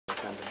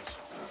attendance.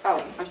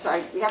 Oh, I'm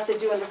sorry. We have to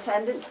do an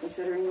attendance,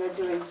 considering we're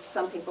doing,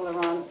 some people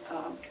are on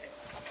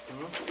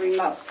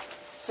remote.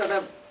 So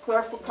the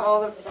clerk will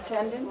call the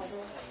attendance.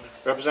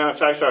 Representative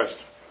Ticehurst.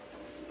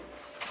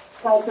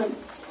 Present.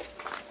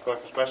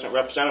 Clerk is present.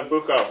 Representative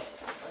Bucco.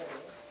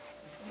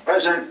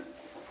 Present.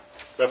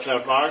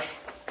 Representative Marsh.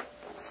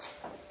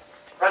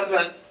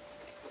 Present.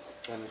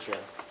 And the chair.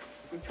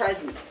 I'm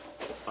present.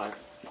 5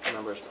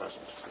 members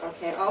present.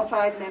 Okay, all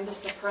 5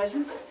 members are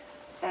present.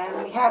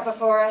 And we have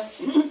before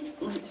us,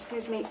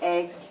 excuse me,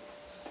 a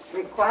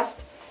request.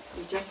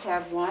 We just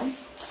have one.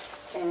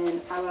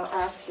 And I will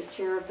ask the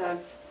chair of the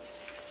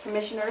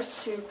commissioners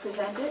to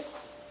present it.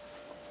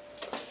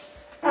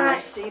 And I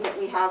see that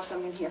we have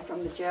someone here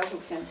from the jail who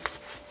can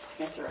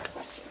answer our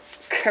questions.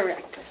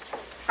 Correct.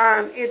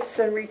 It's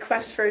a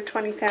request for a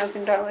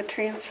 $20,000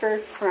 transfer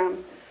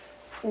from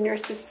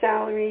nurses'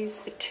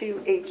 salaries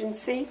to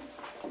agency.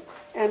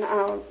 And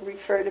I'll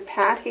refer to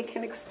Pat. He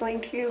can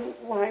explain to you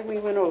why we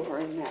went over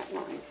in that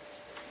line.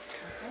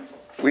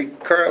 We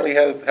currently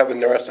have a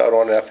nurse out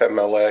on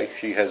FMLA.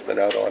 She has been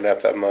out on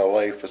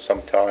FMLA for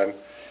some time.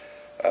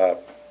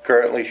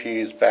 Currently,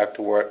 she is back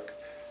to work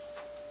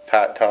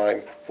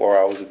part-time, 4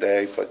 hours a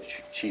day, but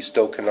she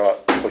still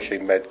cannot push a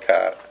med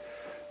cart.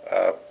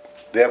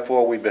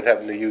 Therefore, we've been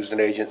having to use an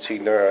agency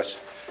nurse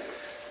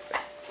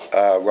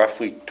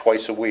roughly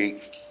twice a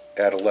week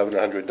at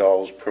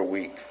 $1,100 per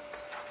week.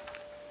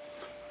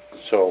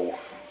 So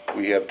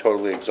we have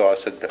totally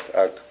exhausted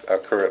our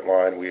current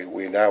line.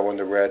 We're now in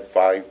the red,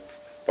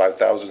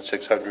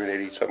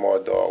 $5,680 some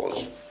odd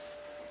dollars.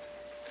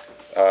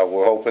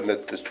 We're hoping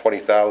that this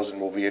 $20,000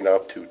 will be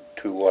enough to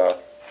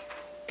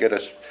get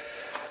us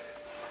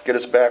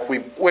back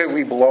where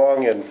we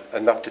belong and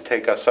enough to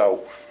take us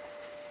out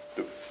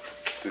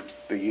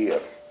the year.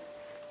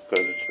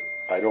 Because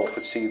I don't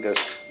foresee this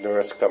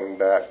nurse coming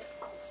back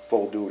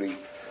full duty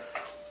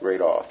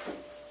right off.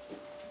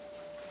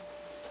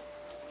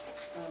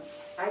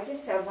 I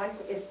just have one.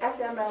 Is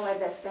FMLA,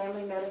 that's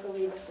Family Medical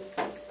Leave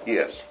Assistance?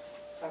 Yes.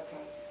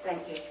 Okay,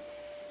 thank you.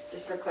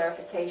 Just for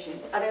clarification.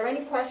 Are there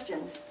any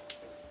questions?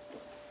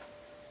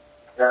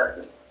 Yes.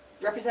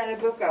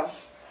 Representative Bucco.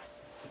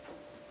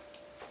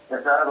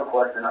 Yes, I have a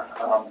question.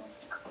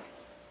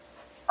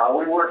 Are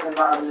we working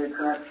on the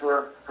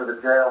transfer for the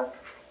jail?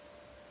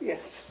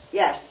 Yes.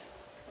 Yes.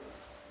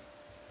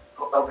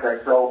 Okay,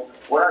 so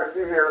what I see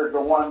here is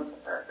the one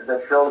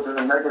that shows the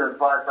negative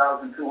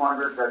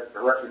 5,200 that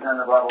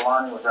Representative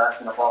Avalani was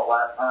asking about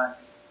last time.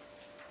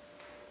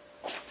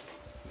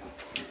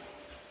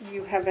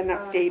 You have an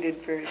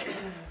updated version.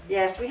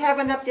 Yes, we have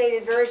an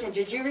updated version.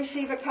 Did you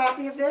receive a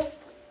copy of this?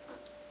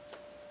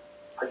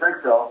 I think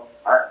so.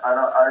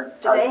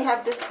 Do they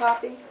have this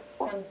copy?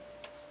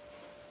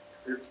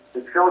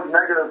 It shows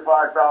negative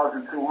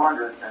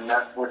 5,200, and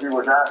that's what he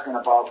was asking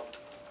about,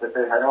 that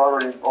they had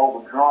already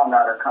overdrawn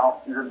that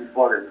account even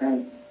before they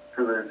came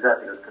to the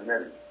executive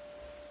committee.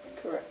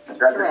 Correct.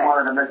 And I just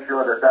wanted to make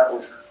sure that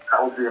was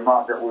the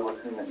amount that we were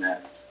seeing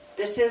there.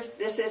 This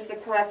is the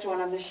correct one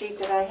on the sheet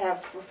that I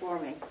have before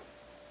me.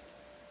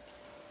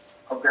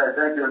 Okay,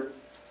 thank you.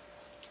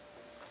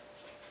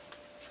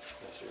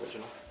 That's the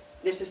original.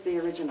 This is the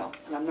original,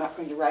 and I'm not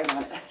going to write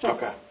on it.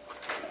 Okay.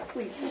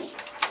 Please don't.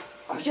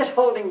 I was just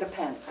holding the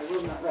pen. I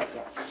will not write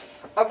yet.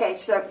 Okay,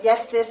 so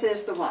yes, this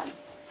is the one.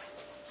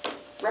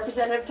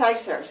 Representative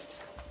Ticehurst.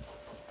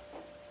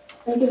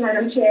 Thank you,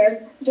 Madam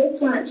Chair.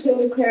 Just want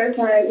to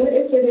clarify, what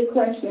is the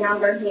request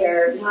number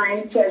here?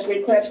 Mine says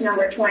request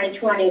number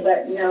 2020,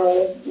 but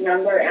no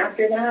number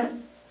after that.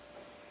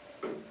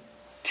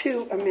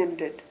 2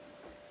 amended.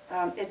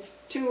 It's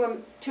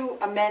two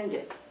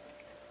amended.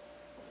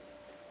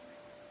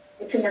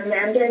 It's an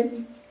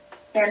amended.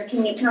 And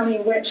can you tell me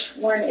which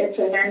one it's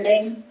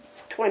amending?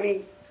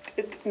 20,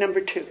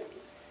 number 2.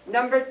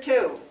 Number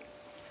 2.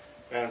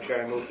 Madam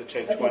Chair, I move to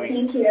take Okay,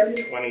 thank you.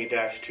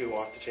 20-2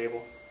 off the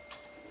table.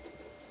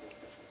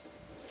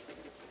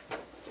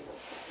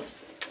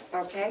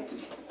 Okay.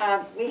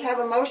 We have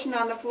a motion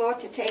on the floor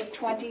to take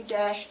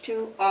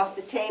 20-2 off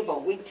the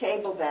table. We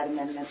tabled that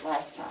amendment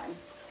last time.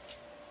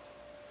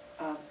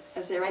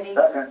 Is there any?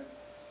 Second.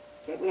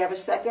 Okay, we have a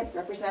second.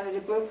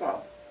 Representative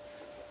Bucco.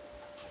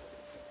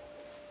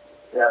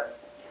 Yes.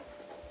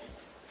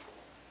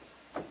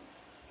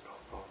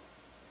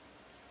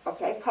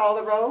 Okay, call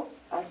the roll.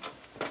 Yep,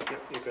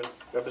 you good.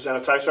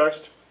 Representative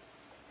Ticehurst?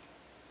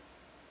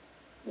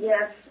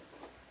 Yes.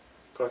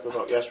 Clerk will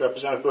vote yes.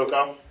 Representative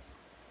Bucco?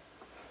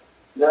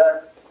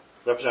 Yes.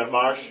 Representative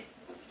Marsh?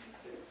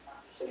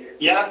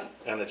 Yes.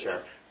 And the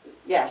chair.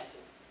 Yes.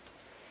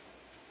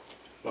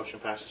 Motion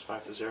passes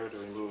 5-0 to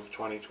remove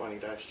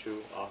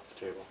 2020-2 off the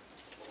table.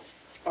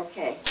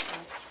 Okay.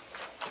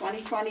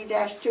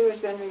 2020-2 has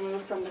been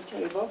removed from the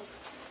table.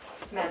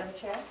 Madam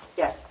Chair?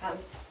 Yes.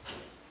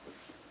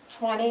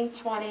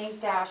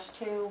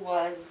 2020-2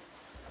 was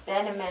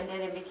then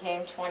amended and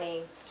became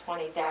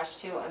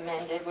 2020-2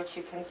 amended, which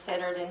you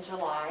considered in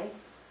July,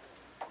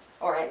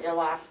 or at your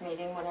last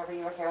meeting, whenever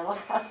you were here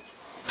last.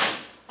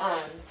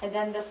 And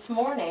then this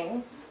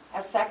morning,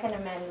 A second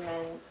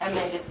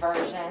amended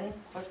version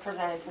was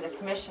presented to the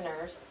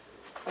commissioners,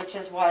 which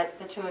is what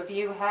the two of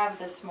you have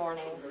this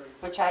morning,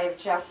 which I have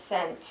just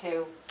sent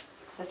to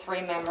the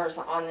 3 members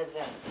on the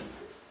Zoom.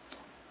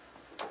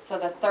 So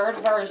the third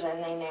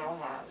version they now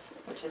have,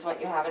 which is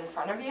what you have in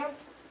front of you.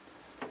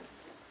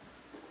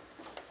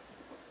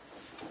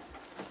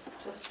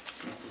 Just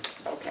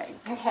Okay,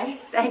 okay.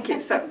 thank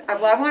you. So,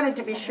 well, I wanted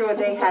to be sure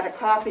they had a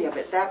copy of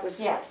it. That was,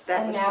 Yes,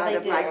 that and was now part they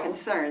of my do.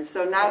 concern.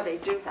 So now they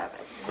do have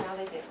it. Now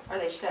they do, or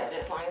they should,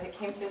 as long as it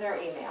came through their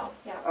email.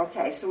 Yeah.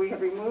 Okay, so we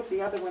have removed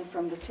the other one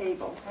from the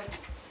table.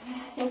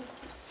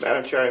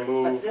 Madam Chair, I But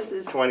move this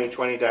is-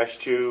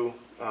 2020-2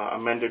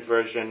 amended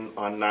version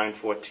on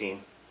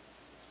 9/14.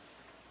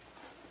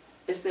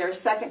 Is there a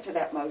second to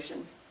that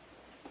motion?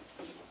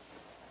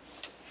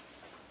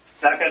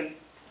 Second.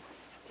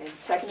 Okay,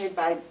 seconded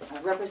by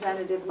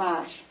Representative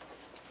Marsh.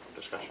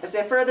 Discussion. Is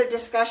there further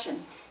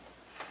discussion?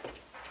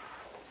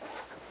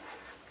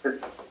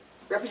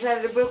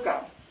 Representative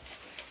Bucco?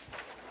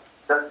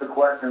 That's the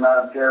question,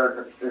 Madam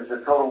Chair. Is the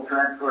total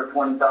transfer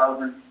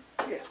 20,000?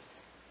 Yes.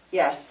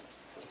 Yes.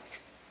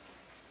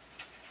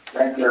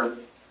 Thank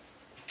you.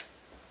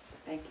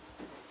 Thank you.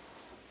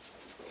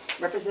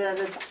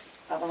 Representative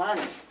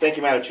Avalani? Thank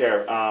you, Madam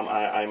Chair.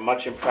 I'm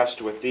much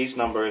impressed with these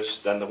numbers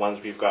than the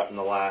ones we've got in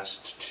the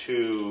last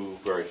 2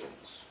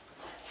 versions.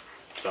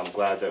 So I'm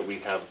glad that we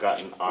have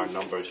gotten our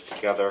numbers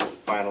together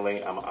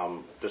finally.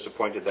 I'm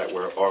disappointed that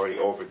we're already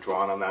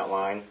overdrawn on that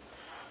line.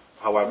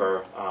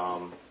 However,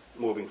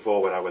 moving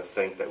forward, I would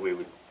think that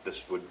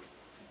this would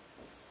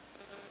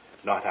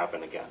not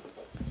happen again.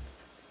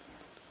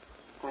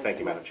 Thank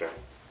you, Madam Chair.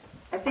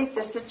 I think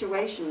the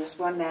situation is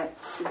one that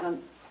is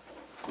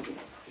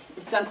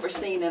it's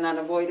unforeseen and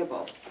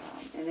unavoidable,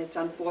 and it's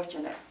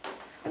unfortunate.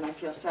 And I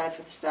feel sad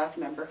for the staff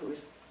member who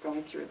is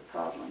going through the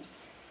problems.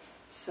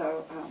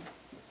 So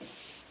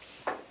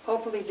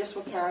hopefully this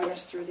will carry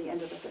us through the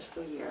end of the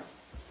fiscal year.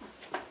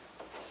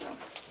 So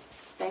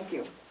thank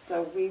you.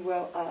 So we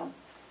will,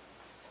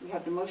 we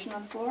have the motion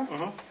on the floor?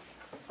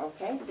 Mm-hmm.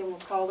 Okay, then we'll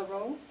call the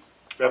roll.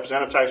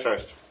 Representative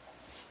Ticehurst.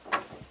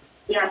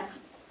 Yes.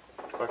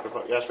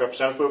 Yes.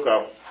 Representative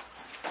Bucco.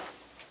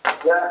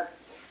 Yes.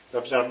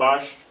 Representative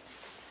Marsh.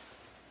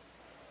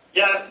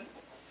 Yes.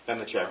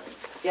 And the chair.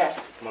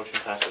 Yes. Motion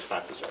passes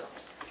 5-0.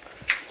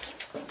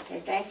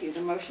 Okay, thank you.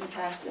 The motion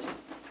passes.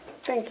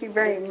 Thank you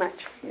very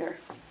much for your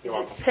You're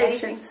welcome.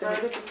 Anything patience.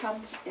 further to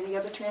come? Any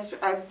other transfer?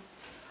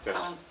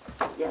 Yes.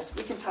 Yes,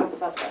 we can talk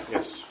about that.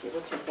 Yes. Okay,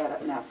 we'll take that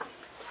up now.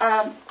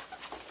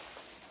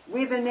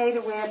 We've been made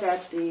aware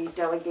that the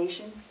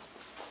delegation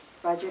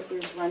budget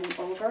is running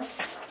over.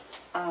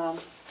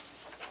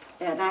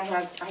 And I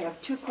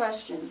have 2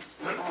 questions.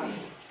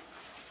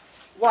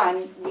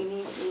 One, we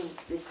need to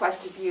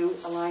request of you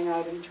a line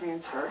item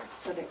transfer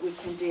so that we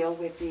can deal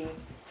with the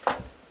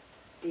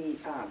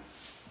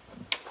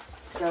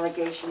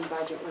delegation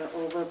budget. We're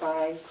over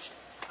by,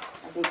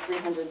 I think,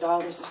 $300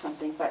 or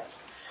something, but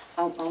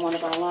on one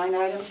of our line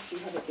items, do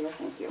you have it there?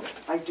 Thank you.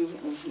 I do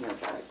it in here,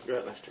 but You're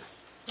at next year.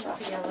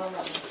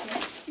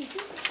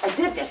 I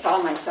did this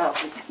all myself.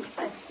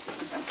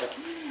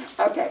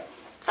 Okay.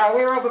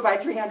 We're over by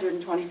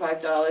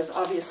 $325.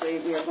 Obviously,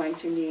 we are going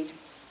to need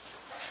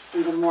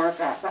even more of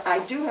that. But I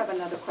do have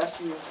another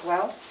question as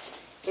well,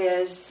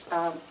 is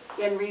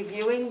in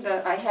reviewing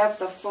I have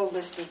the full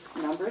list of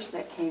numbers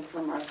that came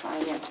from our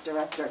finance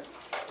director.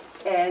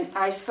 And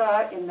I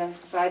saw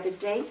by the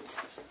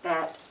dates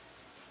that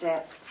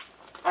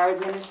our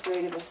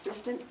administrative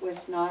assistant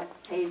was not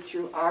paid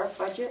through our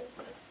budget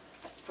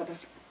for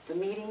the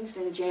meetings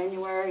in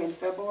January and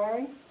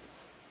February.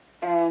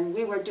 And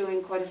we were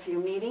doing quite a few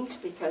meetings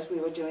because we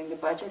were doing the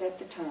budget at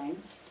the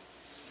time.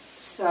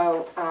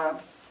 So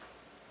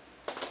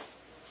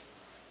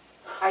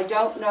I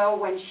don't know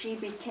when she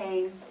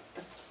became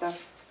the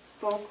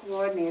full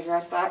coordinator.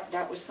 I thought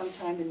that was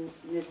sometime in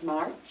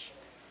mid-March.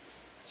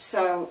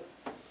 So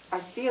I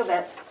feel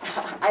that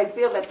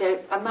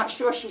I'm not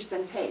sure she's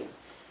been paid.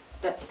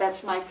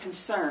 That's my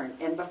concern.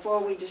 And before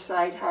we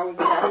decide how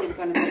we're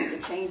going to make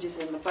the changes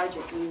in the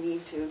budget, we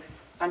need to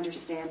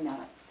understand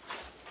that,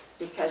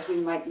 because we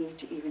might need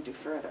to even do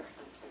further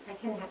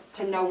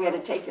to know where to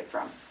take it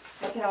from.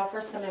 I can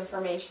offer some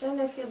information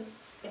if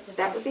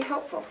That would be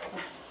helpful.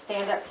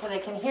 stand up so they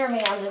can hear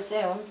me on the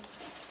Zoom.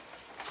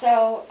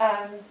 So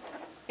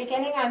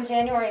beginning on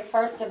January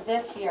 1st of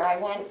this year, I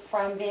went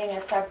from being a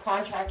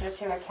subcontractor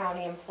to a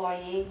county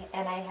employee,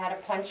 and I had a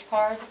punch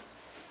card,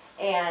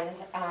 and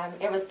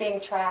it was being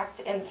tracked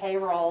in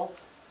payroll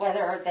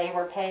whether they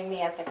were paying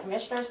me at the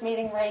commissioner's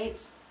meeting rate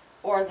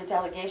or the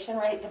delegation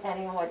rate,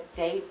 depending on what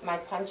date my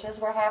punches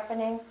were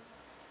happening.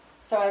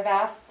 So I've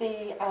asked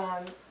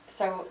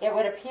so it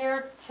would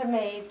appear to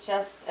me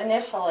just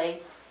initially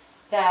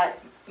that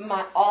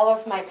all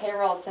of my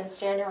payroll since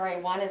January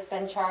 1 has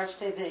been charged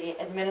to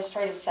the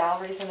administrative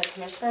salaries in the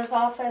commissioner's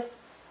office,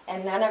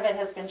 and none of it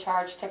has been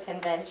charged to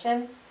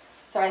convention.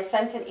 So I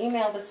sent an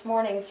email this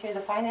morning to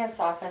the finance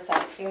office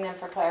asking them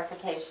for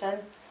clarification,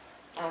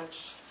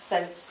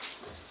 since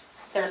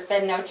there's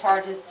been no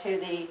charges to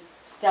the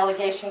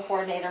delegation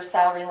coordinator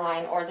salary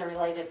line or the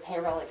related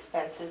payroll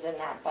expenses in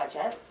that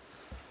budget.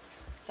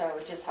 So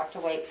we just have to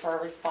wait for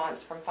a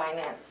response from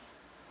finance.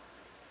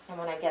 And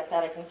when I get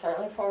that, I can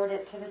certainly forward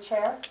it to the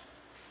chair.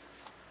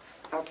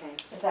 Okay,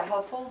 Is that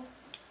helpful?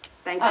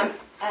 thank you.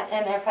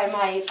 And if I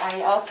might,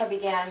 I also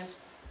began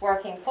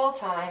working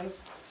full-time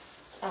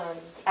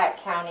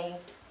at county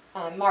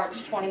on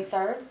March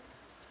 23rd.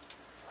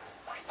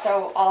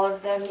 So all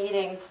of the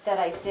meetings that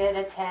I did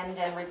attend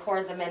and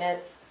record the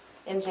minutes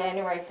in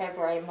January,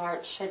 February,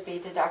 March should be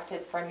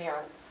deducted from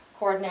your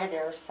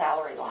coordinator's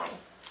salary line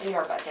in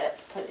your budget,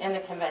 put in the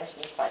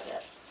convention's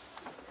budget.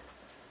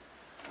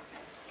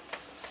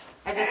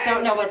 I just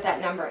don't know what that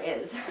number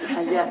is.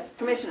 Yes,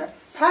 Commissioner.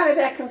 Part of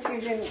that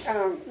confusion,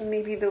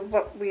 maybe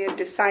what we had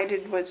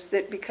decided was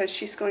that because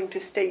she's going to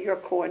stay your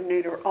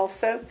coordinator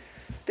also,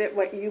 that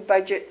what you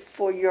budget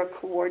for your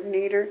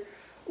coordinator,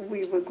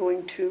 we were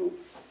going to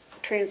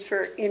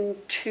transfer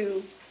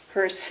into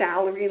her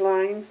salary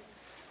line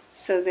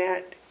so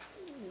that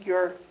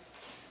your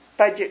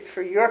budget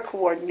for your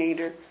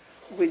coordinator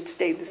would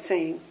stay the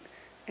same,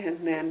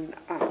 and then,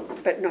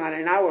 but not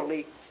an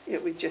hourly,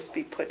 it would just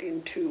be put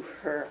into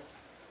her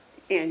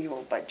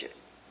annual budget,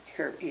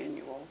 her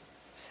annual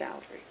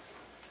salary.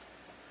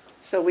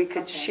 So we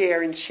could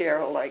share and share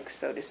alike,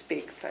 so to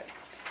speak,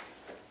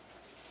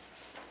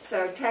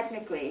 So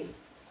technically.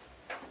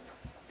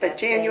 but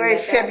that's January,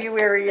 saying that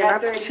February, and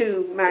that up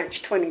to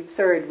March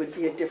 23rd would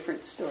be a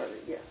different story,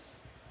 yes.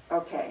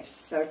 Okay,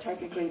 so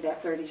technically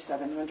that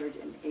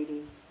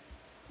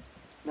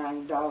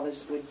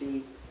 $3,789 would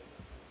be,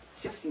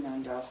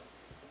 $69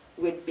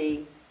 would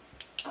be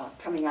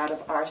coming out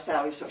of our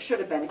salary, so it should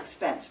have been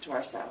expensed to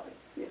our salary.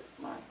 Yes.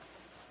 Line.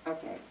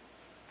 Okay.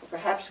 Well,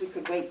 perhaps we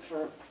could wait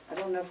for, I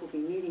don't know if we'll be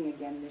meeting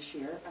again this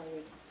year.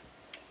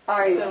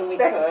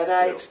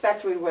 I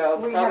expect we will.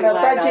 We Probably have a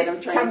line budget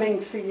item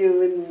coming for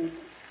you in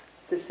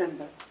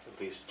December. At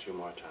least 2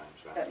 more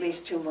times. Right? At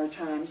least 2 more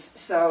times.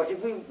 So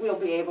if we'll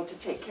be able to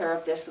take care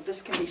of this, so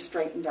this can be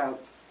straightened out.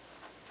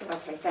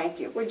 Okay, thank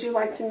you. Would you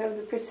like to know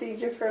the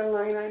procedure for a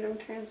line item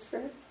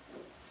transfer?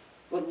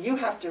 Well, you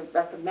have to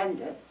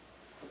recommend it.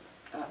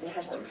 It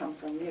has to come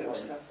from you,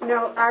 so.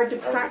 No,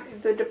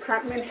 the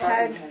department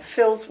head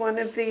fills one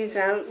of these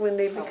out when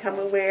they become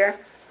aware.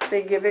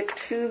 They give it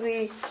to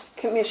the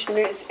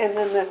commissioners, and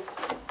then the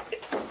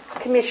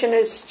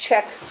commissioners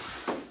check,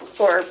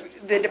 or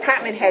the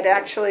department head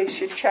actually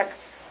should check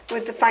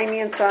with the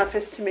finance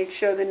office to make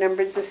sure the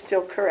numbers are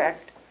still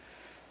correct.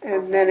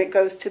 And then it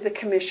goes to the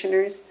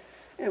commissioners,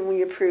 and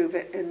we approve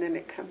it, and then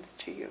it comes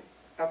to you.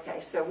 Okay,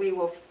 so we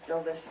will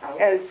fill this out.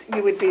 As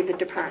you would be the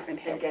department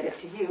head. And get it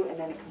to you, and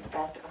then it comes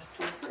back to us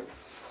to approve.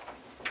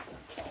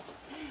 Okay.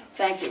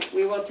 Thank you.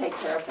 We will take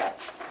care of that.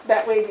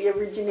 That way the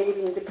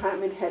originating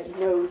department head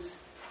knows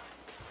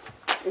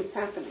it's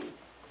happening.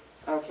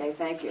 Okay,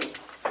 thank you.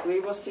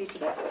 We will see to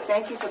that.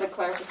 Thank you for the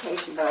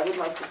clarification, but I would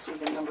like to see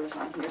the numbers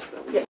on here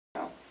so we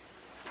know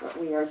what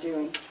we are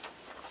doing.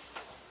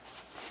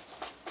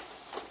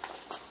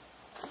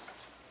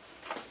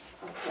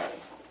 Okay.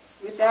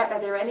 With that, are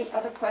there any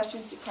other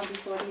questions to come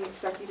before the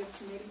executive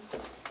committee?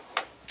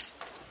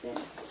 Then,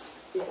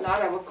 if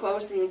not, I will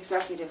close the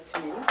executive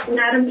committee.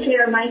 Madam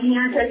Chair, my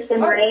hand has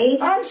been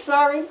raised. I'm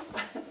sorry.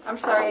 I'm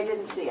sorry, I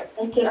didn't see it.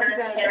 Thank you, Madam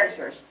Representative Chair.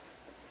 Dysart.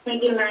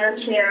 Thank you, Madam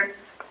Chair.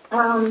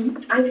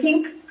 I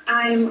think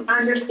I'm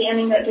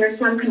understanding that there's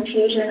some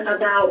confusion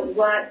about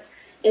what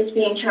is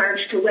being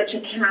charged to which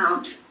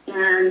account,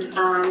 and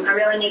I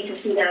really need to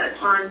see that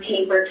on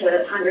paper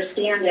to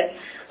understand it.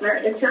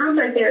 It sounds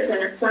like there's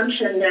an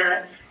assumption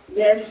that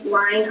this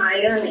line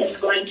item is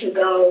going to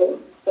go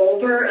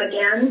over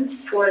again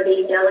for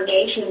the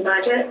delegation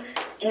budget,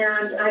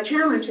 and I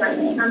challenge that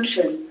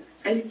assumption.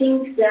 I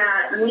think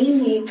that we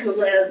need to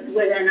live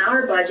within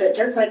our budget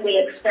just like we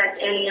expect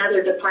any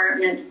other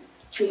department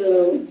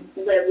to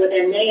live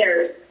within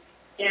theirs.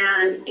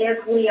 And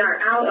if we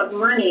are out of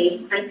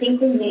money, I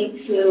think we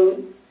need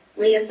to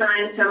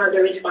reassign some of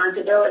the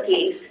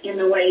responsibilities in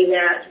the way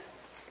that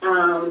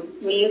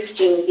we used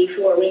to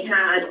before we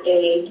had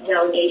a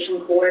delegation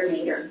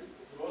coordinator.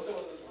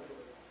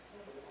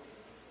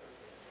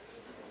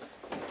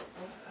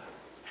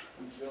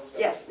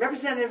 Yes,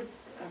 Representative.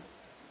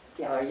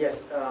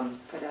 Yes.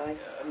 Fidelli.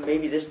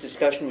 Maybe this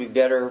discussion would be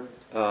better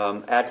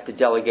at the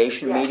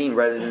delegation Yes. meeting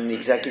rather than the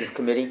executive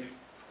committee.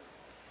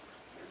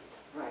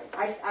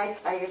 Right,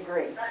 I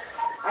agree.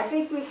 I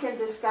think we can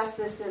discuss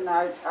this in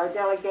our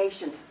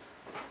delegation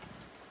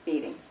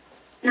meeting.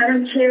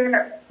 Madam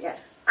Chair,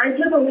 Yes. I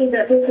do believe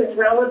that this is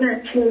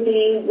relevant to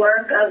the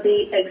work of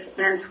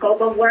and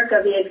scope of work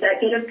of the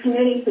executive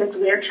committee, since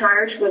we're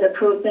charged with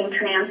approving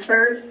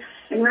transfers.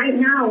 And right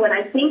now, what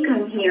I think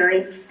I'm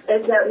hearing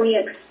is that we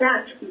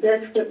expect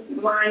this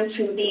line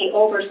to be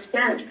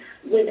overspent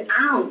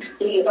without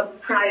the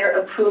prior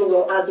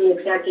approval of the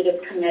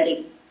executive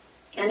committee.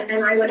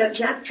 And I would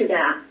object to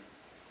that.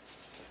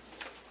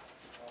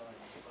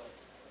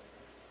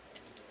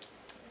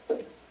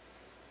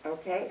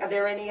 Okay, are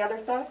there any other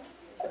thoughts?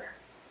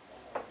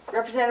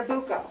 Representative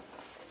Bucco.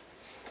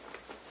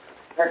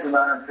 Thank you,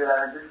 Madam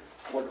Chair.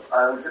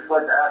 I would just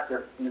like to ask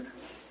if these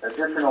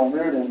additional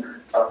meetings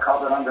are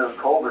covered under the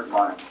COVID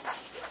money.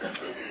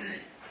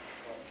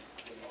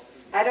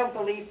 I don't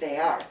believe they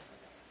are.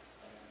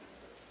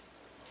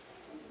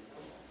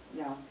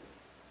 No.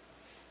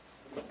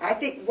 I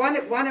think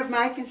one of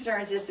my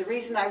concerns is the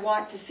reason I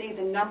want to see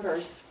the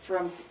numbers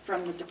from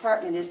the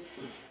department is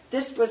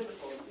this was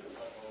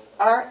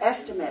our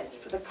estimate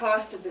for the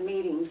cost of the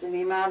meetings and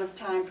the amount of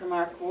time from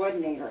our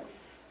coordinator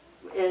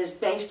is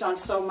based on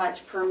so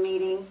much per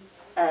meeting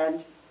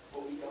and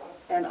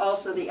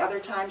also the other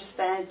time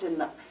spent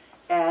and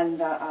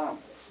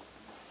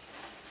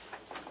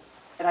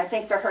I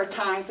think for her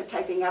time for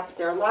typing up,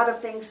 there are a lot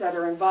of things that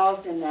are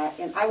involved in that,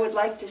 and I would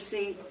like to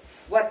see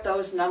what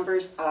those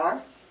numbers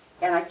are,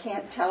 and I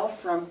can't tell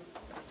from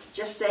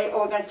just say,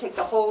 oh, we're going to take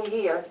the whole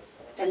year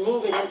and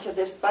move it into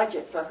this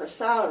budget for her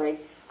salary.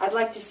 I'd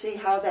like to see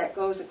how that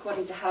goes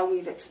according to how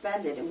we've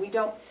expended, and we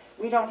don't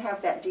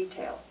have that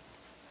detail.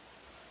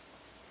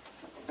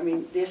 I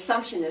mean, the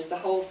assumption is the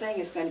whole thing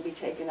is going to be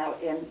taken out,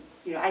 and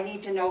I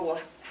need to know, well,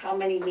 how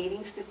many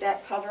meetings did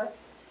that cover?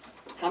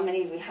 How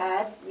many we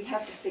had? We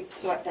have to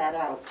sort that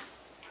out.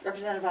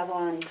 Representative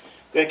Avalani.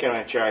 Thank you,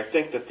 Madam Chair. I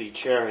think that the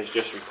chair has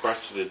just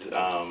requested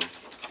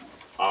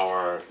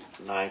our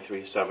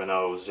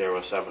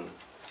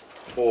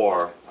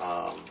 9370074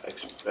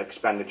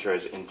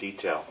 expenditures in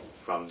detail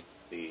from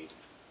the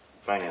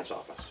Finance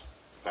Office,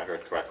 if I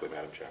heard correctly,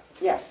 Madam Chair.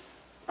 Yes.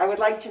 I would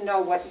like to know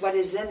what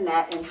is in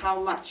that and how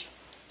much.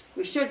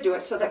 We should do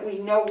it so that we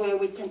know where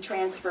we can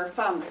transfer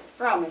from if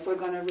we're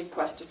going to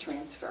request a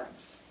transfer.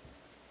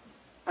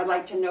 I'd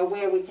like to know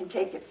where we can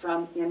take it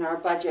from in our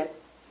budget,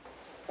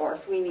 or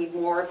if we need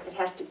more, if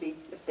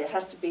there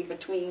has to be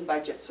between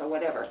budgets or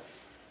whatever.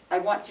 I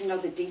want to know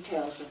the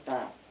details of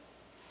that.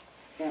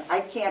 And I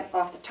can't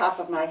off the top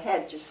of my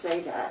head just say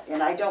that,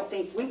 and I don't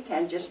think we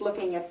can just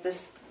looking at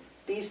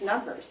these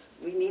numbers.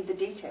 We need the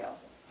detail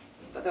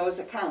for those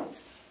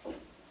accounts.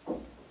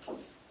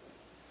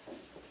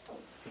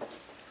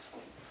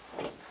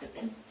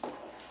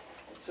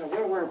 So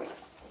where were we?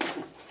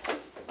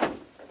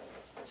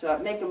 So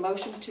make a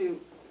motion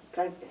to,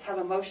 can I have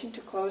a motion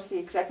to close the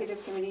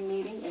executive committee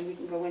meeting and we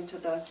can go into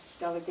the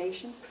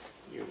delegation?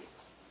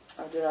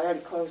 Or did I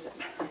already close it?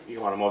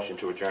 You want a motion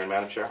to adjourn,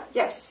 Madam Chair?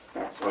 Yes,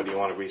 that's Or what. do you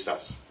want to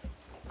recess?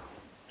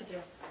 I do.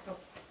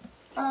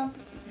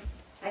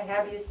 I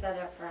have you set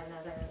up for a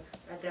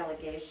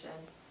delegation.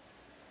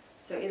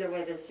 So either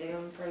way, the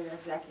Zoom for your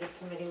executive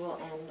committee will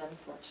end,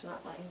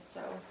 unfortunately.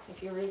 So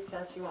if you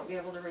recess, you won't be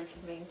able to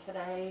reconvene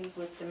today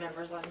with the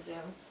members on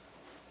Zoom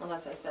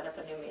unless I set up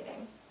a new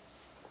meeting.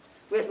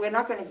 We're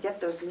not going to get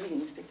those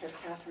meetings because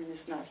Catherine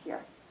is not here.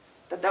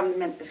 The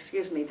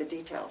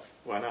details.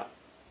 Why not?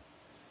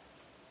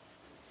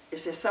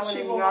 Is there someone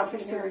She in will the not be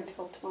office? here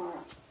until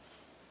tomorrow.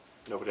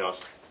 Nobody else?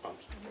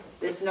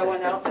 There's no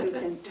one else who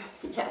can,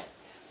 yes.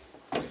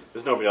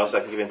 There's nobody else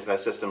that can get into that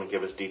system and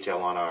give us detail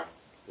on our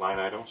line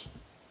items?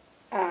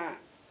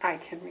 I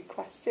can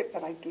request it,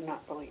 but I do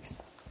not believe so.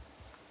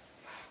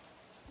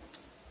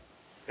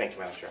 Thank you,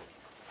 Madam Chair.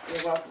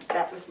 You're welcome.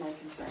 That was my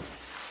concern.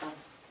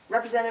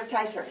 Representative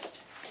Ticehurst.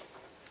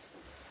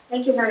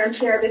 Thank you, Madam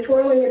Chair.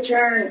 Before we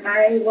adjourn,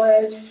 I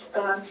was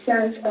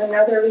sent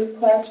another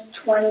request,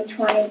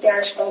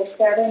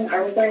 2020-07.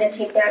 Are we going to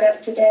take that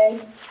up today?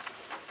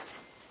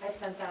 I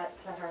sent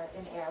that to her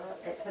in error,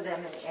 to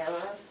them in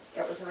error.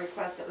 It was a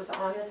request that was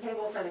on the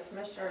table for the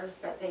commissioners,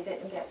 but they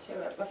didn't get to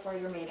it before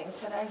your meeting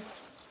today.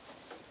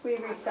 We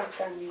recessed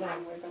our meeting.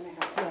 We're going to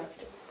have to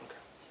afterwards.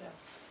 So.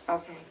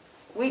 Okay.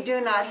 We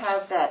do not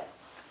have that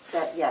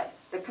yet.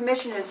 The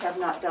commissioners have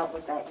not dealt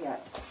with that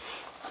yet.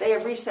 They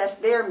have recessed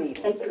their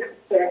meeting. Thank you,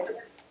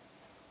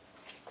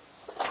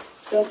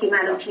 Thank you,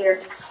 Madam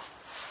Chair.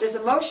 There's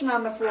a motion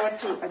on the floor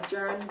to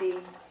adjourn the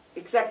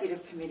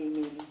executive committee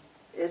meeting.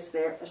 Is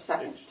there a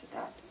second to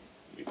that?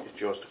 It's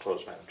yours to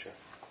close, Madam Chair.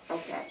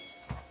 Okay.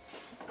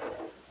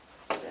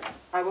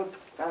 I will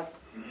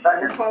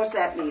close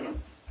that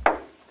meeting.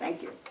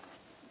 Thank you.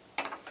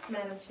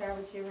 Madam Chair,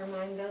 would you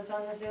remind those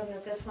on the Zoom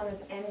that this one is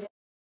ended?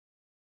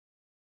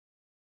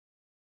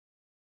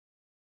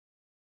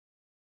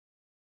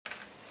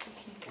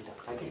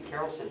 I think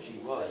Carroll said she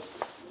was,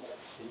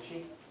 didn't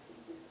she?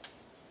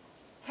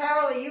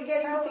 Carol, are you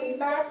getting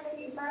feedback?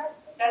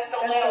 Just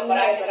a little, but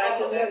I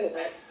can live with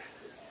it.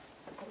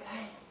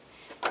 Okay.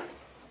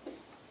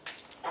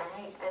 All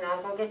right, and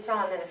I'll go get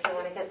John then if you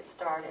want to get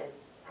started.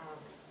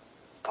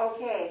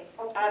 Okay.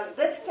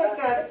 Let's take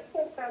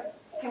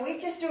can we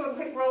just do a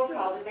quick roll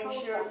call to make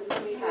sure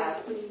we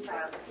have?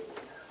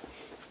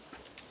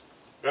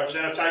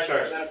 Representative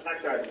Ticehurst.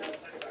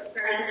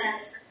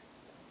 Present.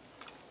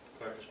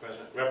 Clerk is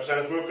present.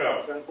 Representative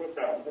Bucco.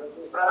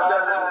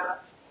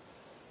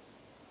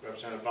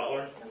 Representative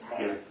Butler.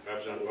 Here.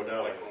 Representative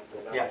Bordelli.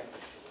 Yeah.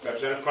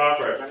 Representative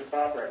Crawford.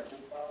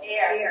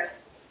 Here.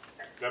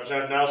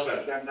 Representative Nelson.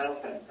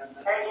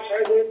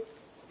 Present.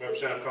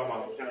 Representative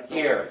Comeau.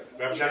 Here.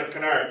 Representative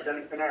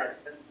Kennard.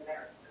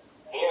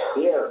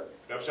 Here.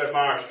 Representative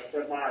Marsh.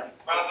 Present.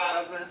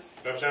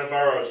 Representative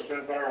Burrows.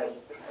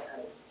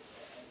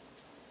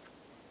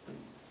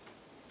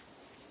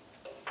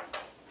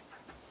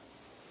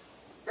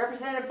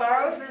 Representative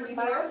Burrows, can you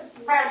hear?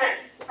 Present.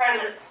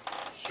 Present.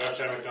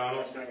 Representative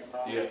McDonald?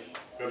 Yes.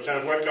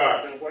 Representative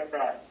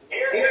Woodcock?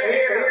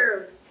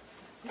 Here.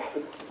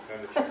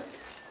 And the chair.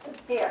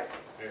 Here.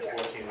 We have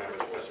 14 members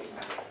present.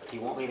 Do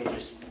you want me to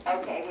just,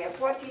 Okay, we have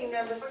 14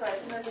 members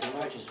present. do you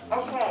want to just read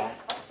Okay.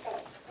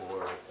 that?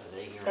 Or are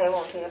they here? They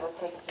won't be able to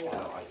take it.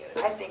 Oh, I get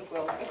it. I think we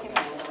can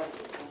handle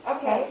it.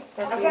 Okay.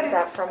 Let's I'm use gonna-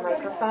 that for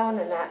microphone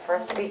and that for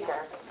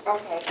speaker.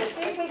 Okay, let's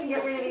see if we can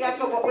get rid of the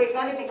echo, but we're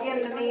going to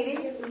begin the meeting,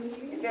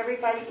 if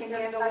everybody can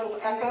handle a little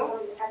echo.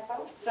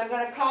 So I'm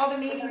going to call the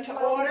meeting to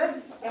order,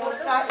 and we'll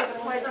start with the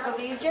Pledge of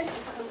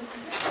Allegiance.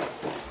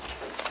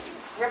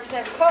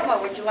 Representative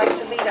Comeau, would you like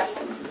to lead us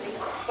in the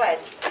pledge?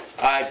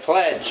 I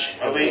pledge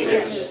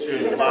Allegiance to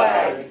the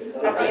flag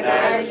Of the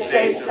United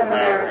States of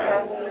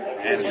America,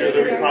 and to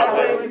the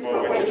republic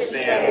for which it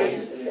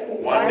stands,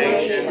 one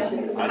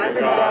nation, under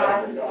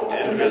God,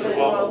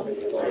 indivisible,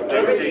 with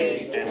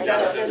liberty and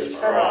justice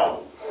for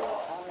all.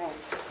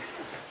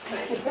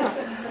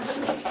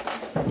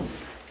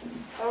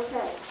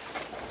 Okay.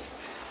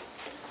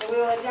 So we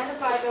will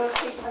identify those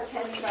people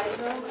attending by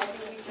Zoom, as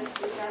we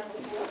just did that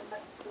before.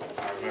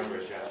 Our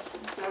members, yes.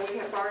 So we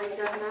have already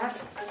done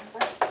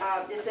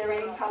that. Is there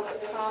any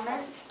public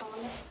comment?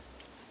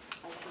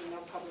 I see no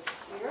public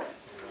here.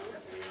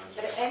 Is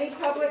there any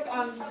public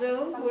on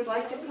Zoom who would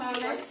like to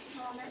comment?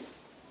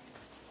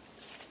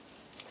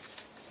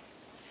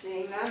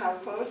 Seeing none, I'll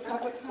close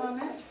public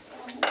comment.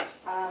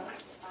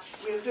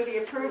 We'll do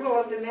the approval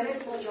of the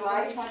minutes of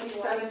July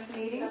 27th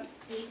meeting,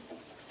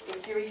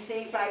 which you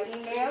received by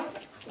email.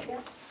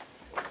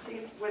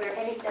 See, were there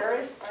any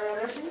errors or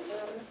omissions?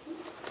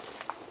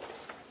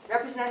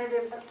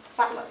 Representative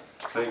Butler.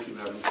 Thank you,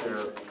 Madam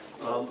Chair.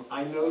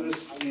 I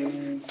noticed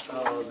in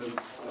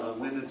the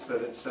minutes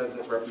that it said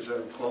that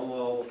Representative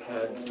Comeau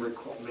had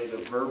made a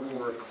verbal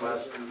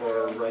request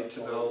for a right to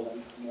know.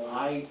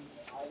 I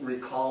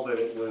recall that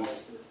it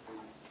was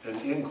an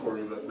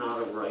inquiry, but not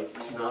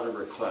a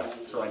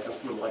request. So I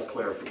just would like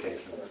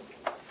clarification.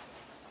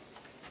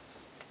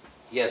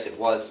 Yes, it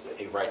was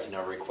a right to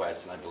know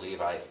request, and I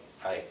believe I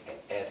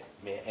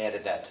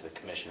added that to the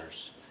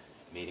commissioners'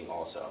 meeting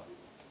also.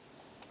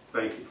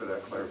 Thank you for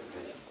that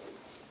clarification.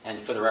 And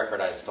for the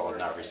record, I still have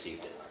not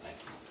received it. Thank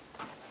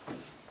you.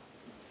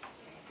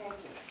 Thank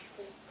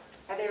you.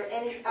 Are there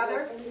any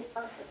other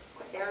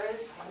errors,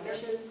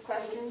 omissions,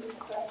 questions?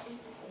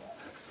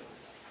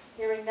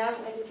 Hearing none,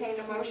 entertain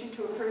a motion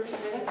to approve the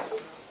minutes.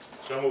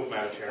 So moved,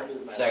 Madam Chair.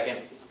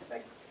 Second.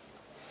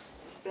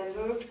 It's been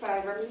moved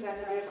by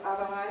Representative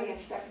Avalani and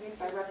seconded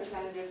by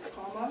Representative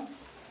Comeau.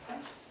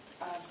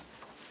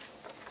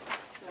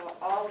 So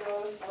all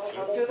those,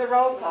 we'll do the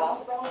roll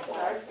call.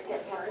 Sorry,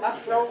 forget one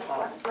last roll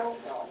call.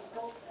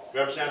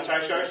 Representative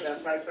Tysart?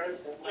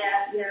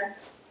 Yes. Yes,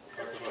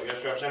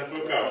 Representative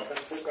Bucco?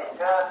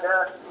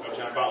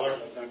 Representative Butler?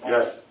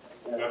 Yes.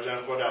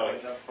 Representative Cordelli?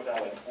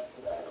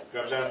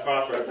 Representative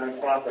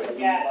Crawford?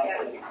 Yes.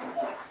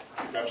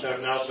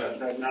 Representative Nelson?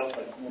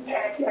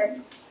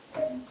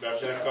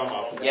 Representative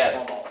Comeau? Yes.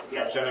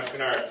 Representative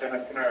Kennard?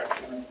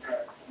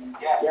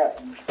 Yes.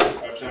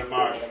 Representative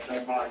Marsh?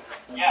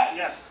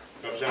 Yes.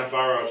 Representative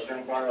Burrows?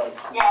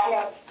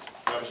 Yes.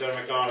 Representative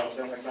McDonald?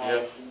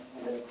 Yes.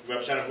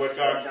 Representative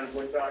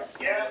Woodcock?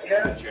 Yes.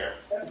 And the chair.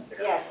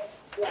 Yes,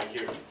 Thank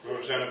you.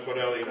 Representative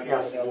Cordelli,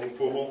 Yes. move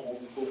approval.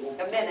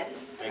 the minutes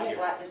Thank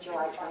you. of the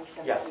July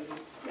 27th Yes. meeting.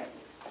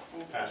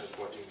 Passes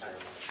 14-0.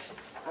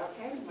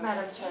 Okay.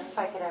 Madam Chair, if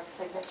I could have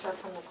signature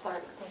from the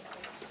clerk, thank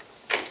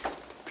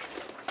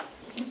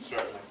you.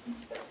 Certainly.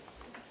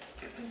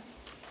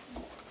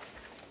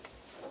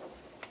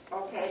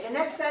 Okay, the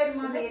next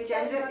item on the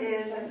agenda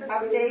is an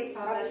update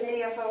on the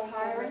CFO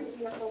hiring.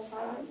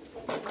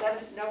 Let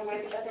us know where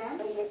this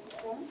stands.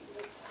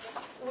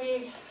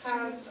 We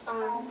have,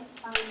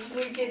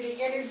 we did the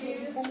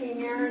interviews, we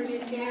narrowed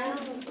it down,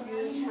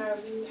 we have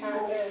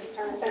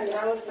sent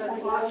out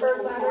an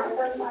offer letter.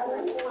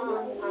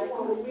 I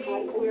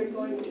believe we're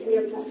going to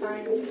get the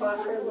signed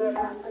offer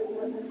letter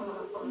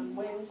on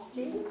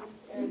Wednesday,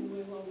 and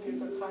we will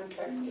give a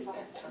contract at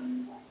that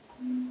time.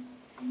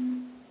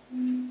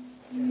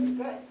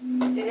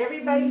 Good. Did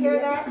everybody hear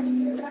that?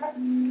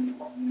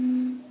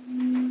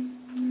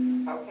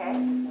 Okay.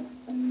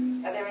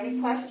 Are there any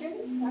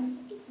questions?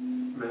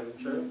 Madam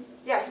Chair?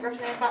 Yes,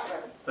 Representative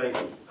Butler. Thank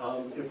you.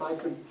 If I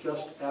could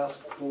just ask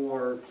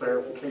for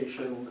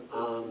clarification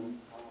on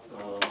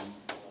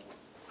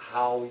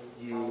how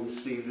you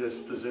see this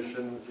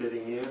position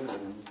fitting in,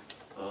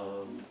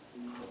 and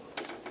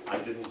I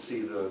didn't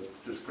see the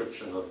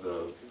description of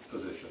the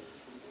position.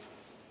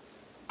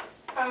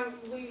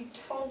 We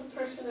told the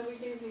person that we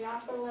gave the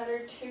offer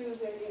letter to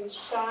that in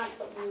shot,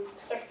 what we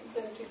expected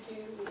them to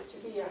do was to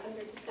be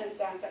 100%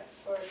 backup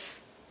for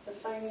the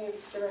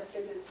finance director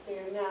that's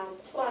there now,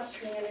 plus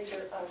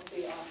manager of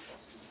the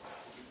office.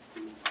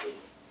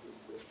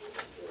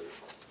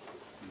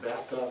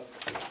 Back up,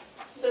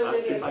 So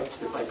that if I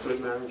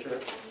could, Madam Chair.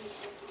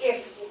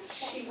 if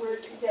she were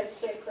to get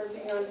sick or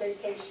be on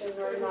vacation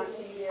or not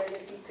be there,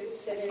 that he could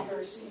sit in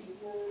her seat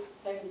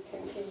and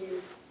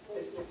continue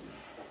business.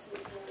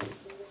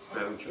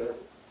 Chair?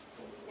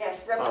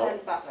 Yes,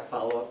 Representative Butler.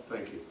 Follow-up,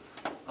 thank you.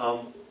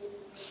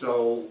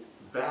 So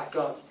back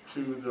up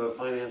to the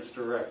finance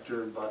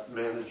director, but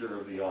manager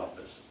of the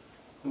office.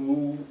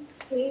 Who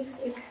Please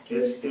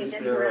excuse the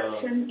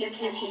interruption. You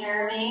can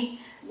hear me?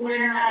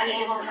 We're not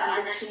able to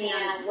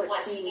understand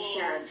what's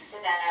being said.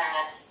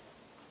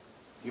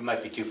 You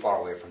might be too far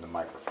away from the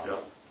microphone. Yeah.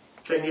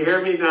 Can you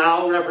hear me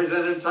now,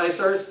 Representative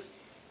Ticehurst?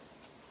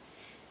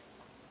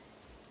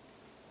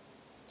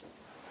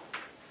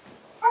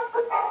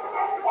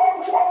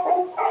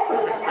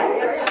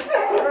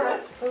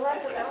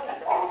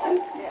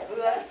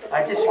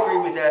 I disagree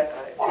with that.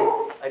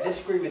 I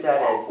disagree with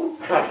that, Ed.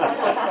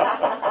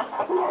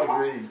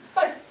 Agreed.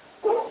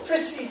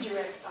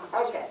 Procedure.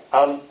 Okay.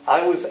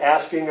 I was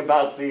asking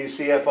about the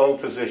CFO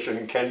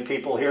position. Can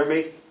people hear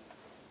me?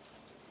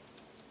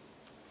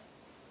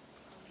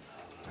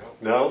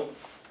 No?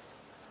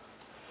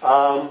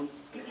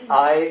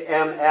 I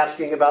am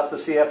asking about the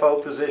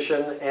CFO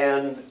position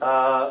and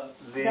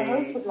The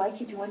host would like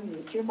you to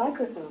unmute your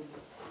microphone.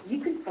 You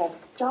can press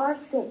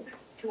 *6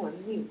 to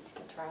unmute.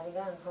 Try it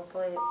again.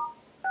 Hopefully.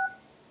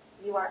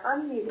 You are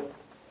unmuted.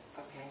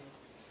 Okay.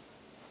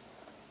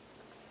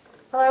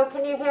 Hello,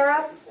 can you hear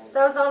us?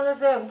 Those on the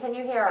Zoom, can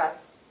you hear us?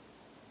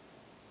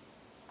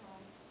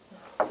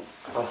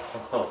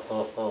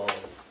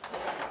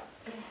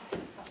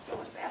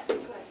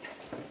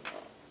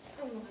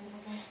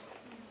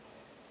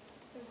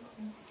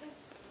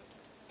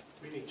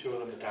 We need two of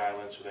them to dial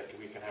in so that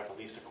we can have at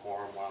least a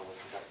quorum while we're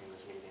conducting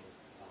this meeting.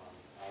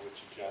 I would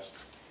suggest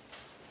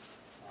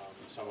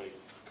somebody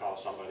call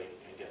somebody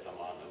and get them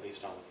on, at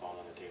least on the phone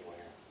on the table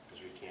here,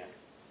 because we can't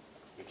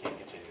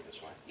continue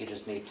this way. You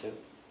just need to.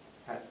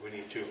 We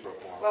need two for a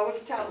quorum. Well, we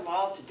can tell them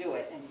all to do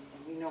it, and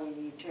we know we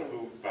need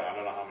two. But I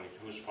don't know how many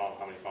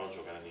phones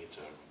we're going to need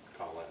to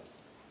call in.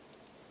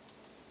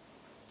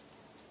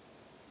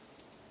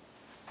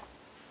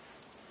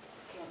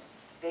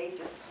 They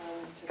just call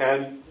into.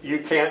 And you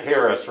can't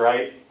hear us,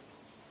 right?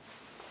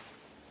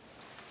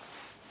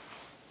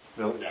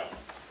 No. No.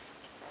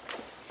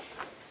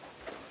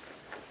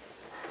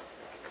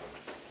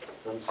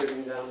 I'm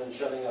sitting down and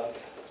shutting up.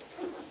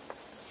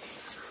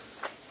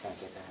 Can't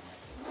get that.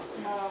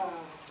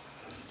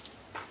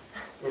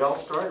 It all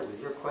started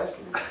with your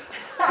question.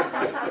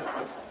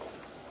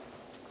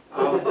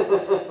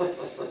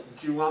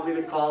 Do you want me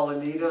to call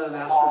Anita and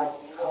ask her?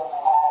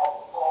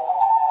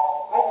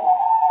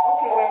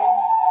 Okay,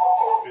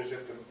 wait. Is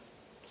it the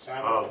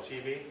sound of the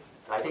TV?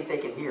 I think they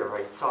can hear.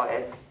 I saw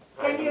Ed.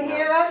 Can you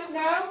hear us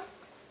now?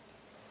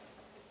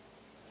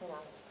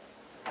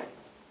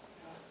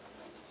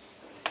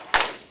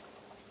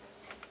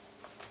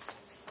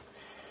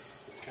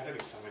 It's got to be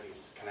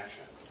somebody's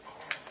connection.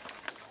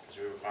 Because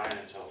we were fine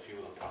until a few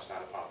of them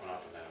started popping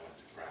up and then it went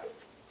to crap.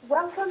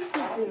 Welcome to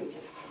Zoom.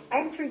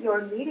 Enter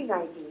your meeting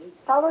ID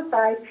followed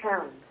by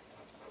pound.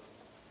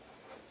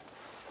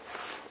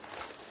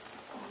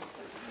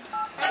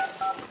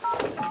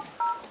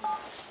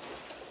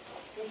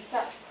 We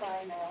start to cry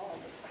now.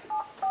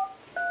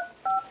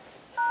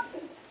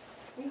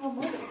 We were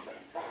moving so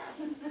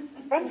fast.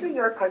 Enter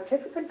your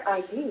participant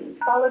ID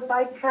followed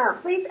by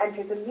pound. Please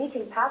enter the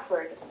meeting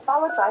password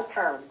followed by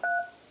pound.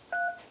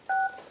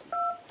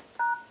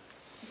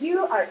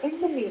 You are in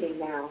the meeting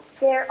now.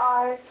 There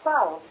are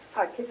 12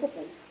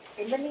 participants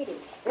in the meeting.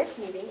 This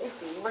meeting is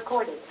being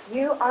recorded.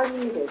 You are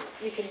muted.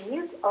 You can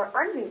mute or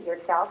unmute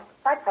yourself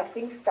by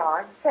pressing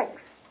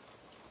 *6.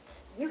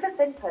 You have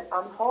been put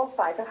on hold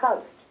by the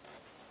host.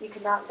 You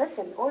cannot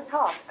listen or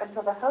talk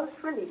until the host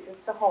releases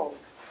the hold.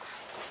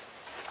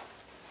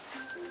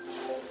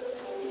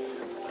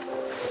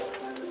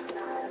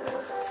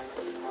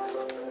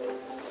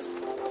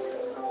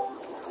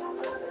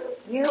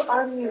 You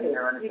are muted.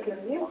 You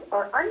can mute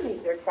or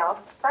unmute yourself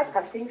by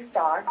pressing *6.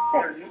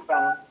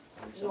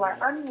 You are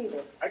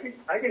unmuted. I can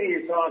hear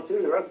you calling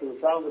too. The rest of the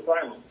sound is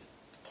silent.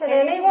 Can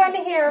anyone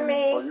hear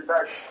me? Well, you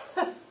back.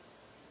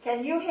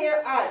 Can you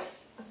hear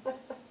us?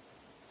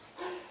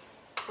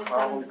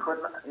 Well, we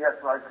could not.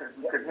 Yes, I could.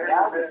 We could hear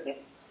you.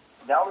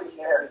 Now we can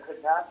hear. We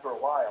could not for a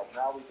while.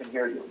 Now we can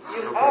hear you.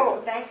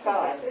 Oh, thank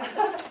God.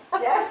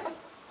 Yes?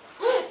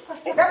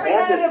 And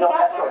Representative there's no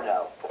Butler. echo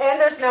now. And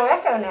there's no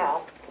echo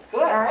now.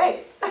 Good. All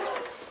right.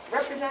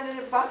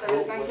 Representative Butler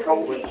is going to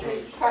repeat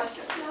his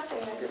question.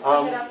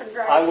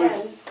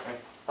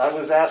 I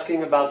was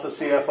asking about the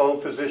CFO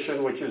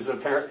position, which is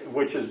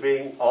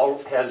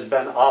has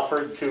been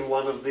offered to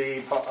one of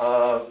the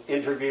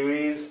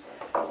interviewees.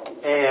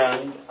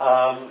 And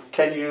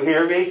can you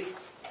hear me?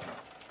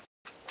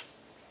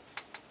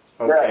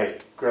 Okay,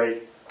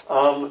 great.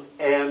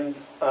 And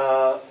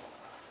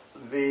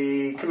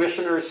the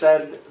commissioner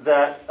said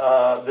that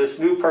this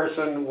new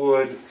person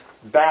would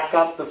back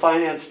up the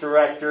finance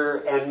director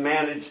and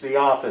manage the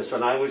office.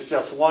 And I was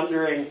just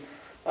wondering,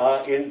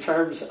 in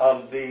terms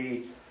of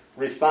the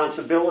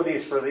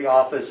responsibilities for the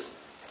office,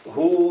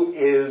 who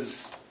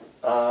is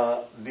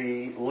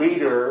the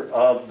leader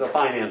of the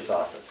finance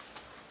office?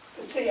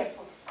 The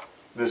CFO.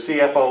 The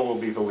CFO will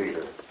be the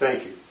leader.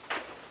 Thank you.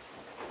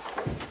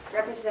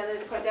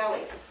 Representative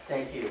Cordelli.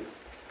 Thank you.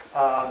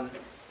 My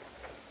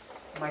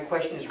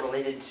question is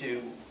related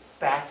to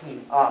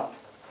backing up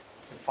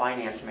the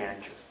finance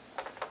manager.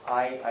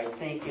 I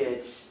think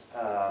it's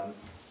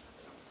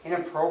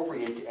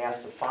inappropriate to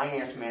ask the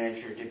finance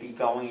manager to be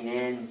going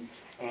in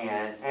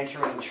and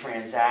entering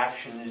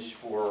transactions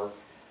for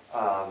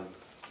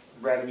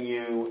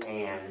revenue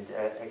and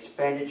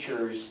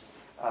expenditures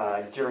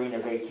during a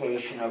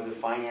vacation of the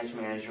finance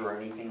manager or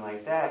anything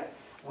like that.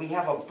 We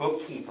have a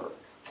bookkeeper.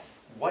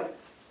 What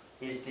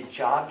is the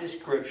job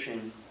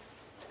description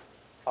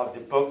of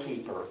the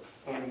bookkeeper,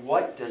 and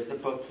what does the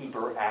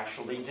bookkeeper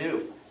actually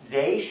do?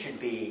 They should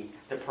be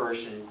the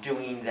person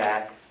doing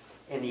that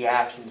in the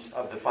absence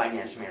of the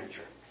finance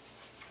manager,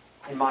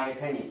 in my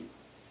opinion.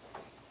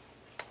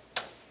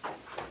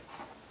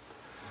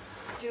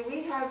 Do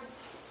we have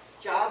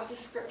job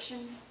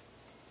descriptions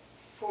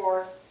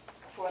for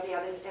the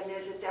others, and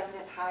there's a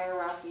definite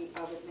hierarchy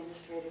of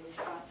administrative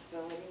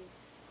responsibility?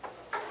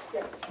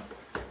 Yes.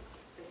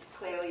 It's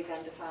clearly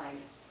been defined.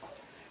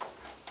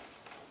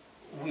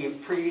 We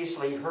have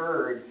previously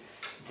heard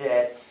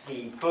that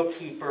the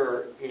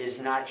bookkeeper is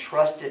not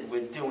trusted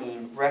with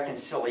doing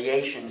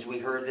reconciliations. We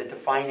heard that the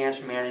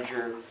finance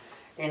manager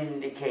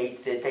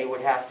indicate that they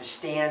would have to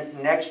stand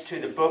next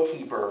to the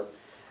bookkeeper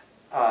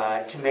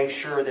to make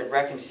sure that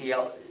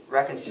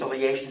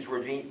reconciliations were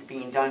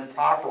being done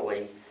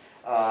properly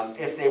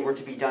if they were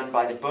to be done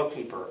by the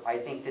bookkeeper. I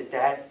think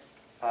that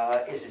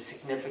is a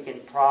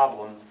significant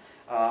problem.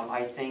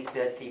 I think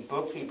that the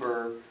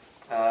bookkeeper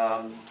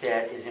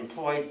that is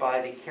employed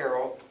by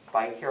Carroll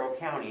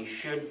County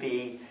should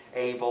be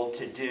able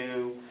to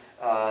do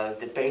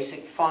the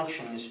basic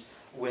functions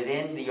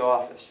within the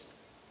office.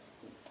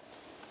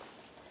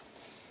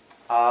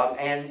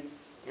 And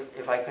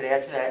if I could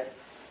add to that,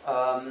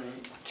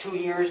 2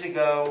 years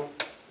ago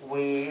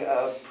we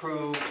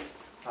approved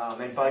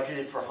and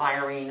budgeted for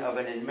hiring of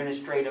an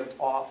administrative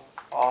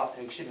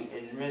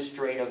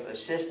administrative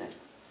assistant.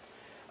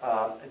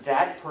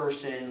 That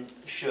person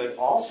should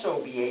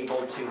also be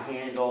able to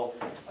handle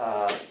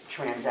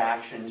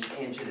transactions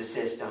into the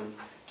system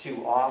to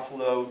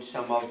offload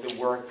some of the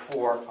work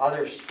for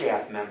other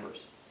staff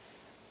members.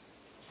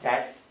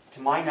 That, to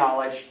my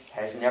knowledge,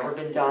 has never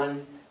been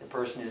done. The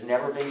person has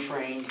never been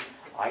trained.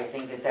 I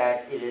think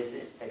that it is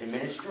an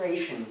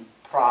administration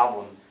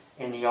problem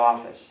in the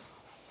office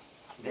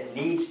that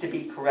needs to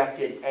be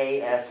corrected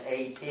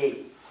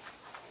ASAP.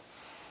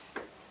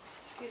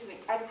 Excuse me,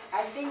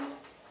 I think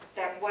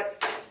that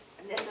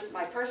and this is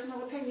my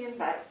personal opinion,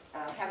 but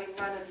having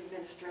run an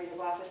administrative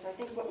office, I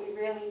think what we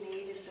really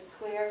need is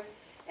a clear,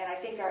 and I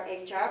think our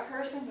HR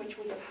person, which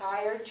we have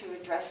hired to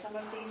address some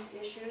of these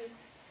issues,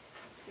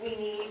 we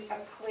need a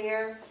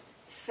clear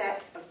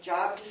set of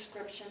job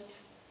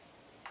descriptions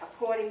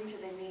according to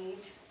the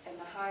needs and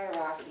the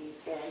hierarchy.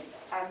 And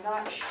I'm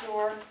not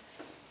sure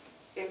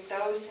if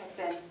those have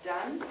been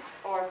done,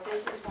 or if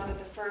this is one of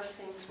the first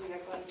things we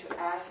are going to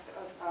ask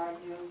of our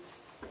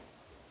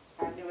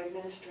new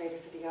administrator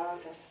for the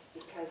office,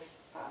 because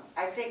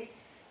I think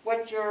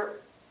what you're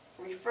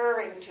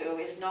referring to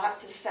is not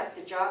to set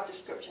the job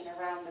description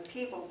around the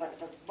people, but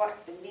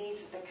what the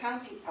needs of the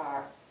county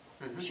are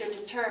should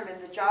determine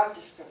the job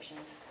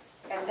descriptions,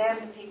 and then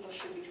the people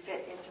should be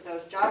fit into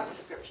those job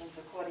descriptions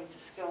according to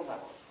skill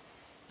levels.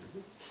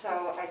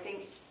 So I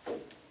think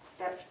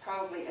that's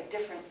probably a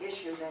different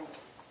issue than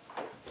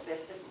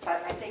this,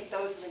 but I think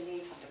those are the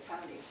needs of the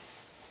county.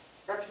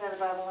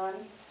 Representative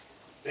Avalani?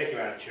 Thank you,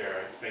 Madam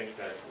Chair. I think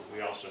that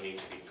we also need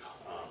to be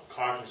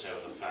cognizant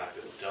of the fact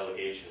that the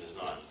delegation does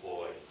not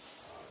employ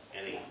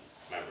any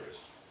members.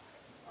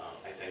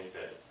 I think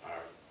that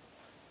our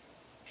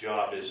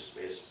job is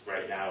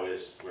right now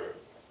is we're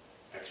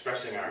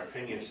expressing our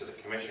opinions to the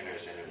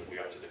commissioners, and it would be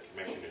up to the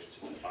commissioners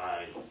to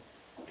define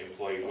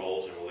employee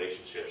roles and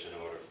relationships in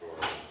order for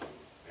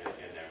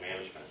in their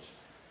management.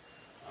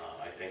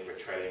 I think we're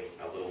treading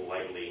a little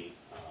lightly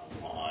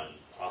on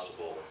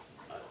possible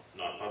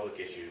non-public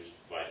issues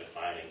by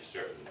defining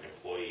certain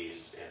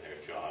employees and their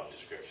job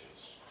descriptions.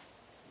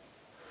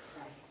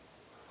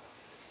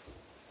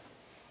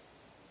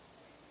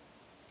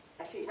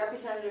 I see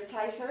Representative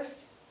Ticehurst.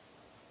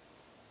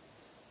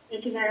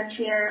 Thank you, Madam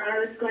Chair. I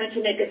was going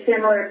to make a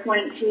similar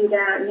point to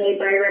that made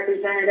by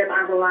Representative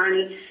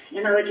Avalani,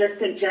 and I would just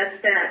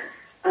suggest that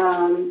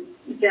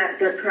that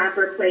the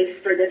proper place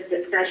for this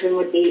discussion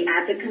would be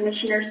at the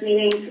commissioners'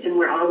 meetings, and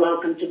we're all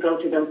welcome to go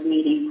to those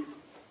meetings.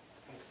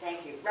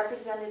 Thank you.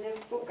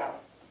 Representative Bucco.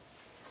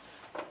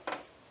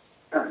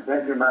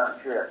 Thank you,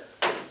 Madam Chair.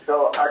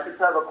 So I just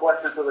have a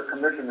question for the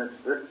commissioners.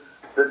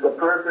 Does the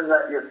person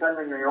that you're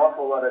sending the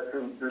offer letter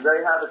to, do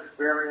they have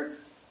experience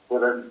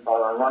with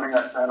running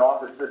an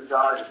office this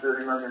size, a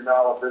 $30 million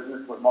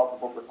business with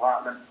multiple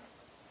departments?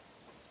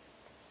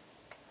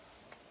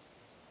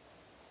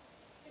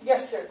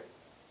 Yes, sir.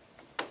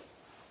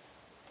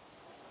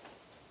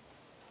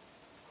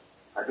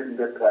 I didn't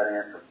get that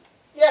answer.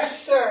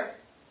 Yes, sir.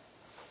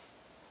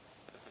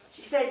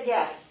 She said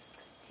yes.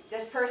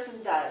 This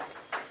person does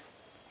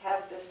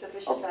have the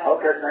sufficient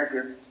background. Okay, thank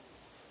you.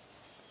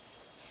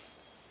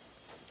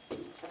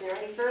 Are there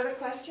any further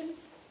questions?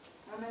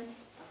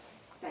 Comments?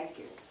 Thank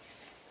you.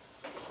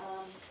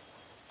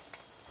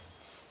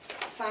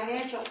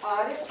 Financial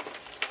audit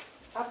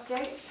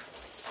update.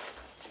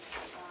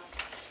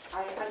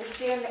 I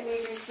understand that we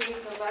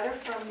received a letter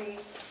from the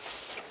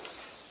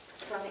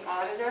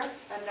auditor,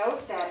 a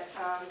note that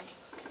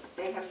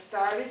they have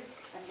started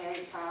and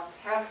they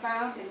have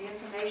found, and the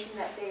information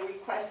that they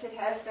requested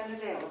has been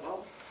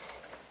available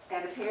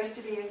and appears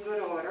to be in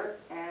good order,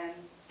 and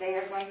they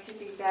are going to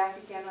be back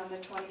again on the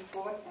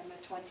 24th and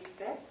the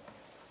 25th.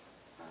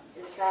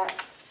 Is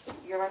that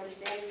your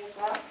understanding as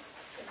well?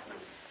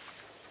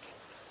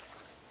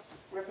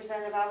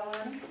 Representative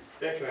Avalon?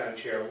 Thank you, Madam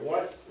Chair.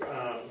 What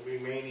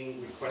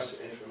remaining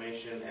requested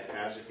information, and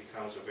as it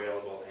becomes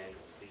available and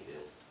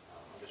completed,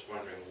 I'm just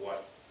wondering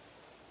what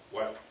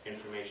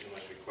information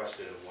was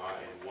requested and why,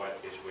 and what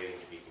is waiting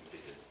to be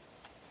completed.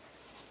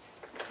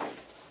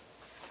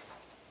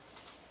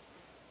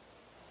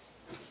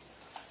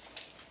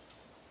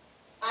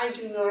 I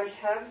do not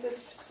have the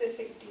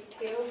specific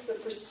details. The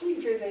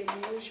procedure they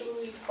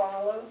usually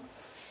follow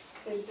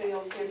is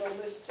they'll give a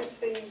list of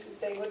things that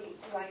they would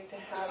like to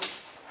have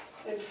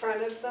in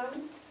front of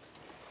them.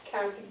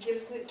 Kathy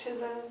gives it to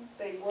them.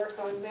 They work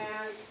on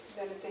that.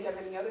 Then if they have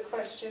any other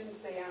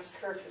questions, they ask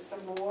her for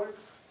some more,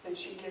 and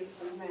she gives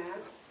them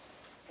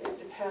that. It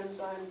depends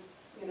on,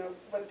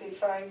 what they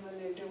find when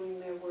they're doing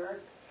their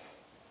work.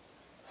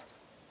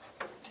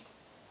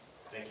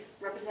 Thank you.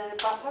 Representative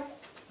Butler?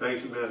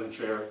 Thank you, Madam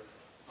Chair.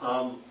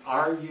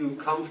 Are you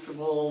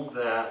comfortable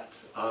that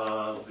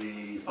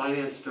the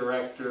finance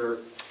director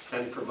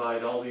can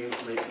provide all the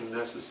information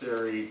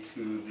necessary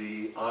to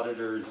the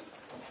auditors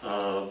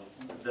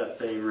that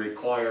they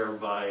require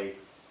by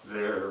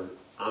their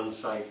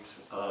on-site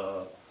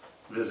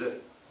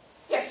visit?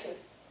 Yes, sir.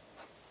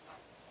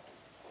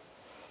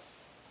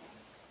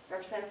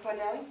 Representative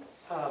Cordelli?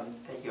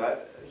 Thank you. I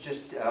was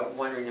just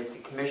wondering if the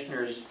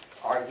commissioners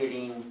are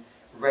getting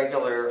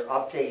regular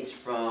updates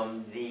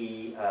from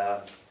the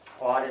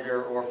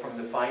auditor or from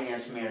the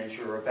finance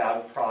manager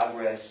about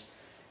progress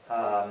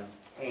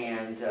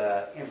and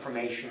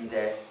information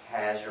that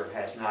has or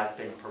has not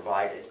been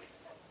provided,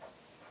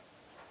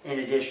 in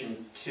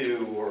addition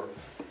to or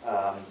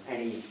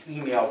any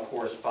email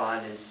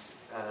correspondence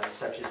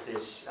such as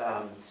this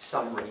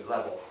summary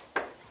level.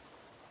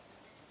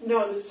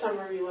 No, the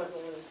summary level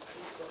is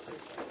what they're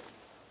doing.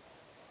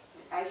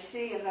 I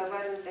see in the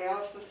letter they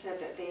also said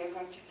that they are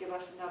going to give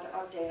us another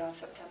update on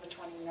September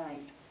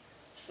 29th.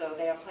 So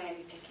they are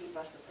planning to keep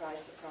us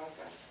apprised of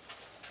progress.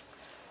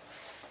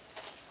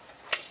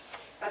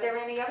 Are there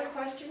any other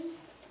questions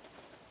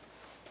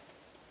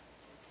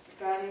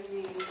regarding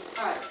the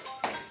audit?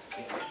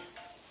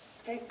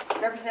 Okay,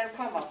 Representative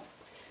Comeau.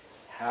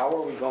 How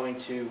are we going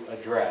to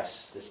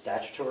address the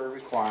statutory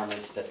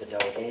requirements that the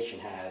delegation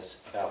has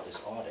about this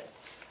audit?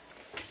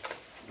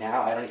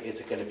 Now, is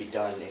it going to be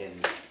done in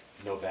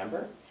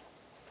November?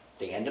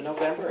 The end of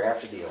November,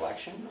 after the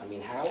election? I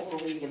mean, how are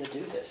we going to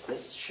do this?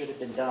 This should have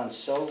been done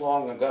so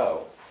long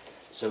ago,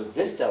 so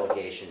this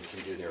delegation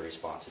can do their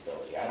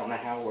responsibility. I don't know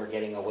how we're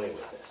getting away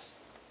with this.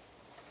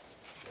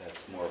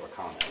 That's more of a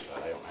comment,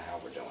 but I don't know how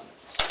we're doing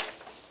it.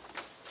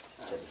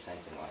 I said the same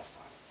thing last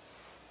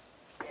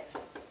time.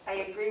 Yes,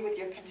 I agree with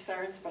your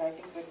concerns, but I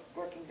think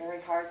we're working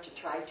very hard to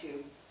try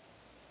to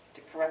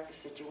correct the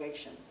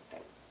situation.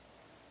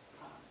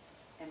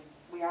 And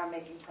we are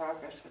making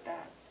progress with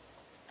that.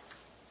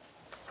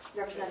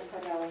 Representative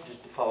Cordelli.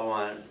 Just to follow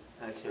on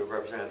to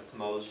Representative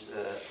Comeau's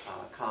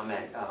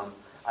comment,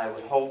 I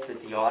would hope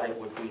that the audit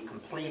would be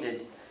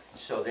completed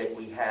so that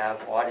we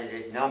have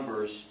audited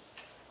numbers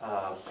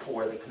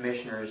for the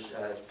commissioners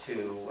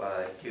to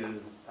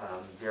do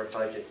their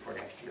budget for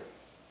next year.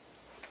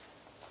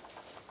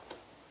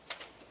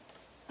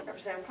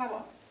 Representative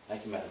Comeau.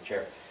 Thank you, Madam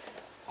Chair.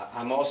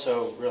 I'm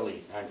also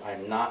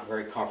I'm not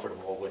very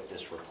comfortable with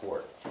this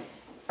report.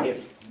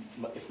 If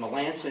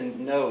Melanson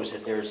knows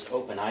that there's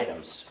open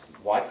items,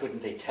 why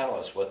couldn't they tell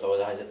us what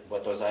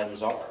those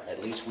items are?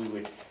 At least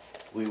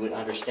we would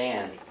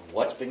understand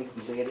what's been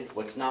completed,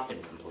 what's not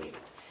been completed.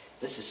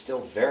 This is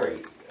still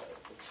very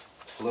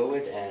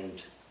fluid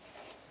and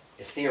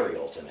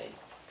ethereal to me.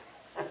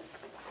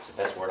 It's the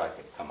best word I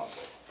could come up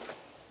with.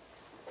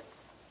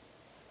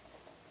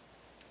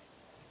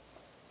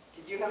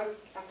 Did you have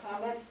a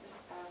comment,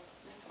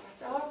 Mr.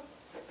 Costello?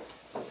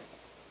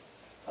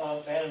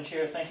 Madam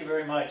Chair, thank you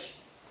very much.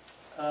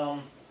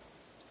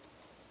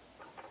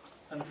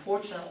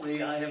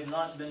 Unfortunately, I have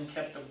not been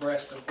kept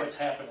abreast of what's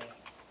happening.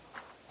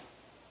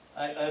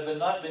 I have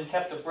not been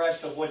kept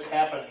abreast of what's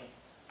happening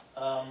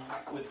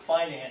with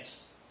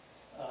finance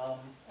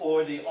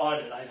or the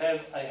audit. I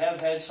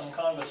have had some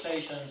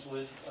conversations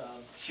with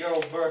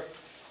Cheryl Burke,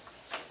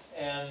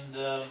 and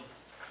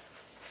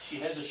she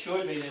has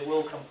assured me they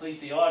will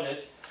complete the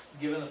audit,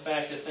 given the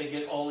fact that they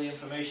get all the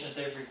information that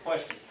they've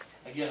requested.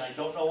 Again, I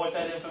don't know what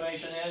that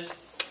information is,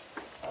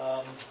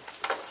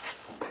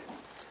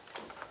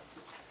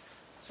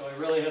 so I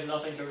really have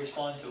nothing to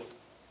respond to,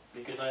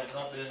 because I have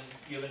not been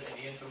given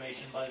any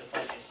information by the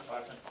Finance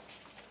Department.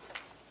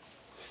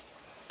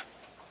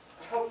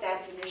 hope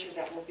that's an issue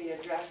that will be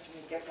addressed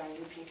when we get our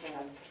new people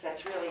in, because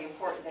that's really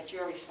important, that's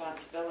your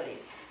responsibility,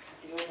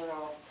 the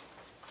overall.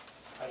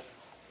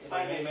 If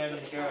I may, Madam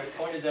Chair, I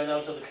pointed that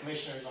out to the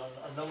commissioners on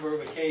a number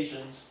of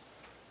occasions,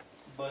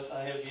 but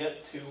I have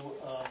yet to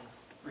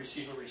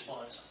receive a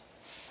response.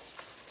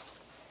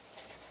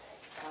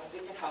 We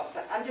can help,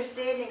 but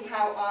understanding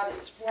how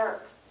audits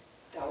work,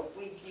 though,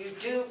 you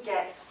do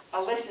get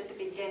a list at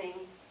the beginning,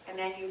 and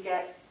then you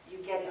get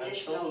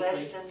additional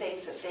lists and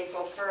things that they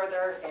go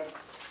further,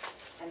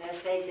 and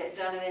as they get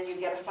done, and then you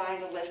get a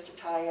final list to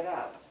tie it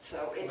up.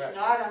 So it's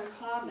not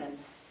uncommon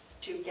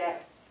to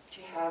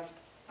have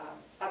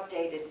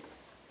updated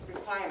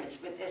requirements,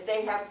 but as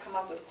they have come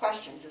up with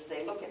questions, as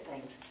they look at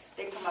things,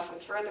 they come up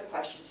with further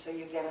questions, so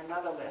you get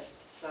another list.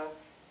 So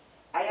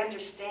I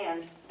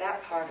understand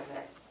that part of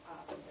it.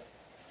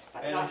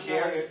 Madam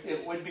Chair,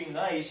 it would be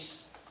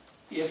nice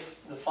if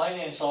the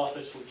finance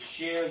office would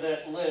share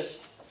that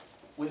list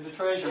with the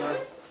treasurer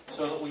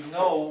so that we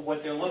know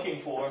what they're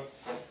looking for,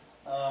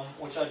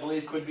 which I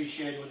believe could be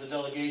shared with the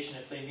delegation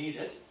if they need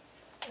it.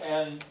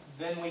 And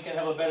then we can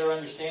have a better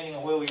understanding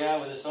of where we are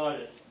with this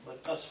audit.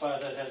 But thus far,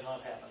 that has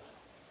not happened.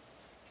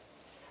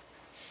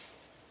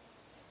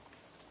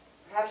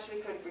 Perhaps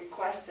we could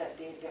request that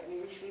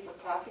we receive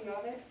a copy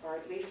of it, or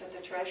at least that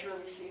the treasurer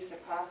receives a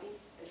copy.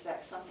 Is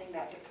that something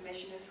that the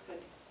commissioners could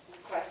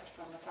request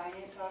from the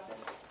finance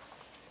office?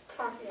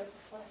 Copy of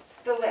what?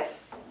 The list,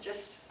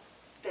 just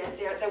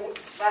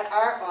that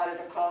our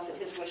auditor calls it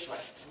his wish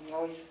list. And he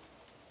always,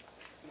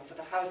 for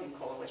the Housing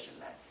Coalition,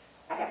 that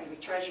I happen to be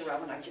treasurer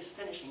of, and I'm just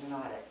finishing an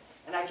audit.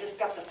 And I just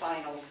got the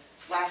final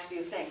last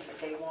few things that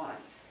they want,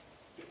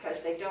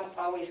 because they don't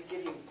always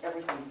give you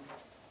everything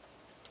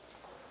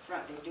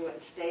front. They do it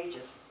in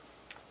stages.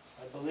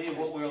 I believe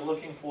what we're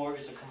looking for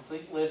is a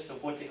complete list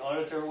of what the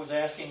auditor was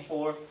asking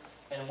for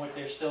and what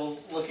they're still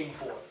looking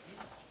for.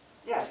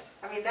 Yes,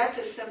 I mean, that's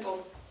a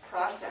simple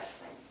process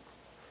thing.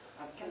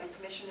 Can the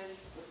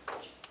commissioners,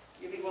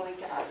 you be willing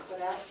to ask for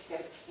that?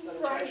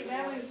 Right,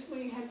 that was,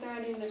 we had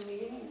that in the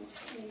meeting.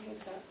 We had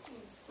that,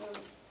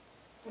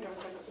 I don't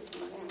have it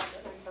with me now,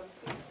 but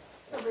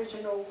I have the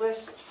original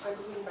list. I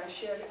believe I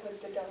shared it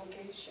with the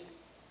delegation.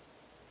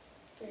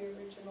 The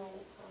original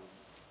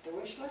the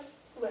wish list?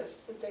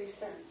 List that they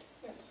sent,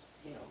 yes.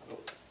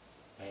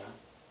 May I?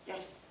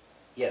 Yes.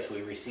 Yes,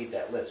 we received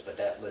that list, but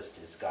that list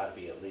has got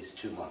to be at least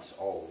 2 months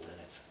old, and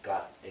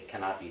it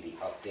cannot be the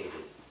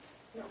updated.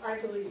 No, I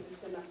believe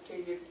it's an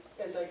updated,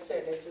 as I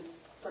said, as it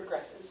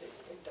progresses,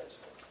 it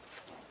does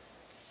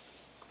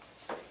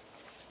go.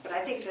 But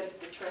I think that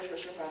the treasurer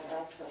should have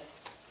access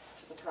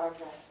to the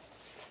progress.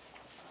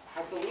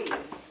 I believe.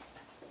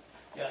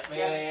 Yeah,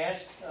 may I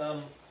ask,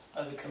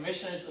 the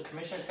commissioners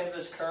have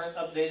this current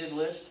updated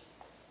list?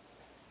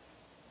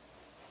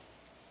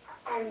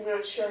 I'm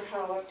not sure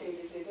how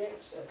updated it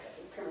is. That's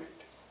the current.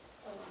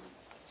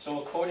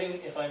 So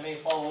if I may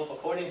follow up,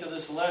 according to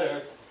this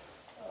letter,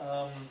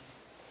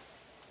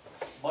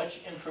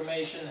 much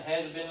information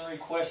has been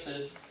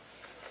requested,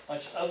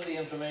 much of the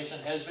information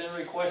has been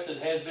requested,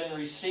 has been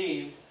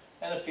received,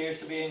 and appears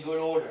to be in good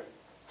order.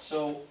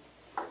 So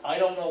I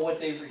don't know what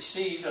they've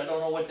received, I don't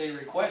know what they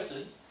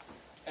requested,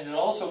 and it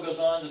also goes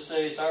on to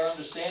say it's our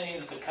understanding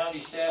that the county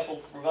staff will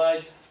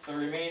provide the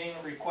remaining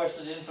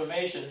requested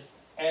information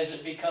as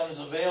it becomes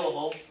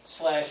available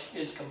 /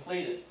 is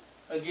completed.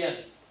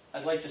 Again,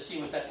 I'd like to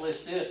see what that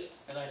list is,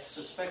 and I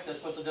suspect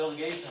that's what the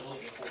delegation is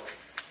looking for.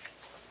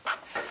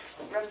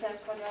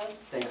 Representative Cornell?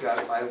 Thank you.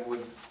 I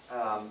would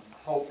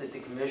hope that the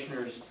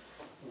commissioners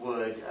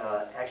would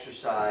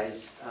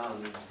exercise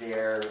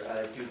their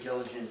due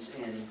diligence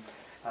in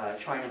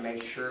trying to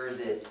make sure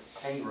that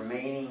any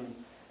remaining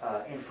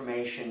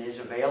information is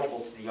available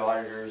to the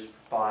auditors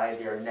by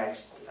their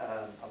next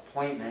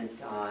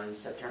appointment on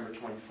September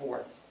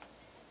 24th.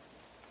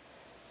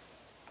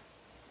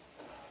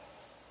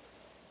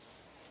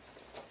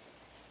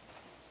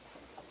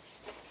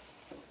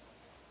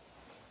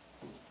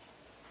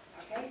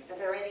 Okay, are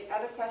there any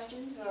other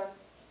questions or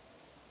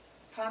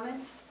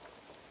comments?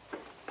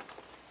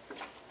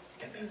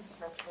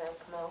 Representative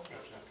Comeau.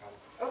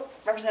 Oh,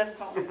 Representative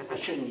Comeau. I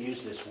shouldn't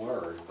use this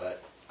word,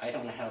 but I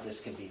don't know how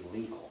this can be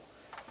legal.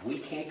 We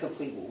can't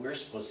complete what we're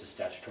supposed to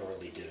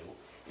statutorily do,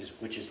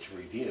 which is to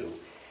review,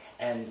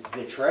 and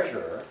the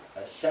treasurer,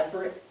 a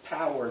separate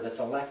power that's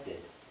elected,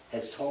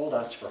 has told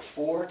us for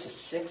 4 to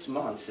 6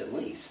 months at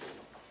least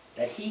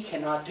that he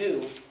cannot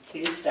do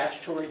his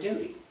statutory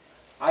duty.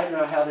 I don't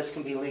know how this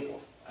can be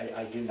legal.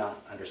 I do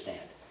not understand.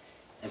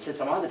 And since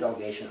I'm on the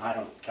delegation,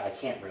 I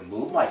can't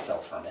remove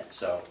myself from it,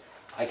 so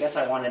I guess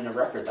I want in the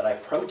record that I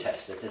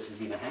protest that this is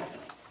even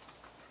happening.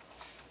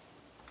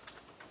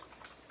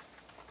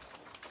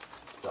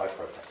 So I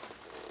protest.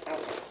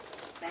 Okay,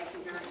 thank you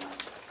very much.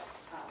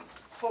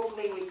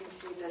 Hopefully we can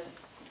see this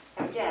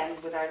again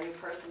with our new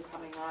person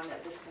coming on,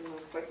 that this can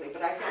move quickly.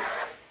 But I think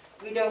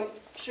we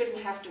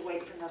shouldn't have to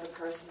wait for another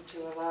person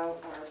to allow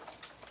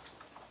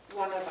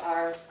one of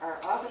our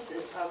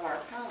offices of our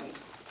county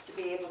to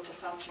be able to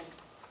function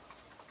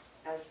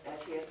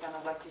as he has been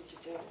elected to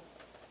do.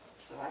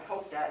 So I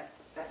hope that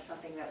that's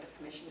something that the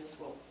commissioners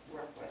will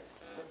work with.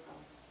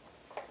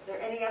 Are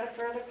there any other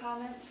further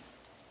comments?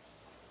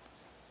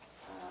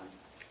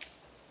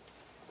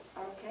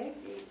 Okay.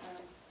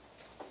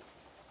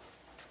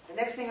 The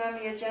next thing on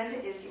the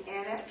agenda is the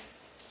annex,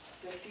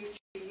 the future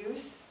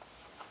use.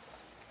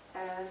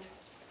 And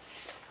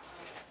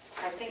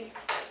I think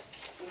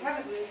we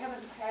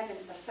haven't had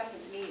a second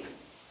meeting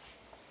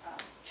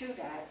to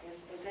that.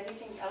 Is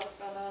anything else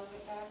going on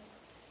with that?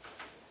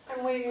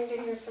 I'm waiting to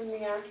hear from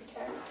the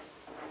architect.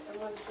 And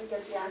once we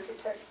get the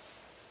architect's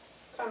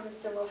comments,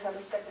 then we'll have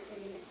a second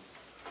meeting.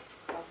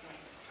 Okay.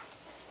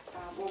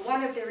 Well,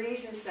 one of the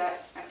reasons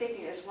that I'm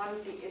thinking is one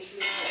of the issues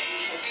that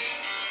we have.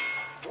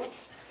 Whoops.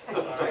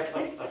 That's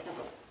interesting.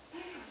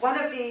 One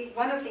of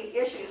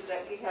the issues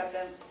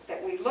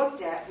that we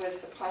looked at was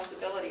the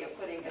possibility of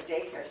putting a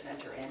daycare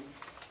center in,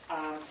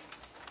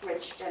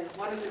 and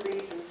one of the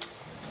reasons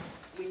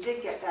we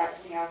did get that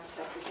from the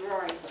architect was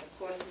drawing, but of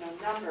course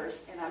no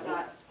numbers, and I'm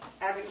not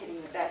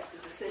advocating that that's the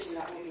decision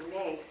that will be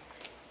made.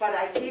 But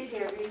I did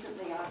hear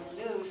recently on the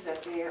news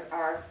that there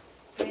are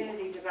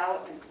community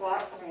development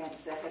block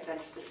grants that have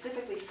been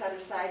specifically set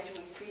aside to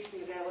increase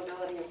the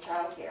availability of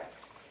childcare.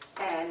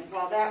 And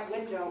while that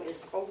window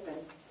is open,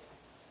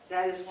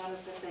 that is one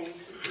of the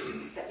things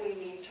that we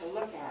need to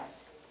look at.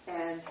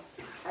 And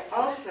I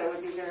also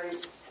would be very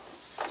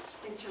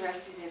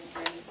interested in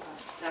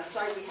I'm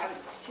sorry we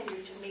haven't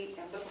continued to meet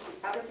and look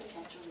at the other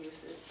potential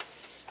uses,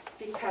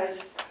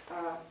 because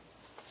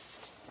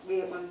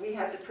when we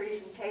had the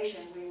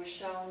presentation, we were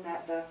shown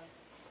that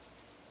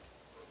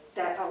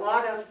that a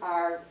lot of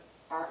our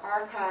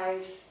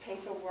archives,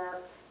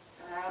 paperwork,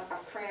 are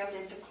crammed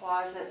into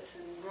closets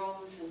and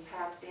rooms and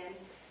packed in,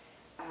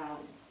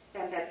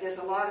 and that there's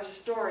a lot of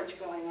storage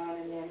going on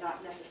and they're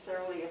not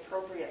necessarily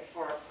appropriate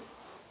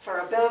for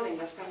a building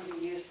that's going to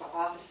be used for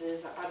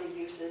offices or other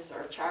uses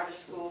or a charter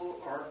school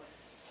or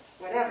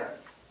whatever.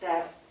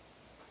 That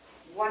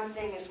one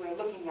thing is we're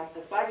looking at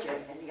the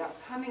budget and the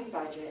upcoming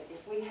budget,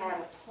 if we had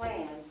a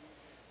plan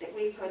that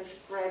we could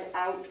spread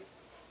out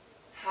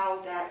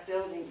how that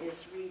building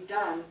is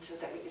redone so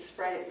that we could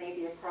spread it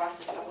maybe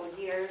across a couple of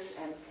years,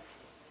 and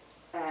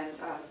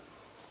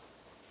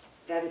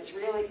that it's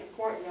really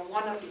important. And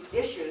one of the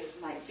issues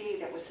might be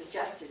that was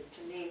suggested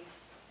to me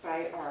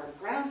by our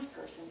grounds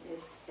person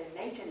is the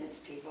maintenance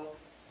people,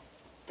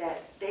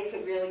 that they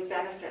could really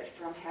benefit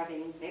from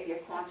having maybe a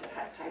Quonset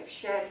hut type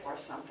shed or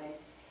something,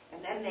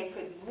 and then they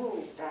could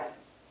move that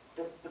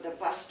the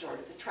bus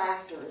storage, the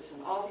tractors,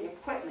 and all the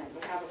equipment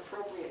would have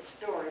appropriate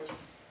storage.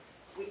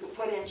 We could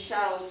put in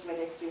shelves where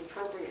there could be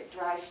appropriate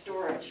dry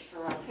storage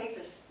for our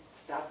paper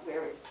stuff,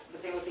 where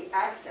there would be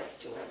access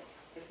to it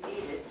if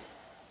needed,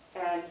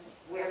 and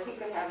where he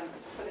could have him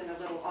put in a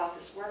little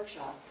office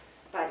workshop.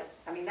 But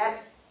I mean,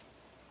 that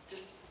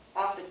just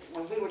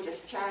when we were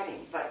just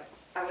chatting, but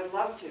I would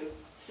love to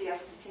see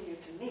us continue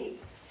to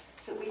meet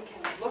so we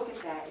can look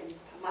at that and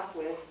come up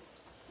with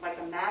like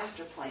a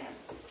master plan,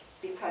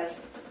 because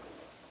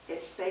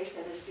it's space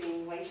that is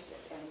being wasted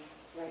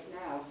and right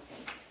now,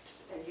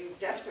 and you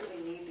desperately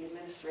need the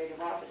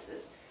administrative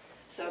offices.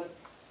 So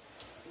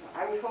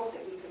I would hope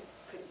that we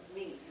could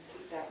meet and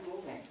keep that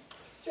moving.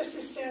 Just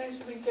as soon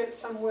as we get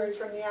some word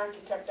from the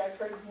architect. I've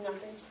heard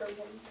nothing from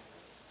him.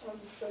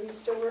 So he's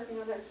still working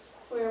on it.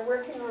 We're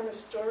working on a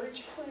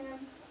storage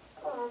plan.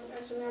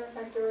 As a matter of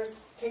fact, there are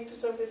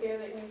papers over there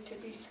that need to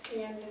be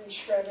scanned and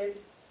shredded.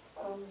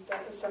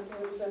 That was something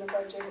that was in a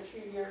budget a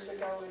few years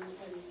ago and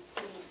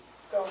didn't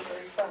go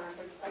very far,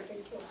 but I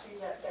think you'll see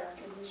that back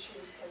in this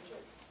year's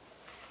budget.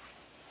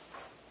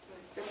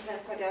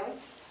 Representative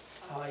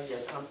Cordelli?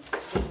 Yes, I'm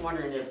just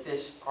wondering if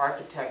this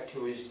architect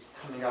who is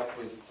coming up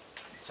with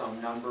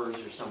some numbers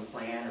or some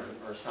plan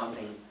or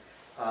something,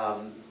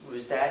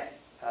 was that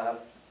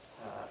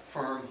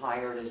firm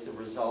hired as the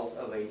result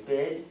of a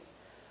bid,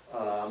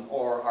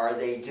 or are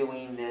they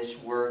doing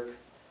this work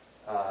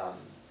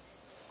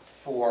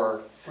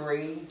for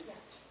free,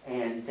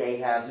 and they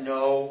have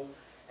no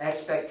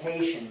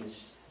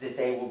expectations that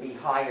they will be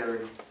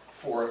hired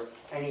for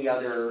any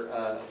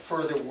other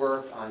further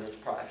work on this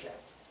project?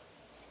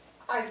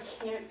 I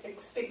can't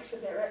speak for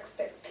their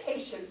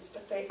expectations,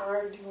 but they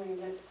are doing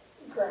it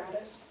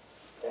gratis.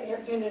 They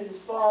have been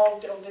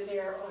involved over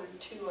there on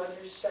 2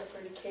 other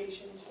separate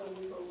occasions when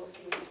we were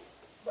looking at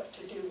what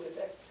to do with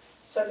it.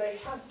 So they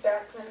have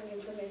background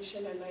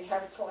information, and they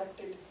have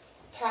collected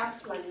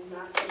past money,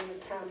 not from the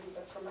county,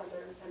 but from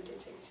other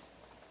entities.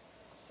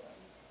 So.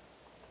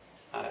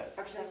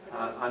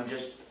 I'm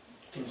just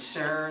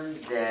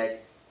concerned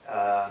that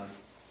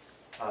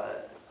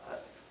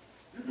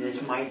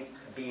this might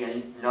be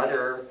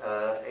another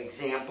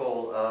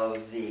example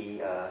of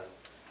the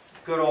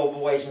good old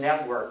boys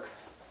network,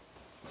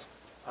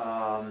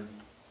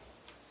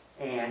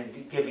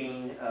 and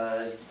giving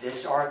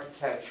this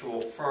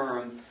architectural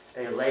firm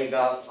a leg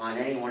up on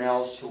anyone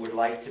else who would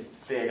like to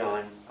bid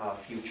on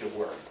future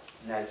work.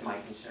 And that is my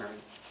concern.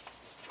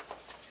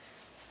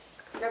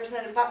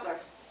 Representative Butler.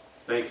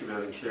 Thank you,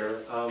 Madam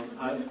Chair. A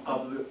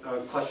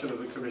question of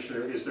the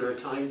Commissioner: is there a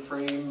time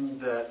frame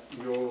that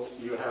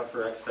you have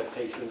for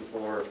expectation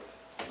for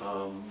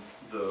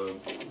the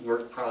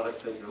work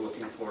product that you're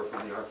looking for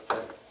from the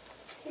architect?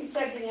 He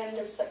said the end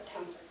of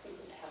September he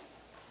would have.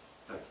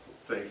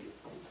 Thank you.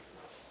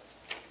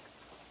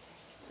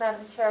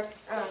 Madam Chair,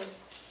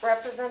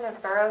 Representative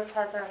Burrows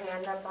has her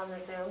hand up on the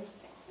Zoom.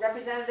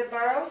 Representative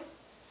Burrows?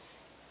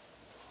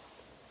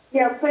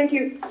 Yeah, thank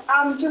you.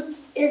 Just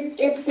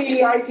if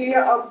the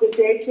idea of the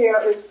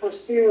daycare is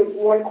pursued,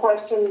 one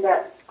question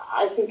that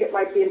I think it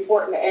might be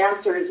important to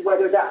answer is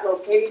whether that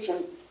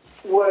location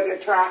would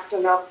attract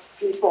enough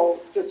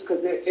people, just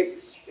because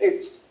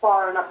it's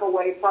far enough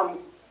away from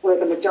where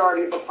the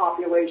majority of the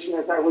population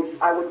is. I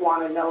would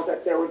want to know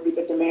that there would be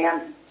the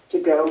demand to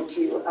go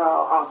to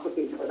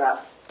Ossipee for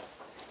that.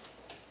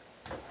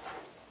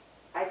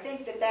 I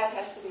think that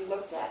has to be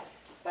looked at,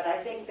 but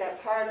I think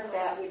that part of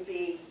that would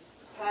be,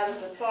 part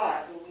of the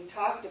thought when we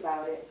talked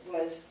about it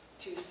was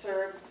to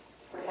serve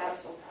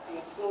perhaps the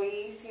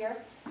employees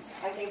here.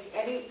 I think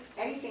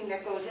anything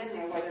that goes in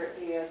there, whether it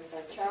be a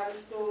charter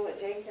school, a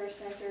daycare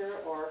center,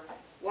 or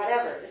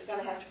whatever, is going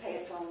to have to pay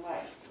its own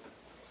way.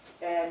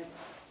 And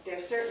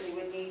there certainly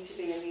would need to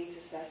be a needs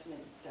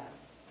assessment done.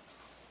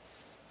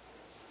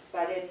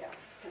 But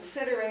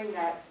considering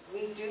that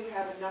we do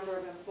have a number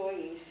of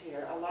employees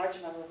here, a large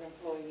number of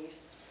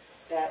employees,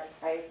 that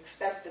I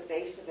expect the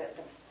base of it,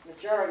 the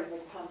majority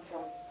would come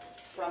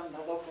from the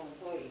local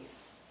employees.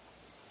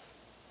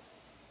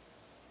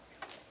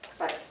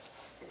 But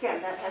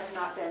again, that has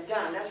not been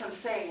done. That's what I'm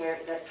saying, where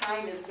the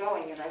time is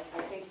going, and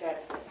I think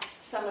that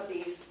some of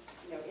these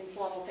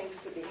informal things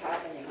could be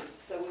happening,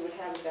 so we would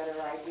have a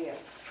better idea.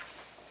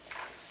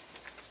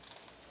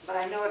 But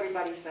I know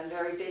everybody's been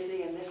very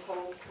busy, and this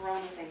whole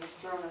corona thing has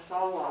thrown us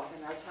all off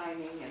in our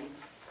timing and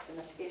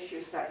the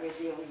issues that we're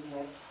dealing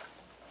with.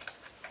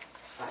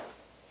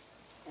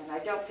 And I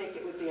don't think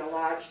it would be a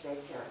large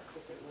daycare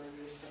if it were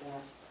used for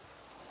that.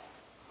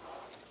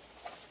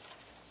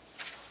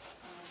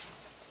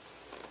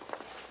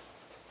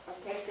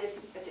 Okay, if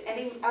there's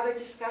any other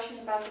discussion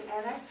about the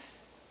annex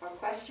or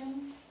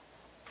questions?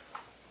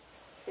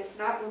 If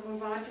not, we'll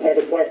move on to... I have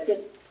a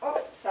question.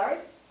 Oh, sorry.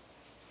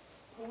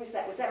 Who was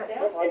that? Was that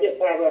Bill? I just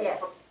have a...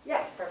 Yes.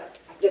 Yes, perfect.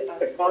 Just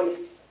a comment.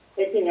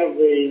 Thinking of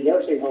the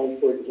nursing home,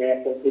 for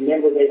example,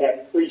 remember they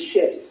have 3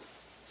 shifts,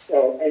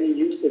 so any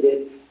use of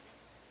it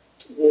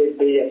would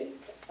be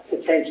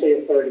potentially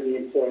a third of the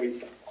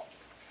employees.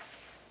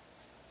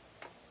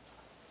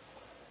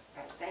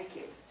 Thank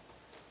you.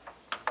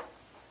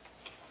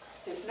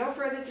 If there's no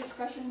further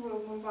discussion,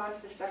 we'll move on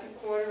to the second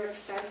quarter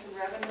expense and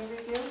revenue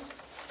review.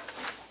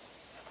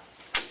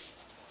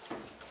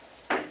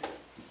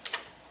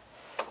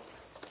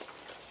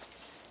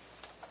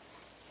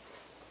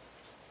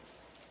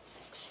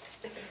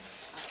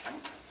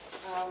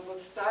 We'll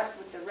start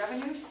with the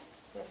revenues.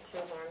 There's 2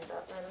 hands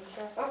up, Madam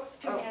Chair. Oh,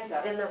 two hands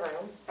up. In the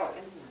room. Oh, in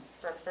the room.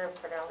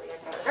 Representative Cordelli.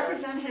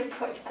 Representative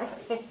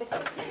Cordelli.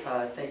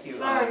 Thank you.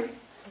 Sorry.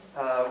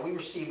 We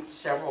received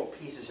several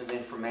pieces of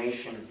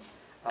information,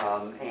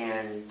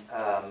 and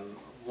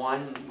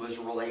one was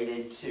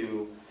related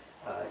to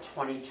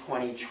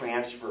 2020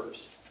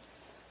 transfers.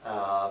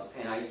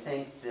 And I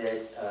think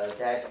that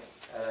that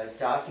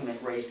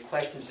document raised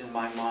questions in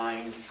my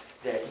mind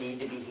that need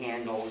to be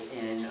handled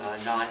in a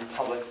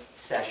non-public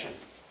session.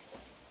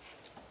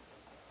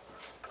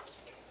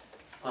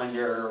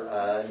 Under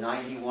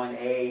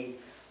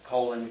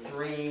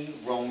 91A:3,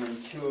 Roman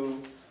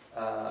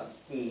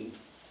 2E,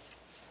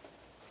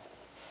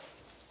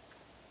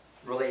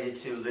 related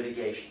to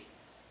litigation.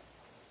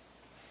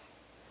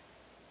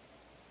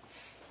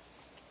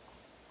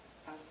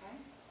 Okay.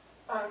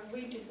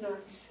 We did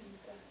not receive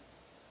that.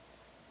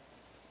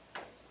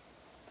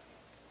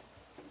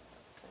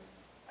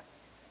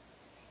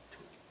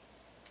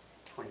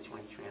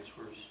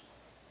 Transfers.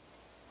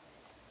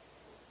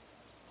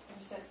 It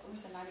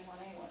was a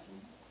 91A, wasn't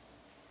it?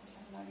 Was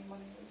that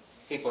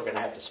 91A? People are going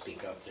to have to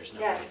speak up. There's no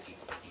Yes. way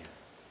people can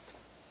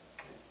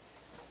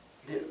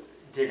hear.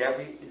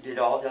 Did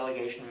all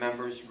delegation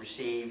members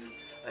receive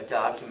a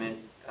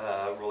document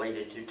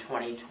related to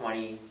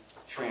 2020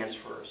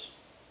 transfers?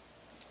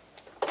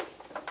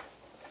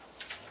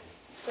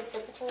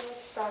 Specifically,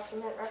 which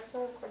document,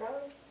 Representative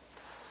Cordelli?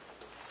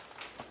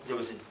 There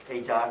was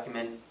a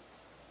document,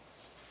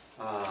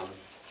 I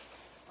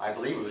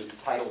believe it was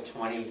titled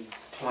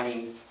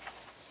 2020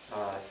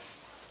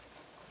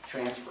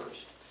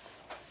 transfers.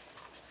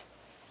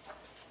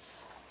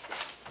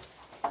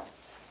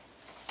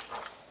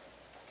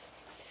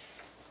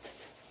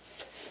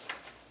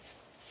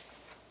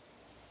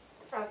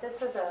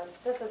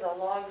 This is a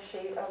log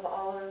sheet of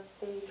all of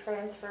the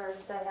transfers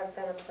that have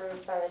been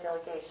approved by the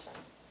delegation.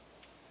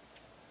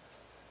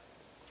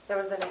 There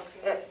was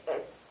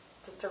it's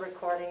just a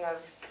recording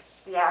of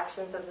the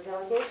actions of the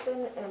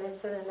delegation, and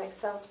it's in an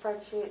Excel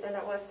spreadsheet, and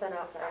it was sent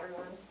out to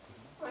everyone.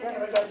 I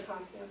never got a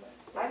copy of it.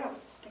 I don't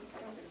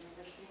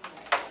remember seeing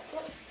that.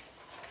 Yep.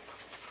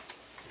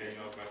 There you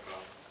go, back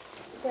up.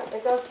 Yeah,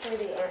 it goes through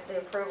the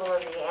approval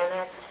of the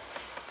annex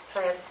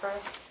transfer.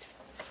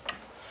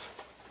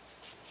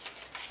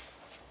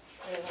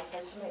 I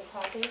should make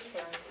copies,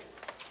 or?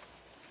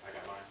 I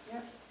got mine.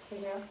 Yeah. You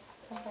do?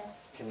 Okay.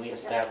 Can we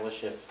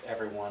establish if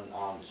everyone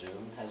on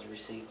Zoom has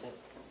received it?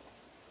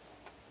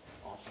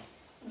 Also?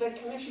 The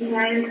commission. May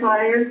I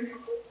inquire?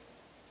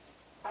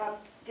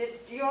 Did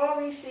you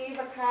all receive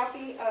a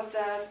copy of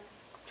the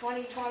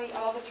 2020,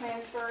 all the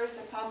transfers,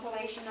 a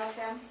compilation of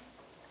them?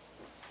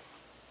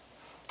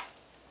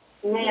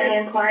 May I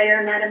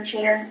inquire, Madam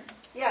Chair?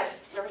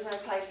 Yes,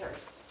 Representative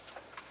Ticehurst.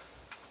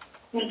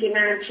 Thank you,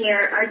 Madam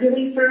Chair. Are you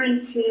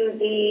referring to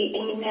the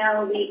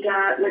email we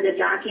got with a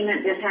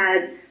document that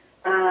had,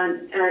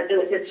 it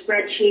was a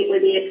spreadsheet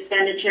with the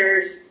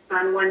expenditures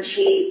on one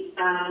sheet,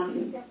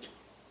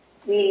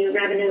 the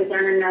revenues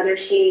on another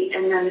sheet,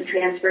 and then the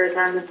transfers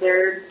on the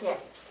third? Yes.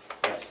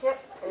 Yes. Yep.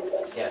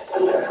 Yes.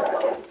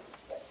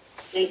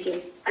 Thank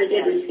you. I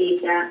did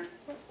receive that.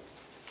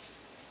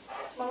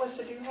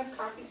 Melissa, do you have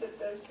copies of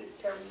those that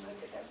everyone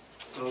could have?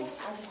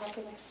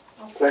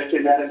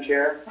 Question, Madam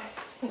Chair?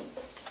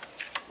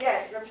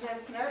 Yes,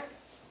 Representative Knurk?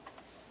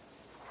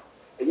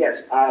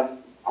 Yes,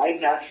 I'm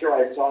not sure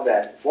I saw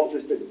that. What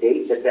was the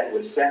date that that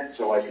was sent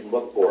so I can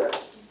look for it?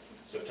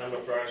 September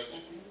 1st,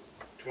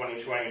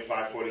 2020,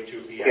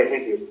 5:42 p.m. Okay,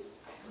 thank you.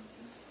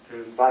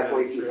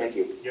 5:42, thank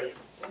you. Yep.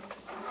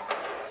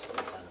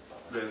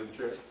 Madam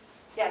Chair?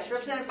 Yes,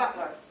 Representative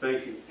Butler.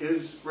 Thank you.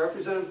 Is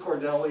Representative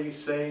Cordelli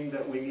saying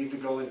that we need to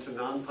go into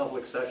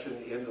non-public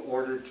session in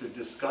order to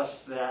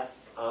discuss that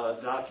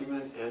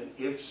document? And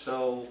if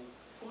so,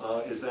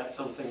 is that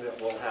something that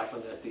will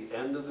happen at the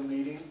end of the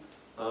meeting?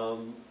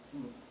 I'm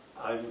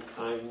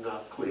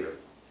not clear.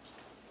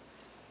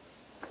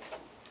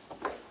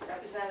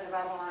 Representative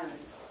Avalon.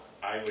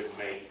 I would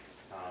make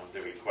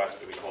the request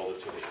that we hold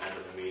it to the end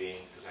of the meeting,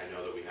 because I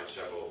know that we have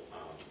several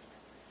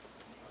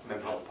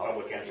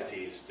public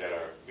entities that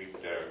are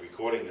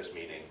recording this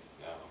meeting.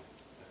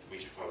 We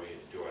should probably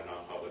do our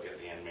non-public at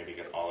the end, maybe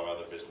get all our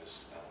other business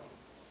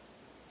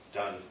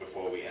done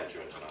before we enter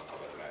into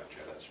non-public, Madam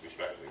Chair. That's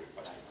respectfully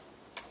requested.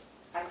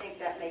 I think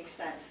that makes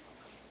sense.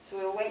 So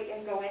we'll wait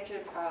and go into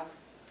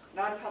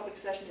non-public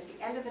session at the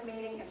end of the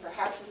meeting, and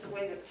perhaps it's the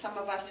way that some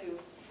of us who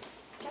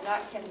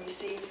can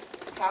receive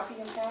a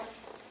copy of that.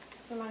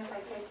 Do you mind if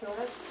I take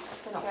yours?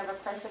 Since you have a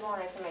principal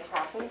and I can make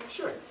copies?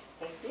 Sure.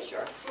 Thank you.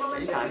 Sure.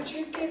 Melissa, would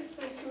you give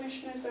the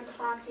commissioners a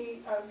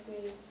copy of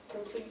the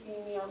complete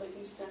email that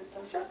you sent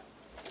them? Sure.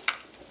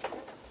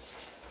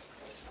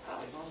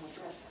 Probably one was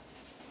this.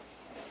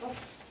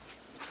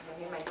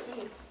 Maybe my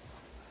teeth.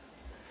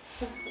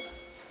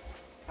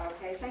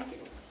 Okay, thank you.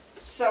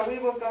 So we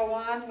will go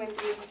on with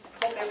the,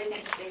 hope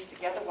everything stays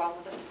together while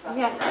this is up.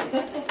 Yes.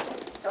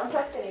 Don't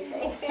touch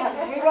anything.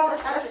 We won't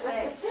touch a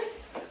thing.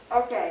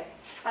 Okay,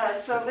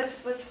 so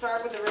let's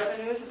start with the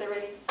revenues. Are there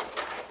any,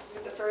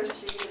 with the first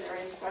sheet, are there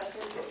any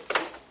questions?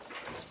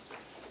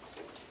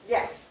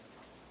 Yes.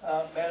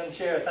 Madam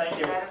Chair, thank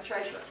you. Madam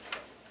Treasurer.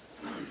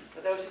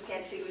 For those who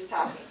can't see who's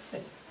talking.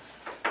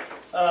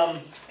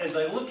 As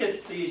I look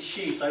at these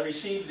sheets, I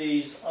received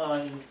these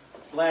on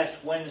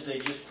last Wednesday,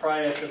 just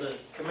prior to the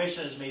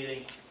commissioners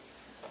meeting,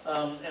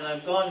 and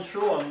I've gone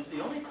through them.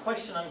 The only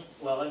question I've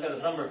got a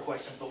number of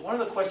questions, but one of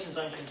the questions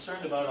I'm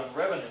concerned about on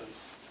revenues,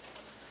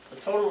 the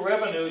total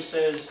revenue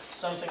says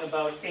something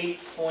about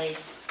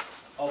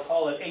I'll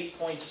call it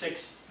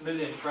 8.6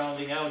 million,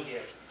 rounding out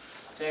here.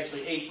 It's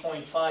actually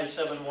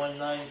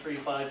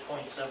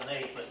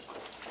 8.57193.78, but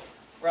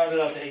rounded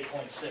out to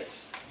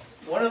 8.6.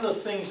 One of the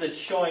things that's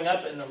showing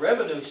up in the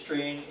revenue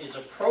stream is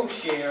a pro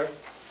share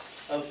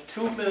of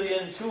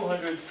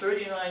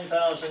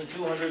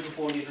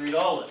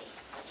 $2,239,243.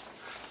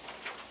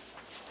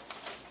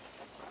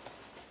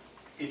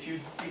 If you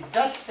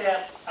deduct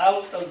that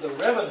out of the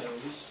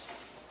revenues,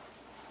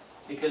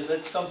 because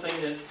that's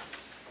something that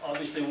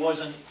obviously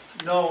wasn't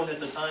known at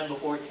the time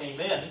before it came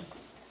in,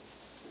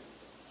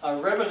 our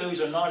revenues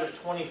are not at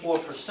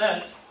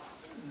 24%,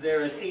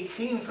 they're at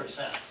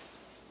 18%.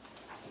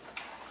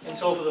 And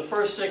so for the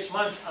first 6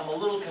 months, I'm a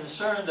little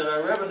concerned that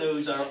our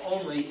revenues are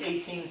only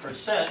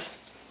 18%.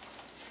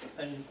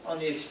 And on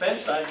the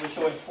expense side, we're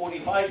showing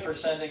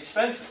 45%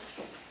 expenses.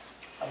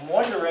 I'm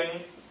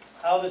wondering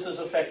how this is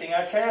affecting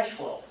our cash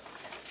flow.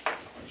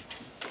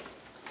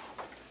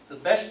 The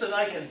best that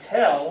I can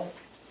tell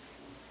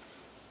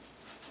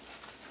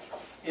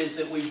is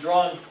that we've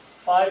drawn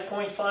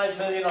 $5.5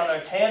 million on our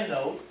TAN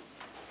note,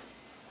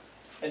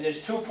 and there's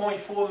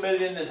 $2.4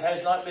 million that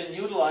has not been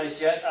utilized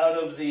yet out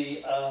of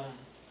the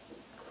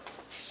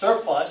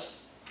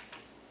surplus,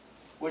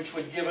 which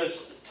would give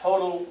us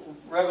total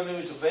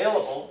revenues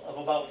available of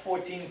about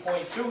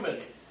 $14.2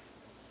 million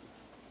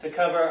to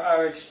cover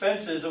our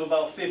expenses of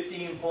about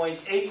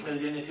 $15.8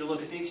 million if you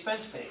look at the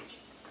expense page.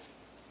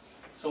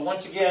 So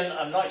once again,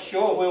 I'm not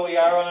sure where we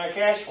are on our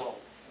cash flow.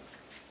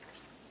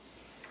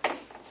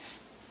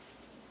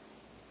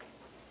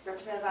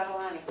 Representative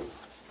Avalani.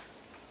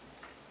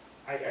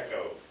 I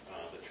echo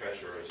the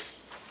Treasurer's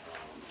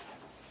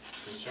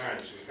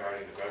concerns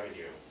regarding the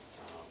revenue.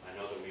 I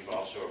know that we've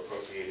also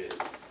appropriated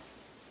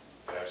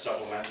our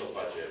supplemental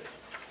budget,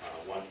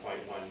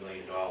 $1.1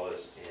 million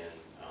in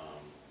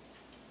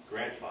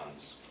grant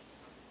funds.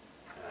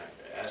 And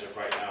as of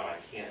right now, I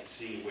can't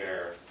see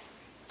where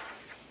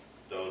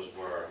those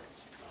were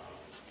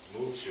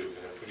moved to,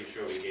 because I'm pretty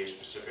sure we gave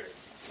specific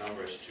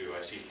numbers to.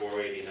 I see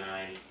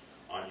 489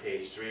 on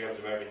page 3 of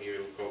the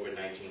revenue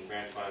COVID-19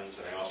 grant funds,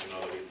 and I also know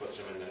that we put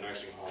some in the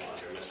nursing home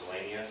under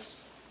miscellaneous.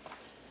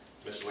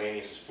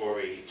 Miscellaneous is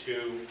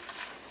 482.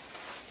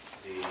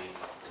 The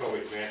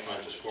COVID grant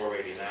funds is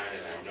 489,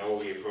 and I know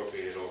we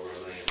appropriated over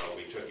 $1 million,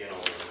 we took in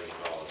over $1 million,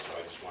 so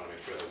I just want to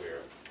make sure that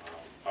we're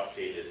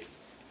updated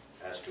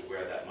as to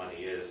where that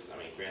money is. I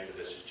mean, granted,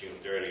 this is June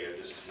 30th,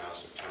 this is now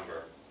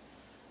September.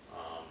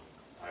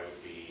 I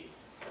would be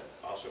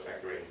also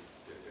echoing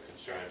the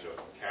concerns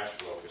of cash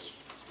flow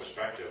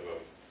perspective of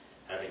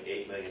having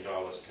 $8 million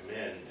come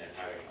in and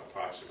having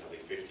approximately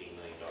 $15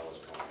 million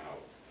going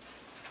out.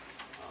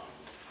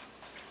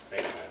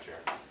 Thank you, Madam Chair.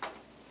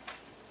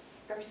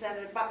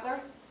 Representative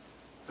Butler?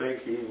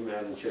 Thank you,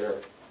 Madam Chair.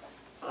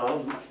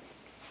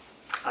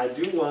 I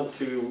do want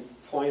to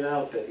point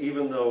out that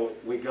even though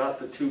we got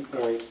the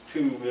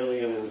 2.2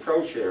 million in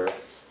ProShare,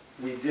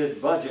 we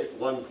did budget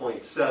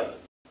 1.7.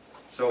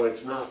 So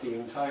it's not the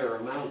entire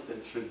amount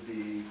that should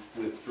be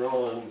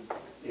withdrawn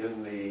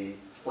in the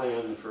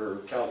plan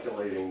for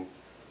calculating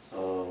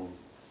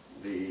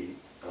the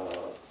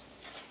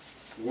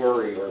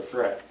worry or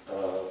threat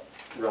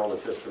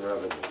relative to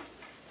revenue.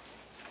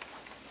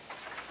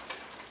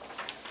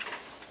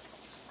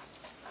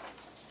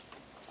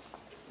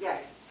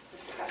 Yes,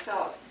 Mr.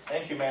 Costello.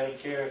 Thank you, Madam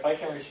Chair. If I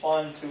can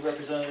respond to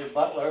Representative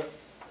Butler,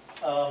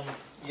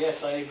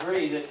 yes, I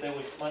agree that there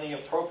was money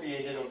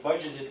appropriated or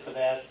budgeted for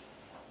that.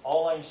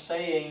 All I'm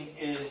saying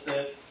is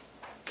that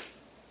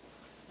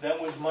that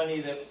was money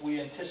that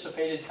we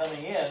anticipated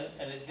coming in,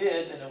 and it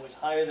did, and it was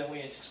higher than we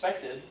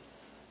expected.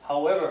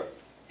 However,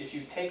 if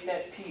you take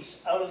that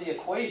piece out of the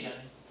equation,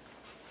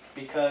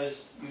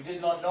 because you did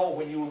not know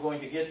when you were going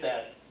to get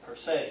that, per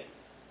se,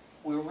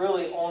 we're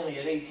really only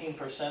at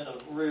 18%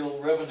 of real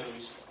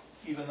revenues,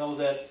 even though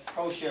that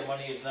ProShare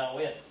money is now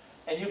in.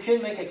 And you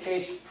can make a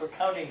case for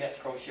counting that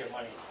ProShare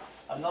money.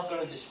 I'm not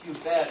going to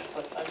dispute that,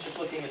 but I'm just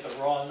looking at the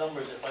raw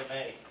numbers, if I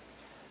may.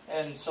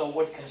 And so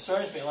what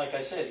concerns me, like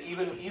I said,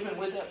 even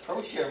with that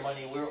ProShare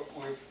money, we're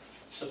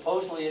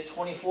supposedly at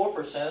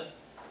 24%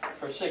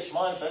 for 6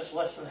 months. That's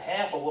less than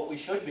half of what we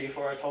should be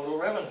for our total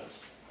revenues.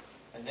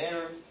 And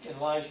therein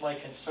lies my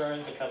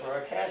concern to cover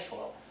our cash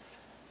flow.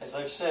 As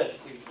I've said,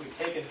 we've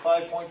taken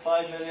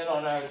 $5.5 million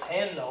on our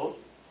TAN note.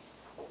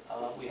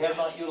 We have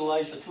not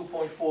utilized the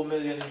 $2.4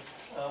 million,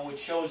 which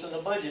shows in the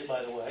budget,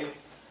 by the way,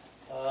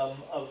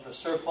 of the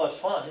surplus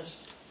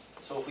funds.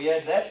 So if we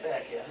add that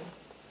back in,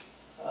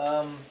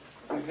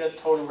 we've got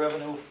total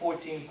revenue of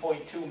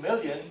 $14.2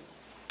 million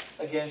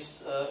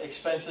against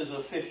expenses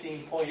of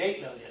 $15.8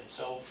 million.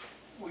 So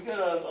we've got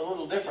a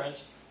little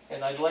difference,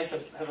 and I'd like to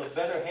have a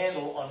better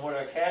handle on what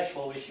our cash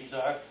flow issues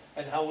are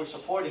and how we're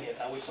supporting it.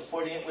 Are we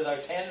supporting it with our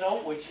TAN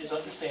note, which is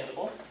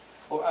understandable,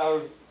 or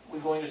are we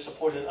going to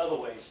support it other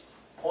ways?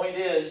 Point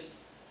is,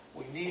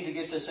 we need to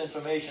get this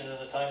information in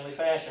a timely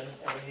fashion,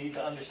 and we need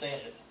to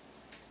understand it.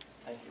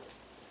 Thank you.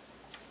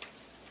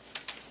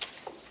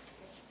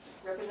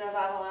 Representative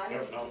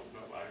Avalani? No,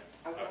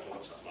 I have to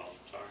look something up.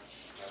 Sorry.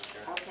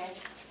 Okay.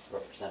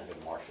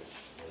 Representative Marsh is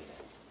leaving.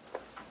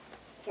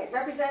 Okay,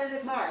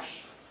 Representative Marsh.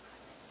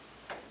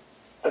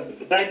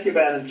 Thank you,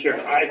 Madam Chair.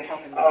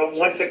 I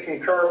want to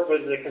concur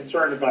with the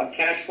concern about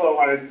cash flow.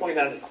 I would point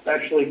out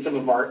especially some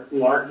of our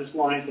largest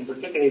lines, and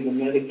particularly the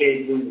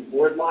Medicaid moving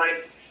board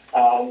line,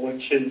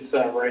 which is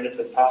right at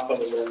the top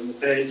of the revenue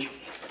page.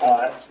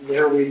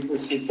 There we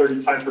receive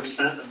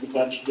 35% of the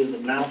budgeted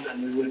amount,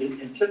 and we would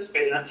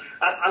anticipate that.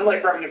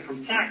 Unlike revenue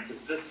from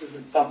taxes, this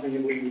isn't something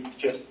that we would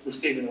just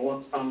receive in a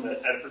lump sum at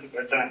a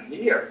particular time of the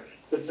year.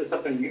 This is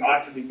something we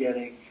ought to be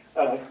getting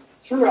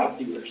throughout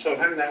the year. So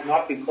having that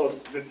not be close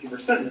to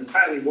 50% is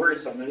highly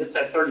worrisome, and it's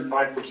at 35%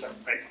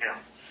 right now.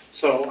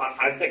 So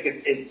I think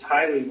it's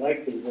highly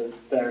likely that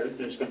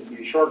there's going to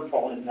be a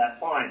shortfall in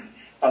that line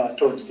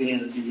towards the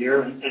end of the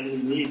year, and we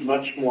need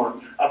much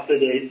more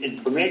up-to-date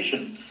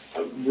information.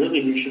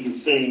 Really, we should be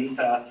seeing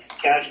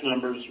cash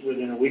numbers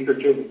within a week or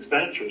two of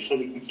expenditures so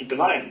we can keep an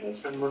eye on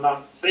this, and we're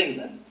not seeing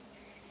that.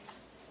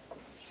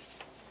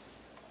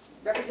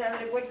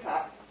 Representative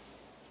Woodcock.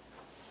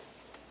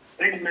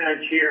 Thank you,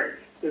 Madam Chair.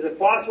 Is it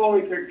possible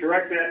we could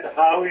direct that to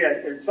Howie?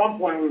 At some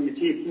point, we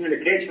received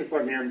communication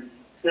from him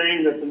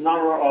saying that the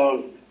number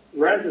of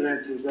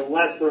residences are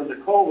less during the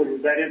COVID.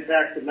 Would that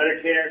impact the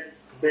Medicare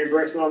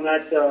reimbursement on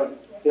that,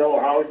 Bill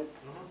or Howie?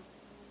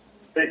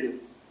 Thank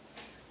you.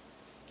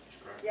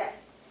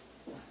 Yes.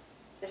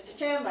 Mr.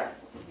 Chandler,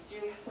 would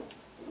you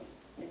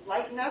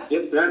enlighten us?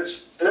 Yep,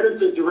 that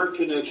is a direct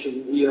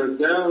connection. We are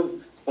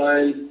down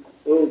by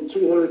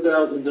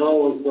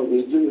 $200,000, but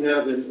we do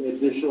have an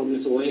additional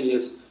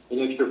miscellaneous, an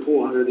extra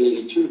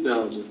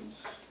 $482,000,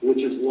 which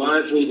is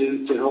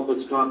largely to help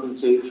us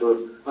compensate for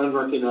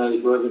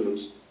unrecognized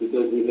revenues,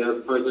 because we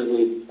have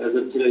presently, as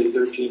of today,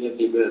 13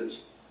 empty beds.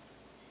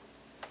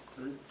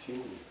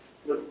 13.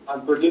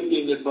 I'm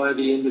predicting that by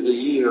the end of the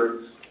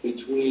year,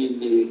 between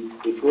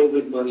the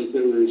COVID money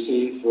that we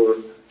receive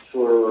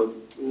for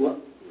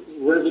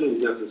revenue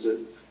deficit,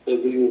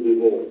 that we will be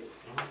whole.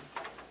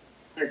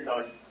 Okay,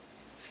 Doug.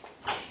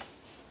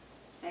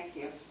 Thank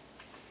you.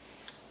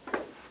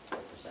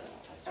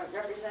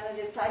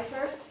 Representative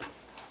Ticehurst?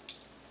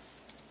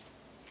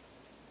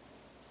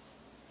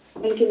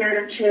 Thank you,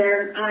 Madam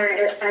Chair.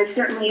 I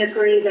certainly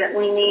agree that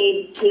we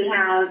need to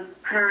have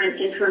current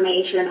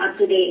information,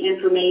 up-to-date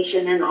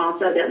information, and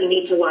also that we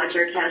need to watch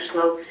our cash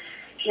flow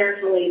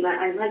carefully. But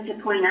I'd like to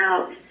point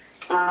out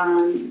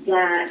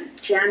that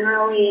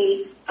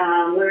generally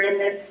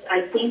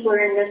I think we're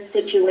in this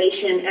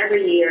situation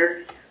every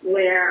year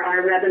where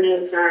our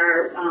revenues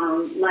are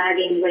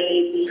lagging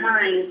way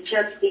behind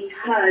just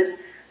because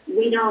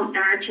we don't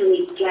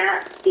actually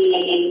get the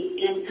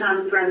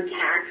income from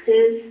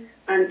taxes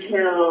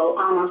until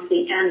almost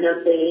the end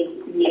of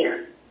the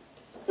year.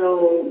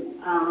 So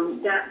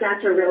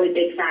that's a really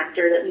big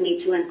factor that we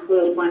need to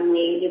include when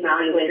we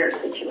evaluate our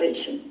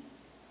situation.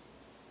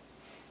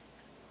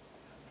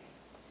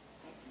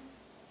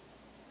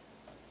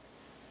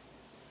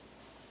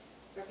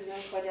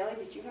 Representative Cordelli,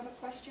 did you have a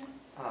question?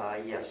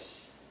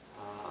 Yes.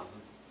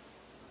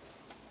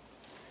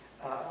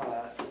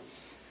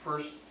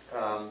 First,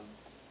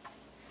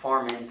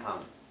 farm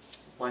income,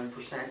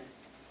 1%.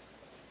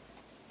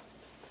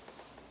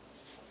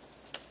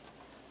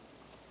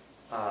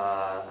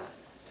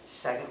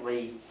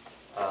 Secondly,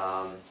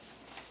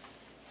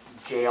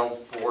 jail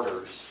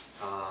borders.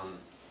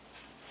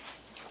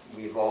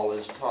 We've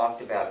always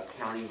talked about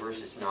county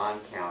versus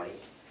non-county.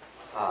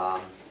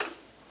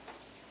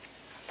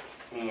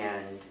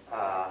 And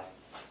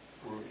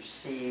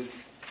received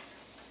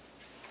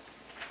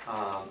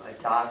a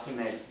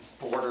document,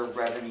 border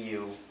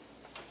revenue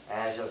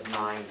as of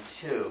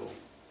 9/2,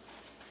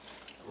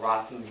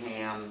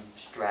 Rockingham,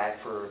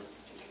 Stratford,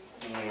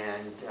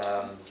 and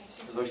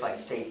it looks like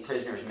state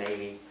prisoners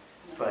maybe,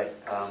 but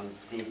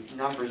the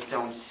numbers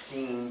don't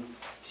seem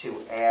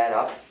to add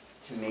up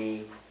to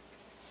me.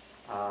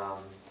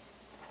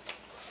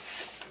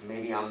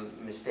 Maybe I'm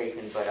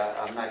mistaken, but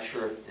I'm not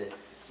sure if the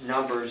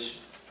numbers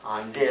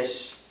on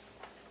this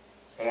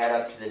add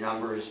up to the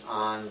numbers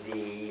on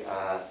the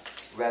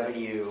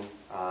revenue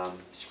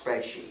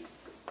spreadsheet.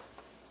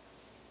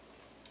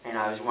 And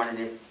I was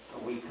wondering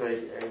if we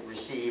could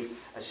receive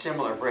a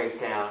similar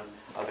breakdown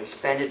of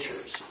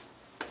expenditures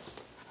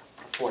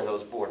for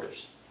those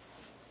borders.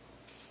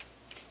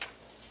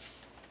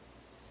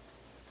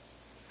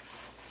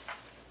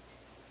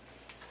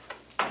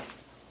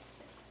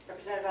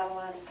 Representative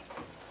Alamani.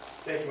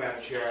 Thank you,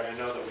 Madam Chair, and I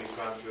know that we've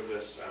gone through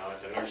this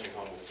at the nursing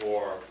home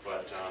before,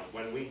 but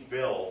when we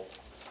bill,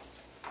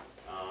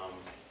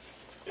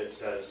 it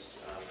says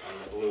on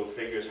the blue,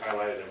 figures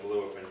highlighted in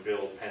blue have been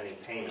billed pending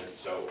payment.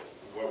 So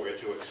what we're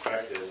to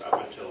expect is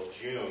up until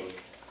June,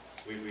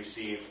 we've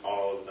received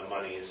all of the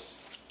monies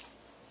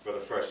for the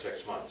first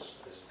 6 months.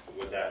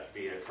 Would that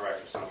be a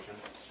correct assumption?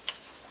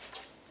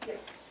 Yes.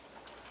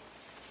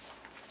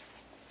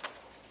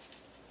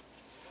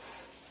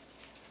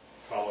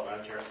 Follow,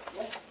 Madam Chair?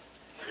 Yes.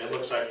 It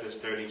looks like there's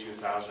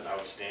 32,000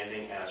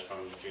 outstanding as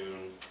from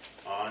June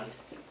on.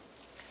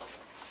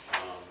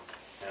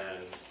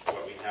 And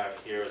what we have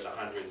here is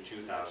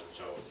 102,000.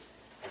 So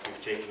if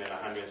we've taken in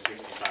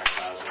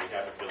 165,000, we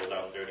haven't billed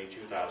out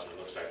 32,000. It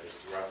looks like there's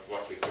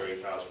roughly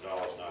 $30,000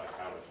 not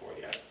accounted for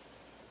yet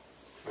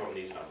from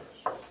these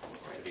numbers,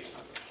 to these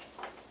numbers.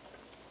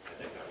 I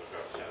think that was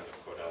Representative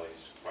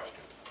Cordelli's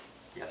question.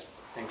 Yes,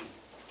 thank you.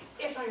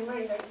 If I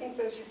might, I think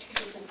those are two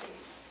different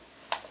dates.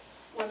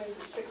 One is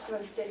a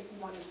 6-month date and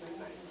one is a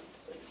 9-month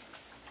date.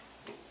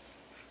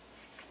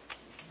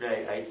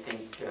 I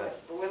think... But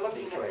we're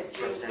looking at the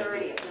June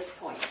 30 at this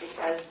point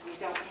because we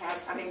don't have,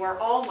 I mean, we're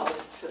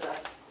almost to the...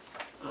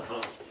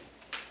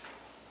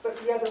 But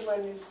the other one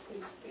is the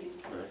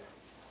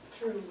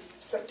through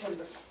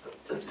September.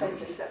 Through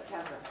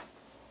September,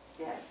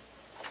 yes.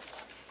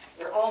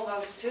 We're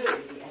almost to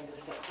the end of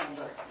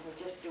September.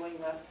 We're just doing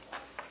the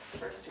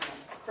first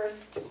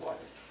two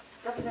quarters.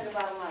 Representative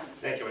Alamani.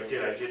 Thank you.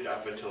 I did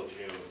up until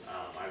June.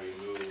 I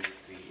removed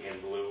the in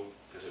blue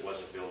because it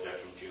wasn't billed yet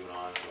from June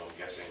on, so I'm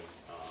guessing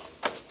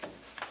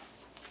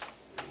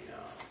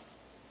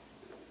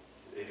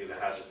it either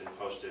hasn't been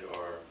posted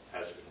or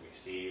hasn't been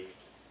received,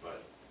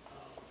 but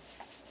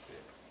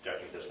it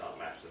definitely does not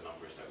match the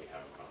numbers that we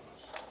have in front of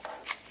us.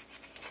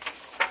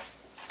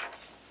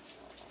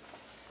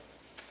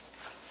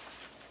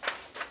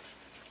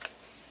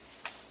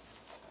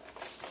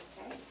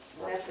 Okay.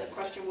 Well, that's a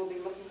question we'll be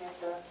looking at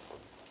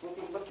I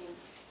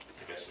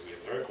guess it'll be a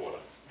third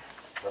quarter.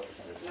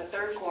 In the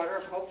third quarter,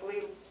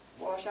 hopefully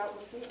wash out,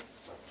 we'll see.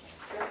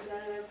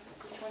 Representative,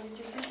 which one did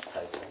you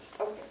say?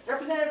 Okay.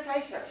 Representative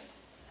Ticehurst.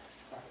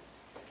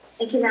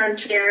 Thank you, Madam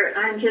Chair.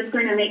 I'm just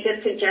going to make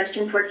a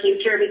suggestion for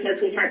future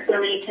because we've had so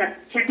many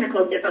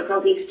technical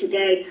difficulties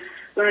today.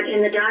 But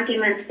in the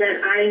documents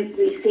that I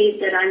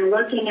received that I'm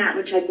looking at,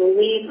 which I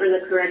believe are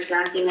the correct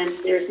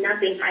documents, there's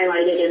nothing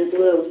highlighted in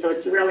blue, so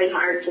it's really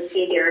hard to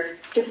figure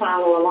to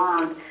follow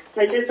along.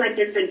 So I'd just like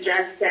to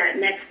suggest that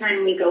next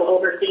time we go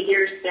over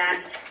figures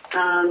that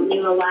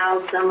you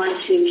allow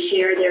someone to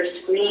share their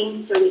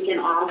screen so we can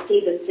all see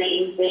the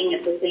same thing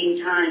at the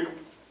same time.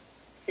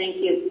 Thank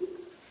you.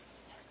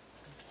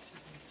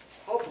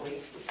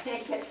 hopefully, we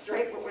can't get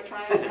straight what we're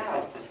trying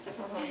now.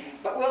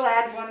 But we'll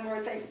add one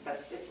more thing.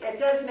 But it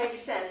does make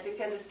sense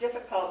because it's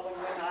difficult when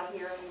we're not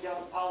here and we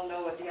don't all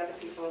know what the other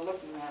people are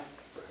looking at.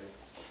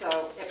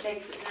 So it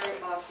makes it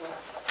very awkward.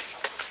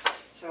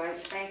 So I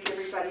thank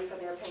everybody for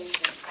their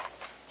patience.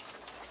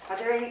 Are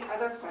there any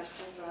other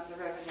questions on the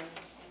revenue?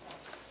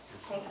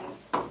 Thank you.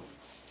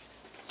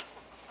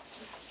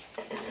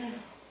 As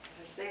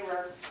I say,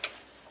 we're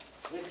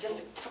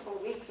just a couple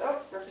of weeks. Oh,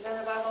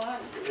 Representative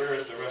Avalon. Where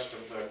is the rest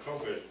of the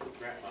COVID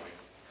grant money?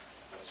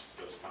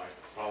 That's my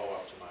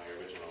follow-up to my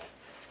original.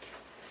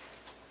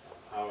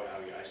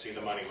 I see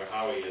the money where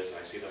Howie is, and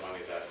I see the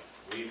money that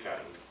we've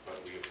gotten,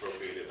 but we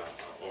appropriated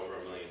over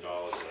 $1 million at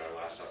our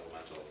last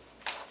supplemental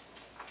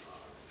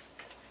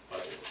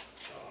budget.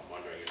 So I'm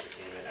wondering if it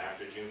came in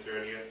after June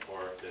 30th,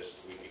 or if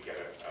we could get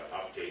an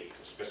update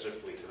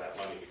specifically to that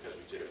money, because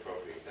we did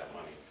appropriate that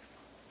money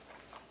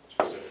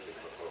specifically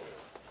for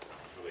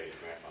COVID-related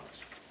grant funds.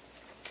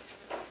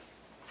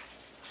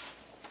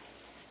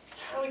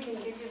 How we can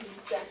give you the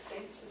exact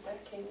dates that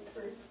came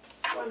through.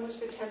 One was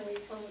for 10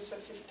 weeks, one was for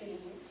 15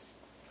 weeks.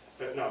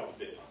 But no,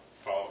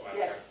 follow up.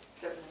 Yes,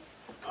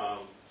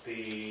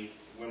 certainly.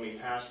 When we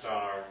passed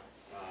our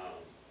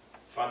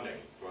funding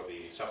for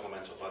the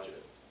supplemental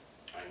budget,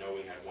 I know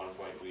we had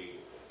we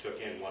took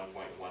in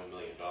 $1.1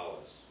 million.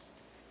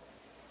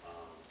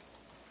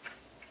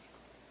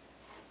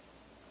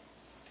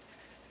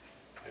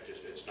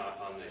 It's not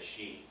on the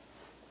sheet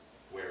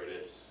where it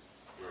is.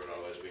 Where it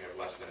all is, we have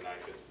less than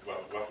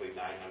roughly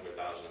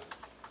 900,000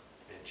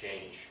 and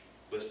change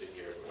listed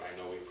here. But I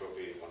know we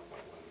appropriated 1.1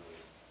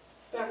 million.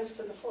 That was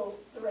for the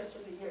rest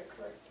of the year,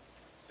 correct?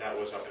 That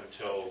was up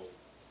until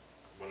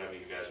whenever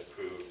you guys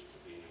approved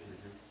the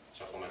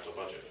supplemental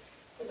budget.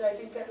 But I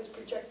think that was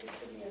projected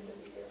for the end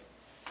of the year.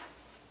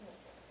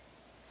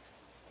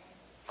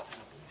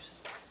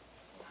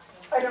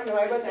 I don't know.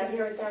 I wasn't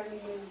here at that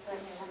meeting.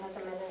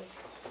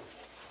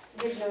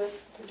 Did not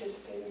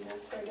participate in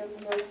that, so I don't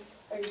know.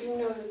 I do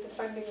know that the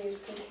funding is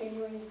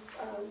continuing.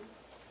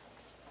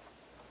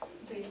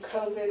 The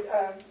COVID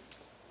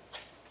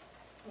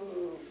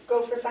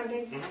gopher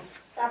funding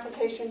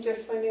application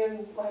just went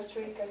in last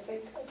week, I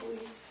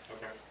believe.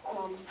 Okay.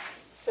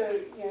 So,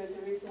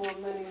 there is more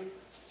money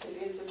that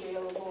is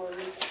available or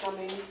is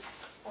coming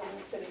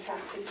that it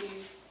has to be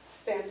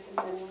spent and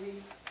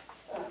then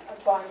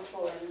apply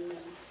for and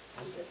then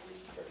get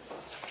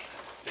reimbursed.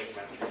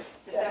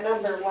 That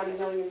number, 1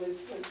 million, was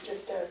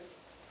just a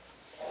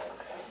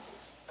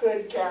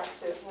good guess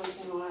that was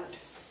not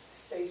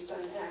based on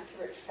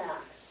accurate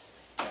facts.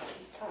 That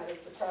was part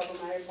of the problem.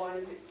 I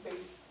wanted it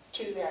based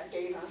to that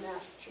date on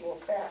actual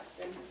facts,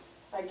 and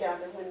I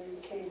gather when you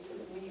came to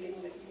the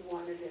meeting that you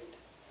wanted it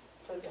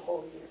for the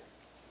whole year,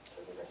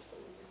 for the rest of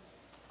the year.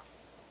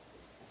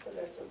 So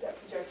that's what that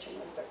projection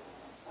was, but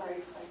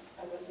I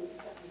wasn't at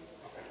that meeting.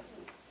 So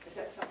is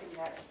that something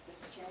that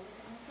Mr. Chairman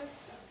can answer?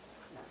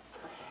 No.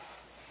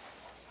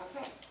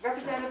 Okay.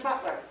 Representative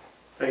Butler.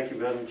 Thank you,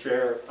 Madam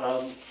Chair.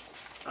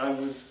 I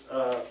was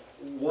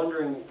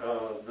wondering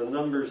the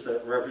numbers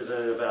that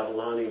Representative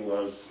Avalani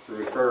was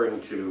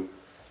referring to.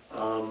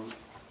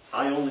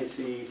 I only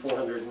see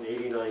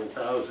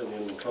 $489,000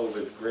 in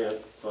COVID grant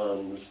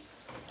funds.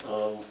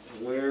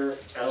 Where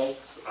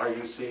else are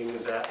you seeing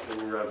that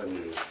in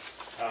revenue?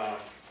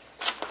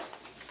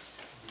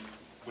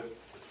 With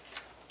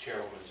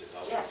Chairwoman's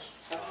indulgence. Yes,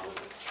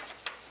 absolutely.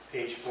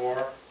 Page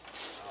 4,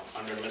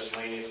 under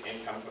miscellaneous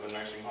income for the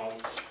nursing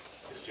home,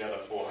 is the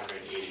other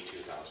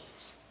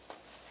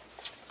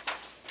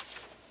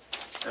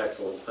 $482,000.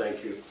 Excellent,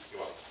 thank you. You're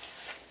welcome.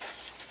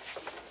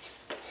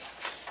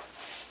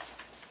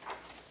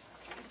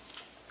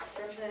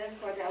 Representative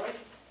Cordelli,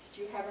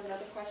 did you have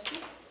another question?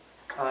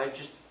 I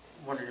just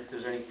wondered if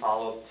there's any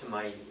follow-up to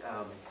my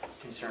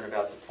concern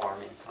about the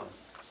farm income.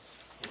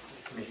 If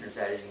the Commissioner's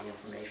added any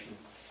information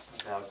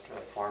about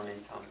farm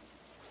income.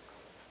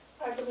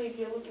 I believe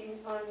you're looking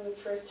on the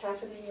first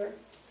half of the year.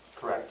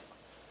 Correct.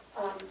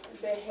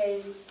 The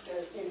hay,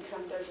 the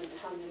income doesn't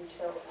come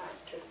until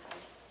after that.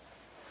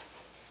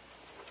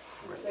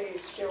 They're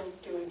still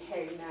doing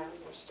hay now.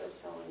 They're still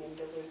selling and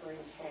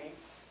delivering hay.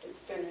 It's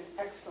been an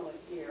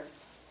excellent year.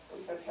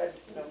 We have had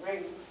no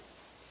rain,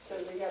 so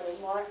they got a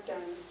lot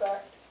done,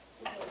 but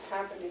what's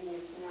happening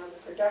is now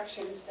the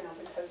production is down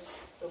because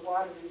the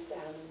water is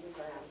down in the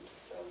ground.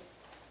 So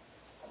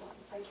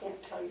I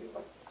can't tell you,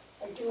 but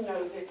I do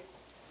know that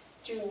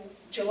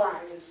July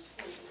was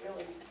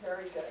really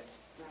very good.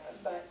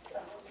 But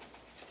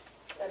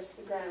as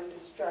the ground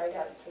is dried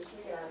out, because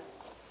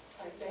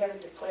they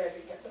haven't declared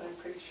it yet, but I'm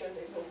pretty sure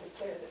they will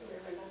declare that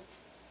we're in a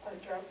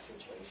drought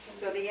situation.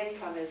 So the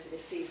income is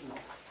seasonal.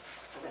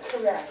 So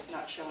correct.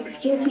 Not showing.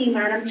 Excuse me,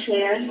 Madam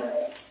Chair.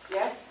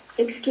 Yes?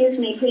 Excuse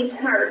me, please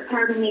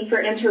pardon me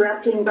for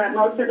interrupting, but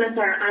most of us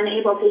are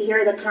unable to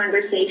hear the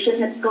conversation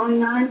that's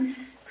going on.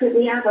 Could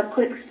we have a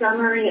quick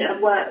summary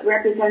of what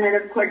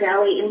Representative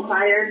Cordelli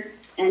inquired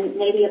and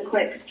maybe a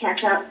quick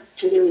catch-up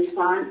to the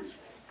response?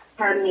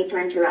 Pardon me for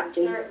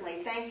interrupting.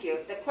 Certainly, thank you.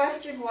 The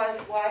question was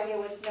why there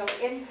was no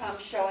income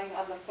showing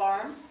on the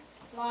farm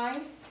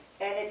line,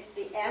 And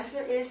the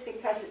answer is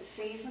because it's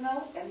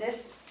seasonal, and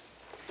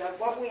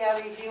what we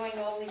are reviewing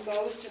only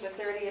goes to the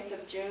 30th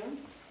of June,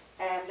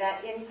 and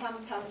that income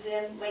comes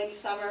in late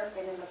summer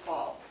and in the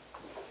fall.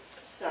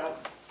 So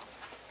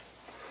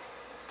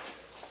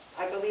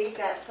I believe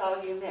that's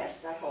all you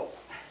missed, I hope.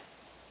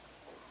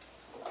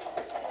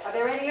 Are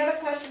there any other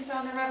questions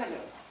on the revenue?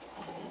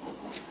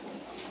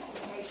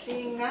 Okay,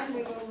 seeing none,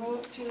 we will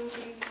move to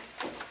the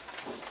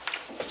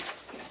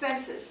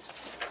expenses.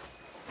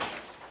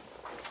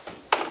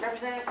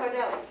 Representative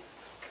Cordelli.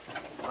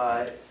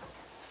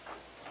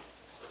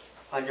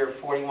 Under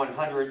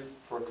 4100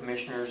 for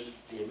commissioners,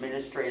 the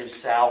administrative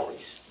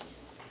salaries.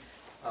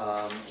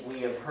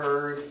 We have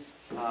heard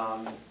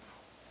a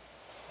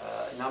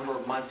number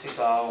of months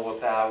ago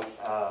about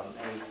a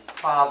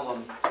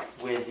problem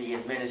with the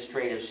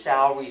administrative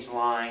salaries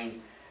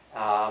line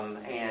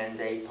and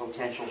a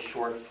potential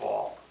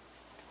shortfall.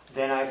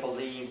 Then I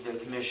believe the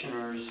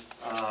commissioners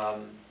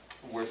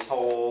were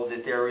told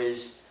that there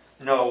is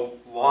no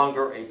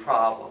longer a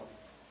problem.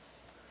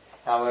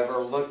 However,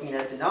 looking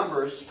at the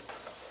numbers,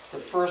 the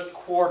first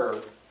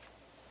quarter,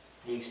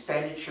 the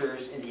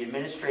expenditures in the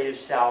administrative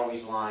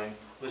salaries line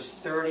was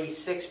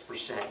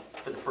 36%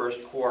 for the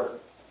first quarter.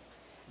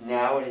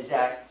 Now it is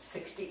at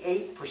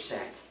 68%.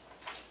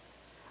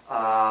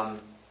 I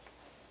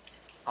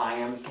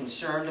am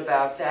concerned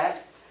about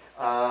that.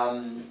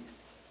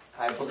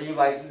 I believe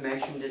I've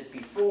mentioned it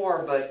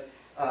before, but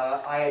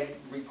I had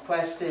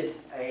requested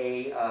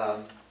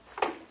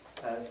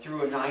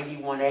through a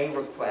 91A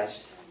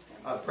request,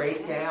 a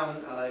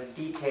breakdown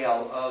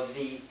detail of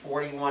the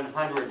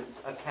 4100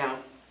 account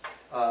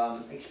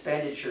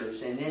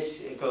expenditures, and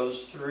this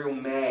goes through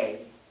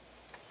May.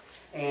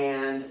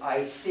 And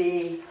I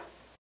see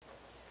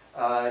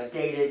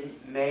dated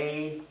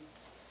May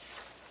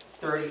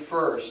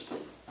 31st,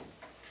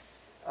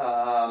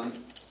 a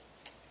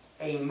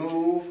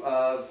move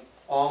of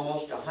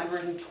almost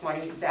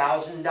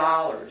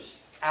 $120,000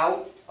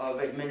 out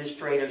of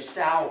administrative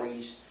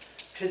salaries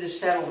to the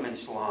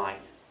settlements line.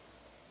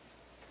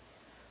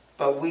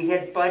 But we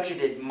had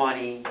budgeted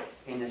money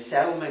in the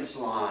settlements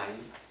line,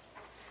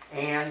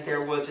 and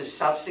there was a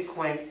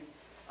subsequent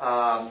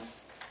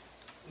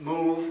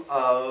move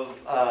of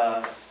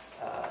a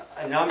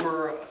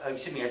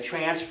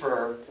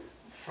transfer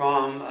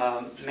from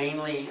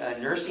mainly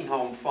nursing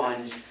home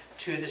funds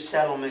to the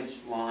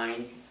settlements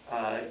line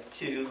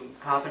to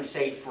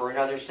compensate for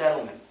another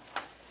settlement.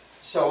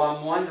 So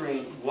I'm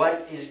wondering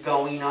what is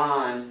going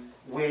on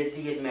with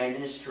the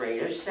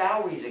administrative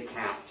salaries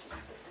account.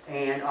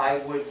 And I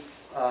would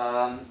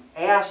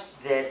ask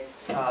that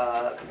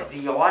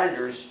the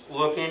auditors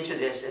look into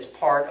this as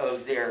part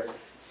of their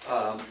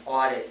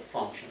audit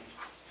function.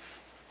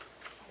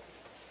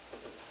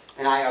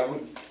 And I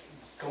would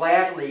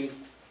gladly,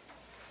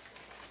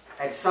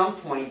 at some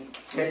point,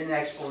 get an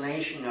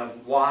explanation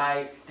of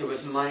why there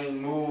was money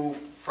moved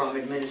from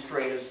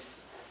administrative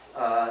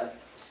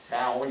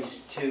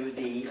salaries to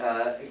the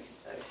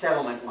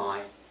settlement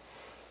line.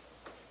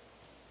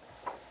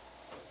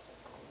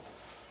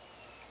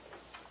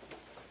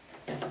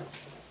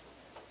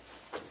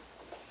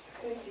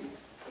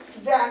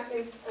 That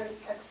is an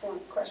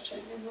excellent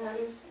question, and that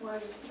is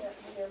one that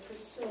we are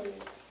pursuing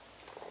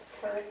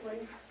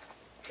currently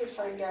to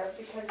find out,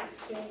 because it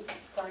seems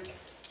like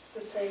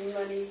the same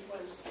money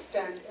was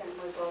spent and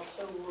was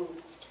also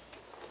moved.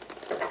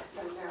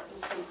 And that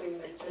was something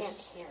that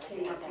just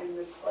came up in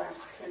this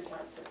last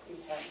printout that we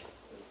had,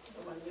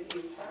 the one that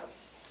you have.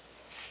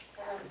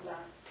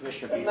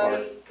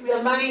 And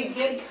the money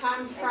did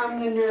come from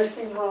the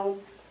nursing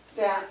home.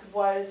 That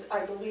was,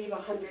 I believe,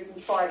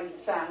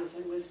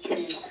 $140,000 was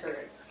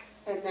transferred,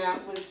 and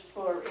that was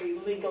for a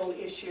legal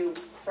issue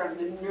from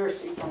the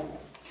nursing home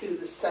to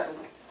the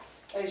settlement.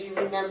 As you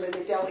remember,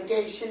 the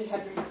delegation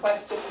had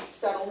requested a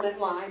settlement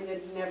line.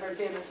 There'd never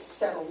been a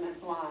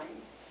settlement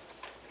line,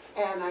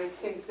 and I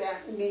think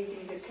that may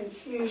be the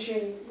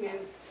confusion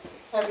with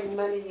having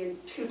money in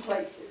two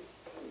places.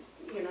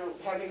 You know,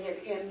 having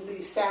it in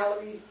the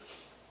salaries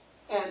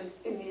and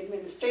in the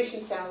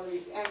administration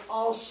salaries, and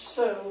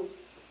also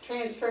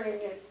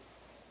transferring it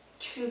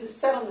to the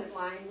settlement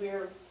line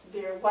where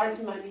there was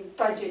money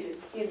budgeted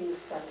in the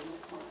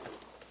settlement line.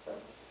 So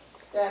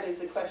that is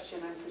a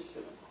question I'm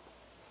pursuing.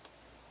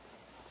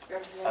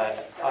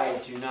 I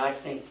do not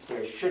think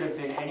there should have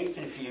been any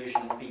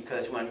confusion,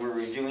 because when we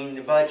were doing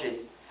the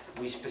budget,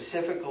 we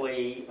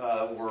specifically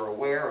were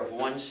aware of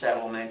one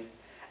settlement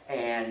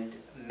and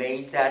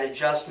made that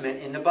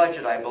adjustment in the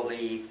budget, I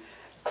believe,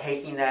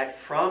 taking that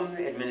from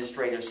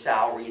administrative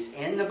salaries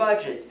in the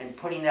budget and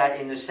putting that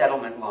in the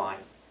settlement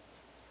line.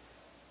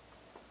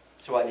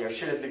 So there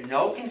should have been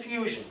no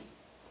confusion.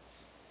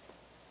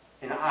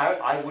 And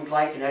I would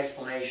like an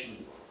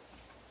explanation.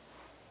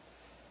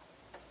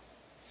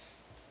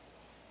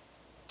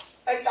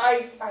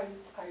 I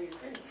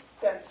agree.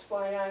 That's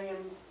why I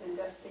am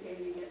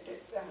investigating it.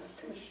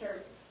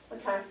 Commissioner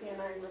McCarthy and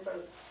I were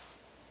both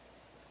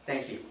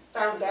Thank you.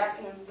 found that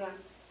and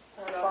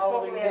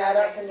following that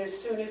up, and as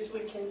soon as we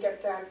can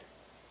get that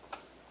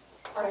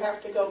I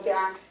have to go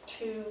back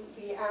to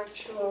the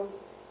actual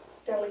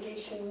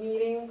delegation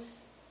meetings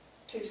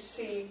to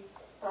see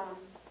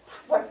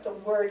what the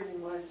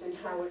wording was and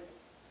how it,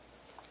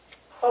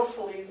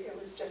 hopefully it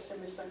was just a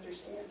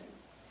misunderstanding.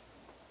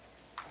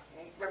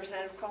 Okay.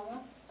 Representative Comeau?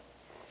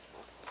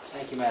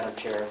 Thank you, Madam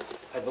Chair.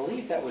 I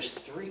believe that was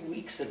 3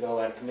 weeks ago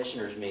at a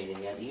commissioners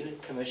meeting, and even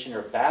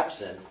Commissioner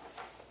Babson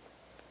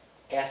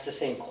asked the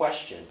same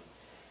question.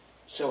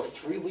 So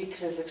 3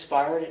 weeks has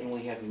expired and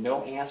we have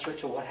no answer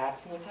to what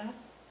happened with that?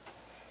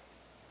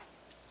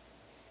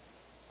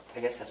 I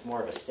guess that's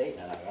more of a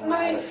statement. I don't know.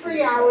 My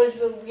 3 hours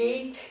a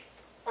week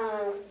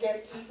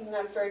get eaten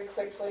up very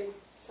quickly,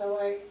 so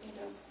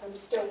I'm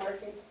still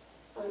working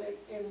on it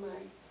in my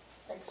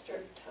extra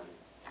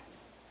time.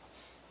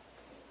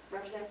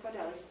 Representative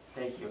Cordelli?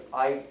 Thank you.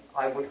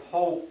 I would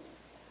hope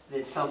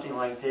that something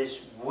like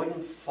this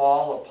wouldn't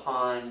fall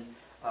upon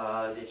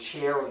the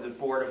chair of the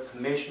Board of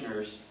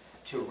Commissioners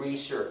to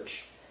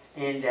research,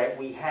 and that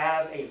we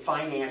have a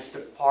finance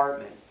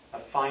department, a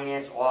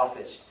finance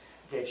office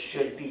that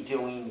should be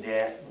doing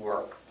that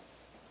work.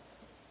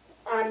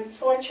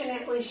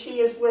 Unfortunately,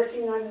 she is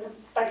working on the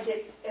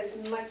budget as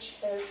much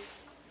as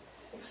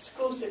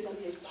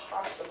exclusively as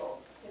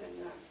possible,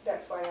 and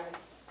that's why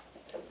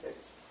I took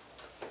this.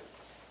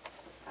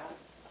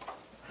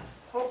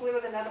 Hopefully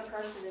with another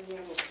person in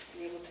here, we'll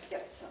be able to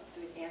get some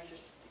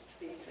answers to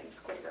these things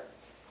quicker.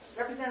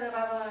 Representative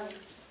Avalon.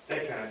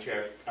 Thank you, Madam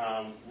Chair.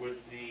 Would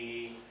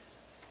the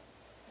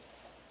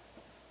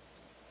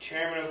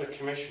chairman of the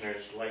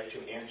commissioners like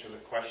to answer the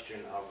question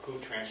of who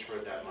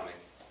transferred that money?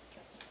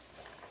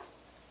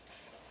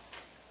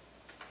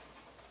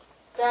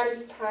 That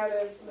is part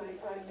of my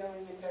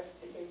ongoing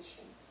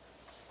investigation.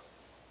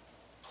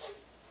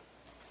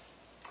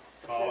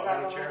 Follow up,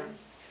 Madam Chair?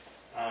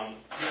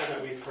 Given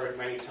that we've heard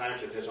many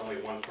times that there's only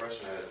one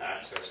person that has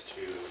access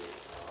to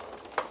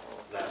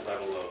that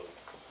level of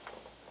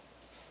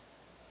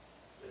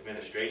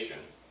administration,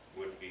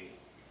 would it be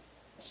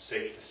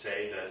safe to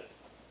say that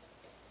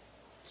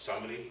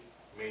somebody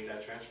made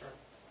that transfer?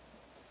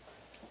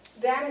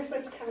 That is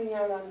what's coming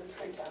out on the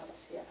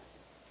printouts, yes.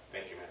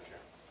 Thank you, Madam Chair.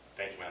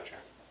 Thank you, Madam Chair.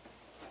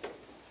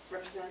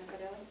 Representative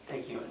Cordelli?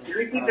 Thank you. Can you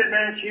repeat that,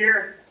 Madam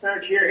Chair?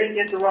 Madam Chair, I hate to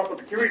interrupt, but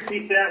could you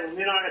repeat that? When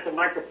we're not at the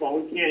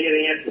microphone, we can't hear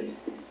the answer.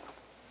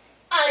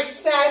 I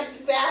said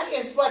that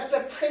is what the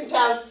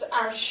printouts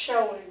are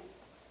showing.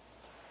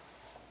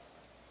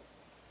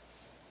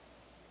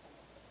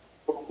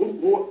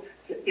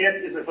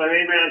 If I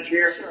may, Madam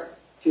Chair? Sure.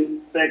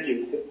 Thank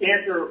you. To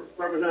answer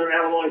Representative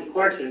Avaloni's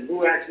question,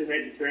 who actually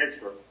made the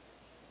transfer?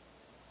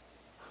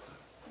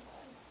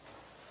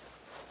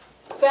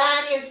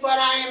 That is what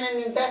I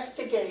am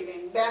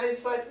investigating. That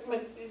is what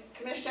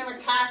Commissioner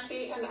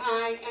McCarthy and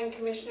I and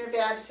Commissioner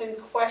Babson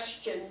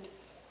questioned,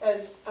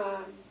 as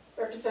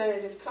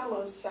Representative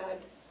Comeau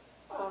said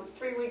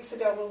 3 weeks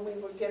ago when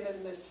we were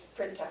given this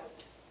printout.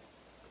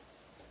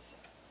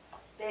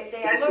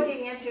 They are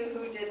looking into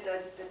who did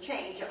the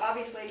change.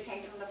 Obviously, it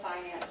came from the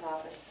finance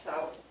office,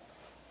 so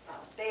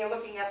they are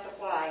looking at the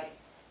why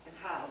and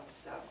how.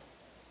 So,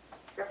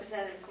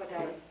 Representative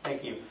Cordelli.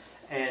 Thank you.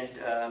 And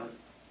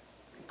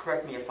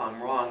correct me if I'm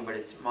wrong, but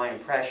it's my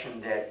impression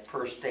that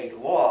per state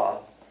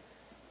law,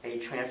 a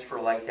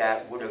transfer like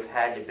that would have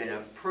had to have been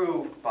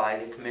approved by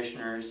the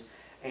commissioners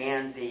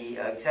and the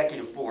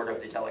executive board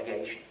of the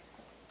delegation.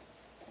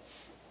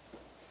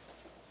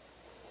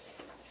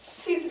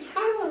 See, the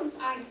problem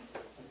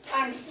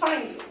I'm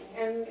finding,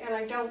 and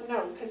I don't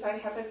know because I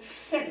haven't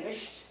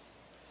finished,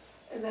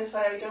 and that's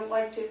why I don't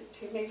like to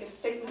make a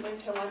statement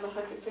until I'm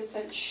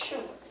 100% sure.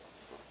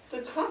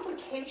 The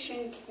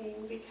complication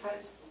came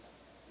because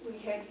we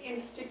had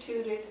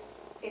instituted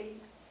a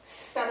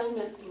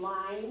settlement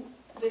line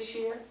this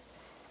year.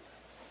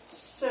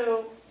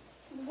 So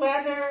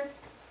whether,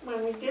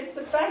 when we did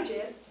the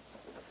budget,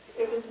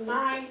 it was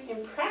my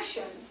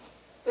impression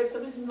that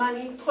there was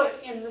money put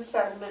in the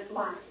settlement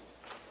line.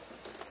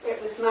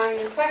 It was my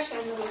impression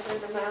there was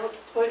an amount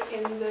put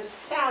in the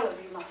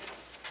salary line.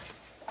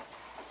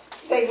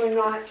 They were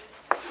not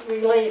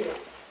related.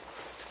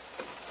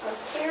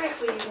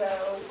 Apparently,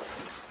 though,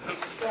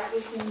 that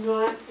was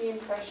not the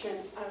impression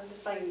of the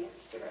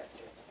finance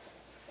director.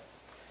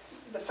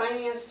 The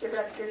finance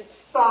director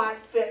thought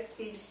that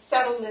the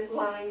settlement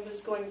line was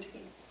going to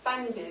be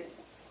funded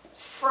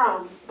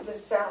from the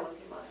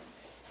salary line.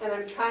 And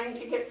I'm trying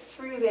to get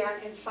through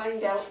that and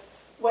find out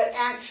what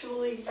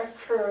actually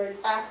occurred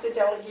at the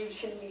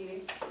delegation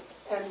meeting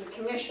and the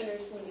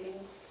commissioners meeting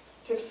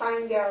to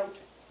find out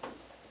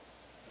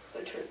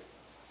the truth.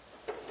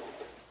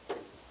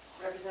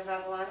 Representative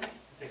Avalon? I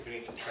think we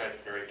need to tread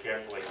very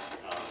carefully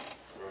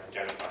for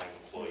identifying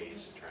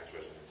employees and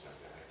transfers and things like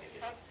that. I think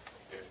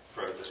if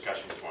further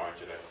discussion is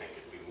warranted, I think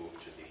if we move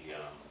to the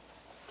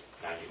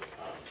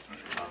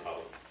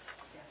non-public.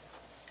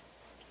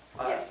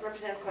 Yes,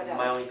 Representative Cordelli.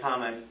 My only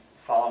comment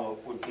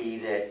follow-up would be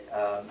that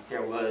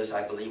there was,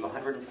 I believe,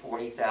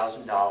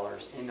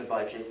 $140,000 in the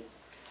budget,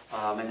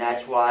 and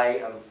that's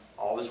why I've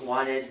always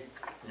wanted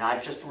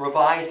not just a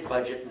revised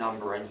budget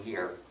number in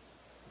here,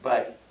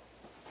 but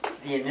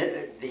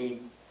the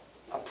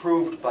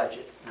approved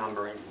budget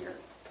number in here.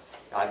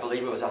 I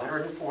believe it was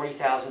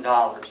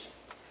 $140,000.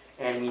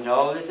 And we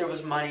know that there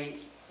was money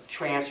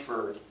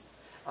transferred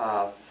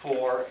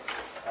for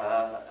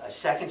a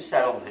second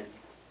settlement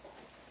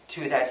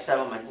to that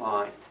settlement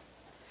line.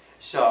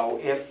 So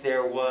if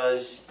there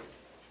was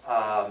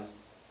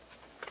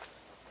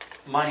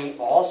money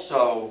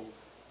also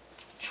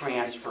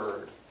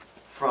transferred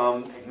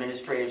from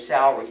administrative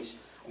salaries,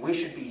 we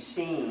should be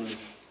seeing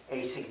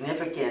a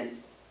significant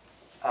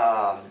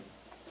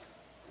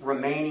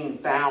remaining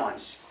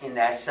balance in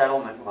that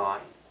settlement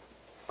line,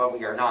 but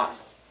we are not.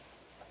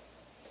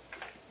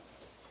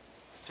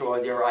 So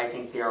I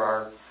think there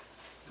are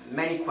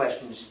many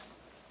questions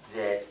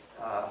that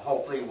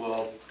hopefully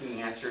will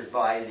be answered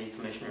by the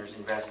Commissioner's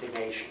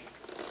investigation.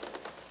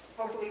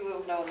 Hopefully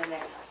we'll know the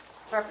next.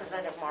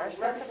 Representative Marsh.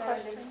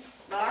 Representative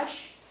Marsh?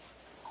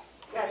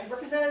 Yes,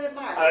 Representative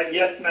Marsh.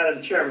 Yes,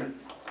 Madam Chairman.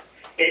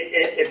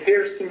 It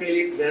appears to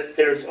me that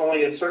there's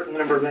only a certain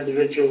number of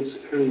individuals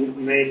who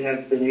may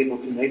have been able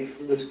to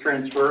make this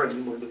transfer,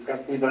 and we're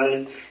discussing about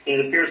it. And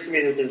it appears to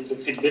me that there's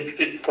a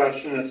significant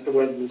question as to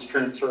whether this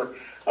transfer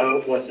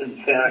was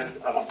in fact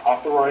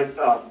authorized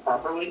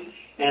properly.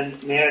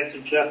 And may I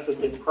suggest that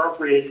the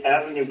appropriate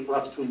avenue for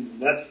us to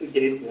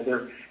investigate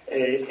whether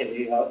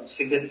a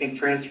significant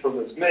transfer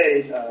was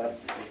made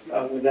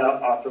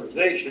without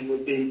authorization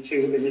would be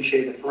to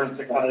initiate a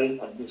forensic audit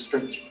of this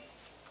transfer.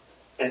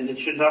 And it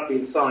should not be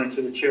assigned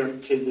to the chair,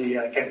 to the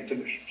county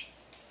commissioners.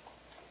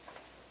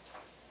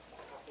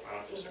 I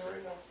don't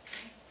disagree.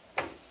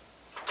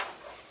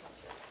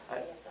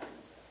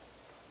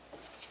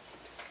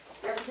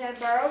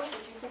 Representative Burrows, did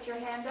you put your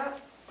hand up?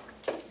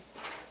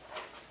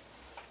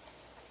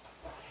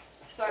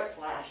 Sorry,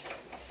 flash.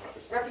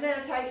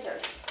 Representative Tyser.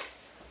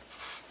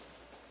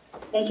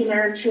 Thank you,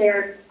 Madam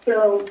Chair.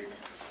 So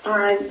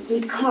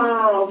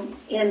recall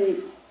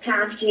in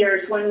past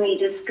years when we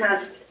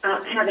discussed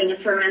having a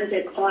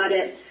forensic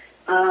audit,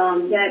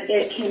 that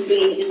it can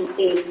be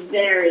a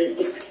very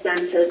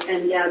expensive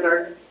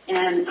endeavor,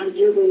 and I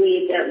do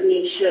believe that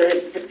we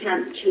should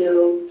attempt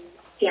to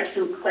get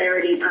some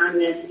clarity on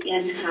this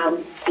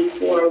in-house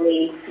before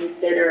we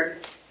consider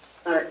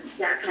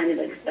that kind of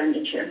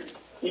expenditure.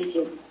 Thank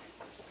you.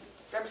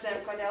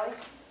 Representative Cordelli?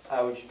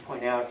 I would just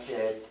point out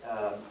that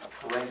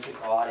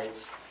forensic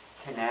audits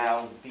can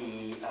now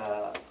be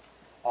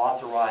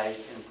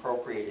authorized and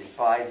appropriated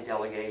by the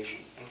delegation.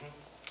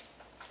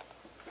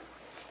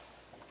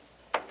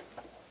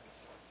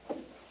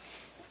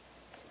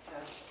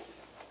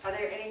 Are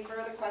there any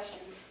further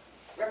questions?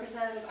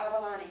 Representative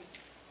Avalani.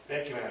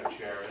 Thank you, Madam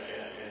Chair.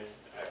 And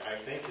I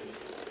think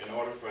in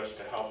order for us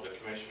to help the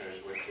commissioners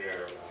with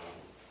their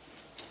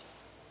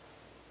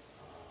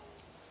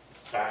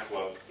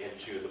backlook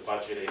into the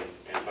budgeting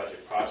and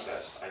budget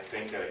process, I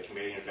think that a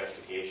committee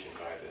investigation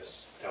by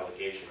this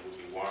delegation would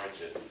be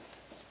warranted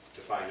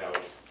to find out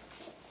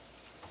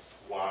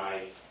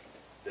why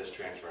this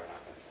transfer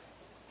happened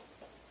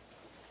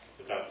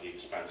without the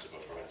expense of a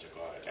forensic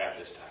audit at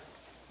this time.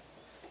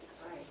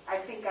 Right. I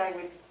think I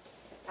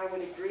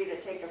would agree to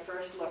take a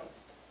first look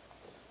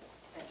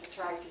and to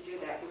try to do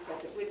that,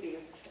 because it would be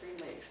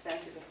extremely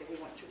expensive if we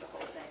went through the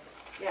whole thing.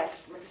 Yes,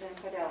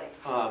 Representative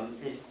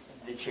Cordelli. Is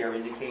the chair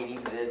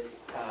indicating that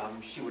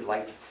she would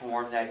like to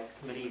form that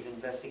committee of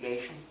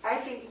investigation? I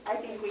think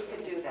we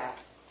could do that.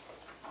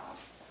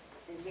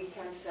 And we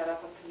can set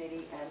up a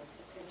committee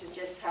and to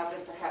just have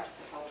them perhaps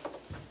to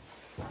help.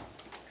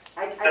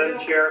 Madam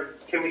Chair,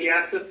 can we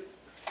ask this?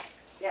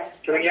 Yes.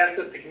 Can we ask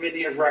that the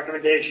committee of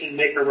recommendation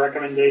make a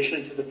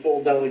recommendation to the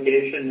full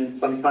delegation and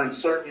sometime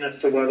certain as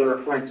to whether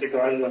a forensic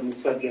audit on the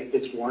subject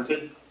is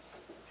warranted?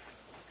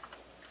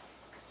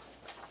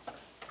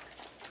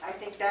 I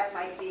think that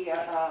might be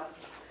a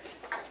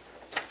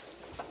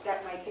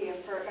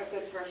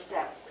good first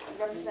step.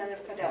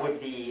 Representative Cordelli.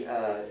 Would the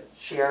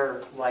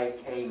chair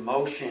like a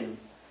motion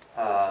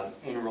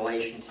in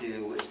relation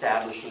to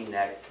establishing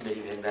that committee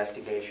of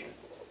investigation?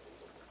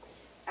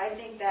 I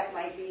think that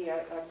might be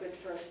a good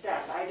first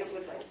step. I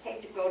would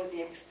hate to go to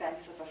the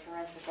expense of a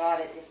forensic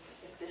audit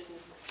if this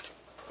is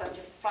such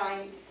a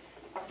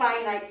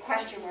finite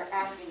question we're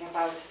asking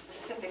about a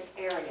specific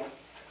area,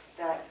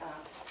 that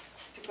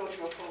to go to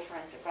a full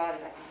forensic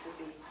audit I think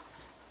would be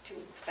too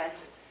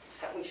expensive.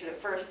 But we should at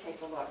first take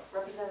a look.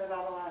 Representative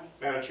Avalani.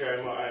 Madam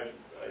Chair,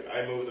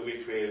 I move that we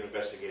create an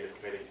investigative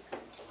committee.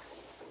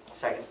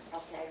 Second.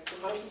 Okay.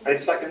 The motion I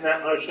second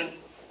that motion.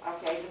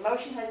 Okay. The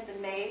motion has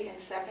been made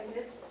and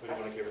seconded. Who do you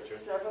want to give it to?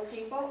 Several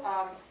people.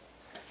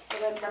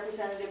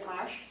 Representative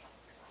Marsh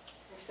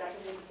has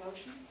seconded the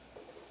motion.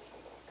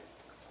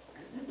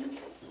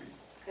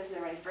 Is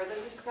there any further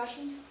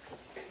discussion?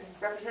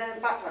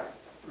 Representative Butler.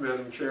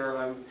 Madam Chair,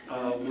 I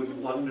would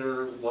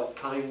wonder what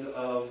kind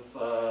of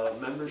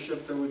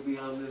membership there would be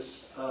on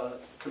this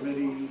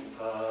committee.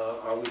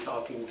 Are we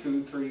talking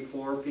 2, 3,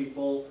 4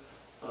 people?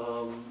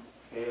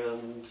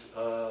 And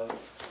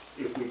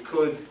if we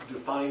could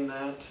define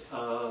that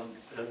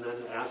and then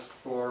ask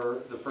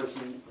for the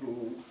person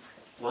who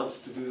wants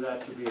to do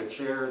that to be a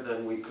chair,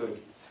 then we could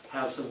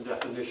have some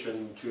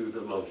definition to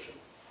the motion.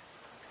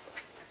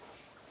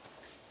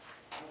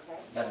 Okay.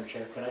 Madam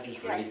Chair, can I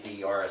just Yes. read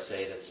the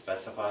RSA that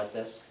specifies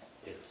this?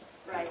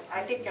 Right,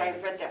 I think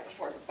I've read that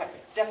before, but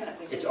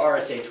definitely. It's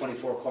RSA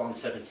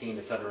 24:17,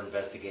 it's under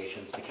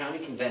investigations. The county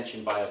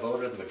convention, by a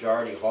vote of the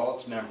majority of all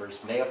its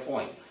members, may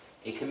appoint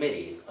a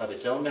committee of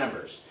its own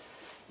members,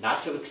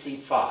 not to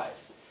exceed 5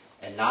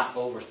 and not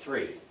over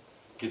 3,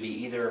 to be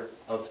either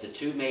of the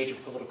 2 major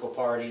political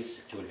parties,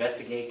 to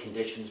investigate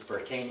conditions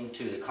pertaining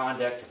to the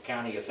conduct of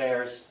county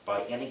affairs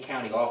by any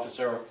county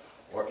officer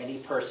or any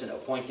person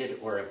appointed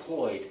or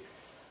employed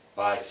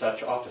by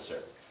such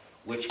officer,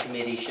 which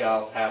committee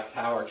shall have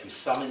power to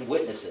summon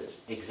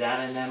witnesses,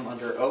 examine them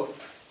under oath,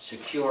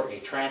 secure a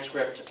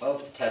transcript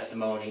of the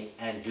testimony,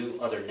 and do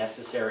other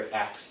necessary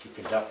acts to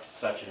conduct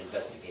such an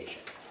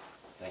investigation.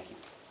 Thank you.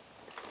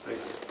 Thank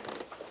you.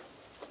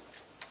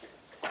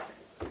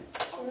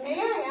 May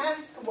I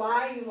ask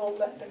why you won't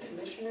let the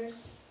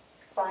commissioners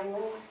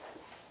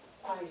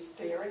finalize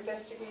their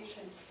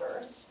investigation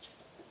first?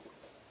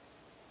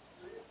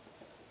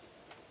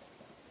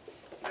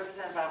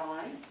 Representative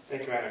Avalani?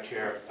 Thank you, Madam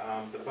Chair.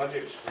 The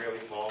budget squarely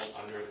falls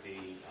under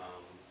the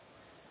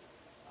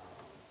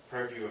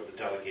purview of the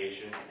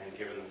delegation, and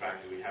given the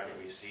fact that we haven't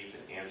received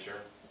an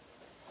answer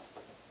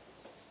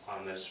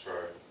on this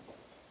for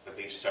at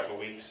least several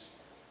weeks,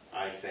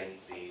 I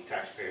think the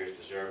taxpayers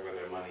deserve where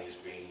their money is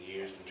being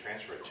used and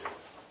transferred to.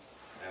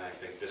 And I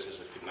think this is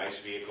a nice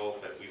vehicle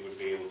that we would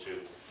be able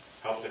to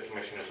help the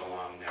commissioners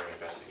along their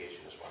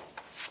investigation as well.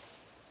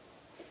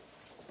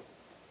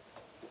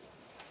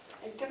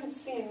 I don't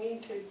see a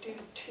need to do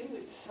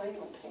 2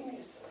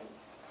 simultaneously.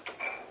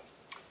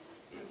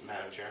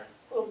 Madam Chair?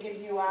 We'll give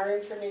you our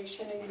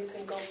information and you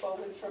can go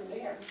forward from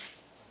there.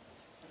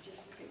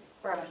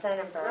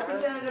 Representative Burrows.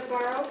 Representative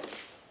Burrows,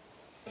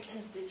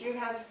 did you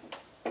have?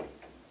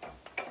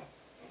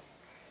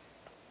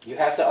 You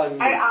have to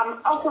unmute. I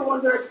also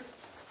wonder.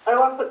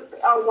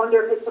 I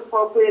wonder if it's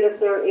appropriate if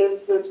there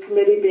is this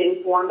committee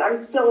being formed.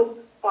 I'm still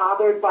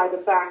bothered by the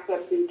fact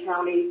that the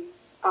county,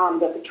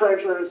 that the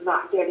treasurer is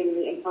not getting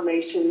the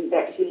information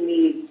that he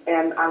needs,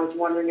 and I was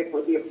wondering if it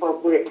would be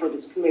appropriate for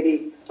this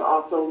committee to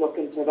also look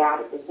into that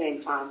at the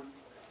same time.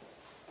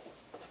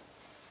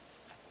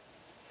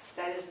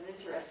 That is an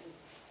interesting.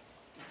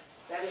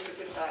 That is a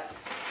good thought.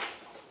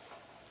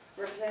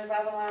 Representative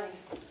Avalani.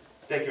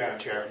 Thank you, Madam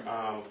Chair.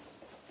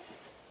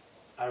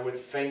 I would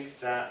think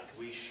that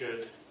we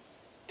should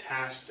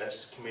task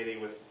this committee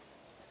with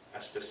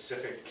a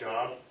specific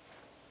job,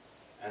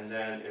 and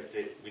then if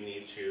we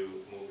need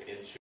to move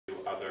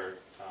into other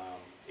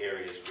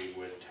areas, we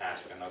would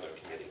task another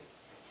committee.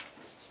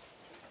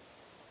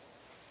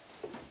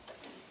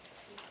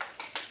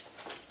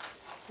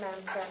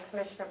 Madam Chair,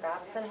 Commissioner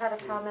Babson had a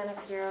comment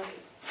if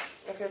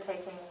you're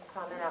taking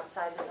comment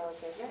outside the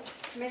delegation.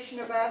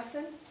 Commissioner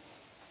Babson?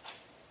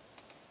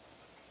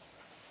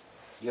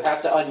 You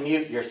have to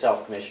unmute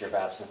yourself, Commissioner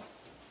Babson.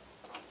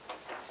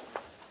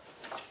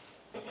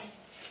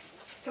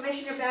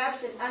 Commissioner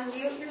Babson,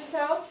 unmute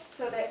yourself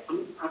so that.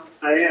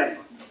 I am.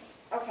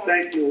 Okay.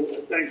 Thank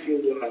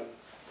you,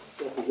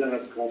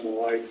 Representative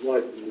Comeau. I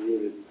was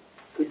muted.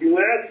 Could you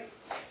ask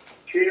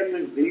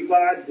Chairman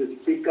Vivod to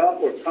speak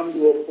up or come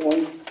to a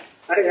point?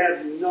 I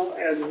have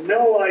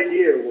no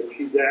idea what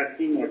she's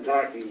asking or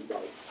talking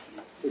about.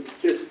 It's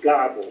just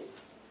garbled.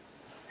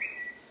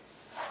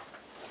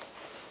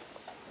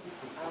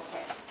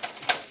 Okay.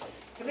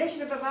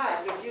 Commissioner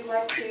Vivod, would you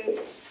like to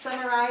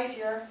summarize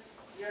your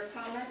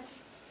comments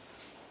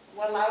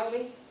more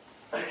loudly?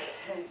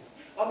 Okay.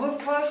 Or move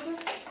closer?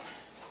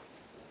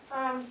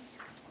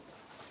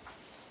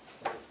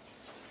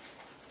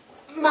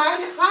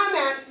 My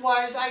comment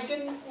was I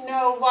didn't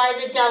know why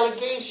the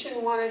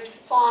delegation wanted to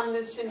form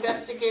this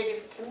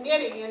investigative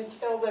committee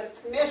until the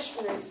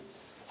commissioners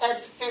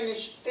had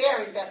finished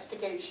their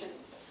investigation.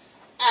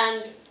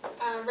 And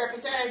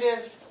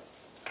Representative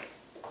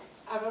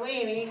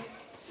Avalini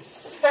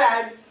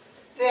said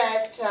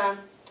that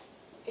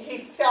he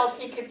felt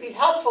he could be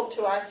helpful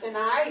to us, and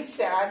I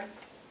said,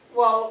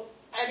 well,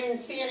 I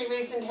didn't see any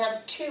reason to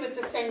have 2 at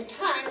the same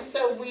time,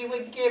 so we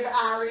would give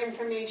our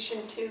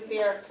information to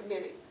their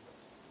committee.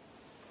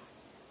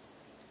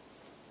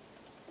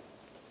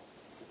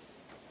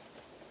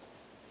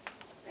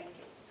 Thank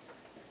you.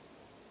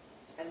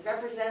 And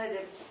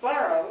Representative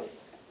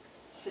Burrows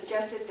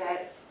suggested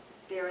that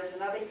there is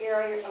another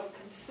area of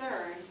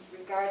concern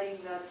regarding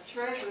the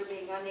treasurer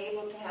being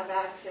unable to have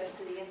access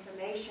to the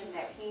information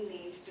that he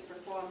needs to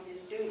perform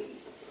his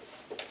duties,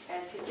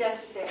 and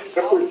suggested that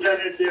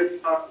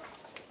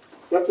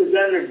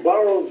Representative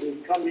Burrows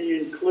is coming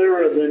in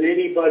clearer than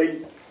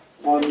anybody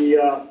on the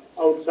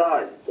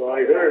outside. So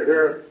I heard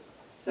her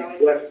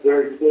request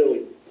very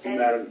clearly,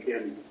 Madam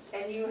Chairman.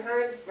 And you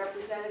heard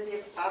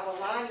Representative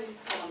Avalani's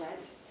comment.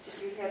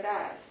 Did you hear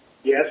that?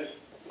 Yes.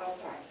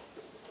 Okay.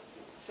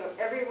 So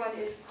everyone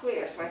is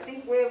clear. So I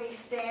think where we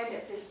stand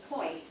at this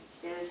point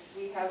is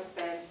it has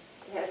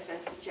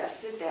been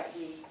suggested that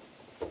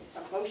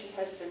a motion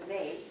has been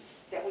made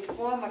that we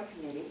form a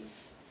committee,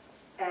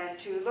 and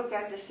to look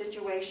at the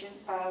situation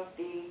of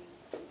the,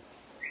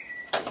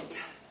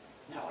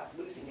 now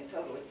I'm losing it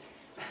totally,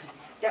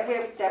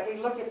 that we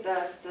look at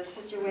the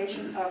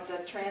situation of the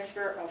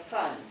transfer of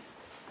funds.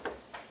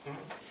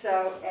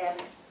 So,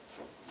 and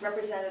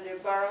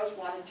Representative Burrows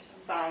wanted to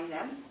combine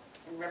them,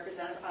 and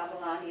Representative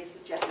Avalani has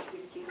suggested we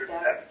keep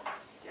them.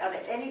 Are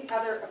there any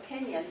other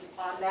opinions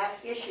on that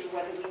issue,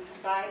 whether we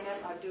combine them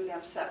or do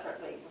them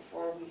separately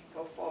before we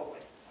go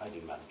forward? I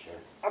do, Madam Chair.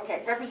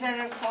 Okay,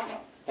 Representative Comeau.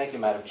 Thank you,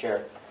 Madam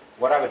Chair.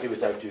 What I would do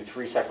is I would do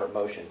 3 separate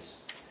motions.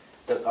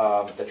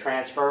 The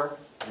transfer,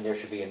 and there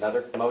should be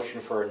another motion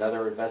for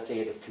another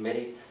investigative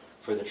committee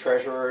for the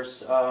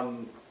treasurer's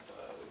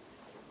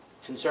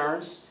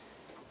concerns.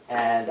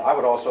 And I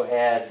would also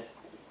add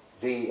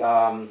the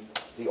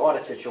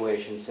audit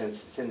situation,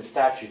 since it's in the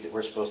statute that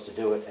we're supposed to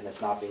do it and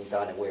it's not being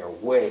done and we are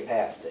way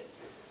past it.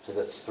 So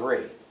that's 3.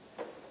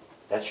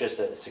 That's just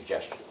a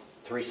suggestion.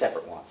 3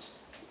 separate ones.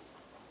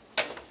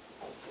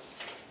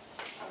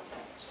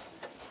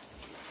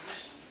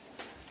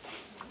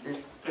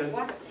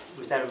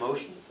 Was that a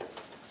motion?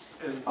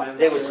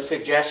 There was a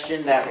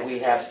suggestion that we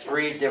have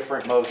 3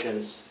 different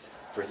motions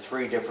for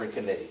 3 different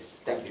committees.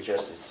 That was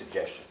just a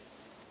suggestion.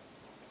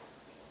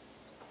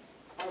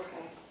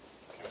 Okay.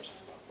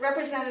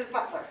 Representative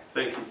Butler.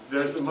 Thank you.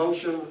 There's a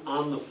motion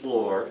on the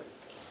floor,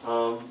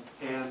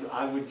 and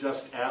I would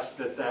just ask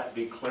that that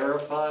be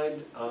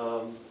clarified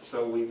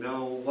so we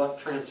know what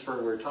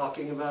transfer we're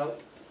talking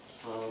about,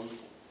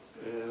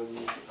 and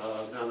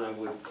then I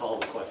would call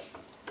the question.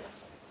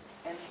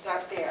 And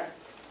start there.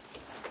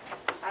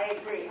 I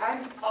agree.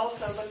 I'm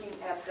also looking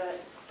at the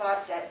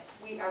thought that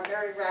we are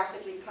very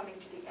rapidly coming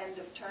to the end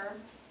of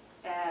term,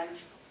 and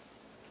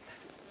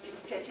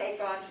to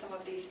take on some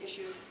of these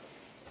issues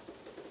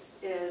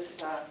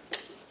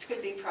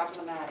could be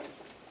problematic.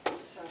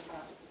 So,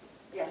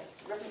 yes,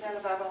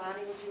 Representative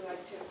Avalani, would you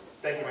like to?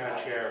 Thank you,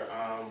 Madam Chair.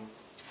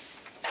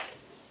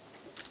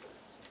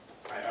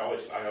 I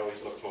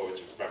always look forward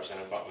to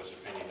Representative Butler's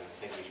opinion, and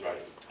I think he's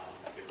right.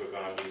 If we're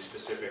going to be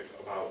specific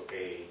about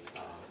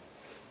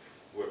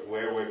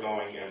where we're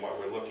going and what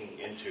we're looking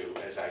into,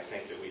 as I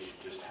think that we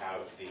should just have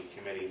the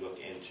committee look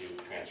into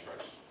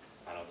transfers.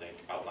 I don't think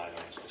outlining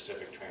a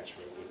specific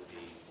transfer would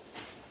be,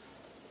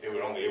 it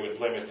would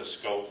limit the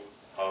scope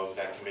of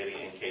that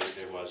committee in case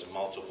there was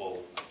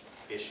multiple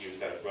issues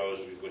that arose.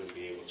 We wouldn't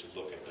be able to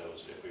look at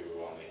those if we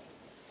were only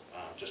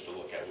just to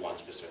look at one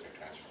specific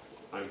transfer.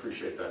 I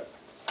appreciate that.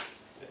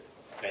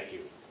 Thank you.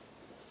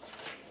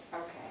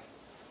 Okay.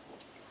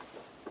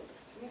 Do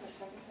we have a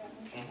second to that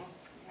motion?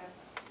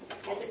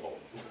 Mm-hmm. Multiple.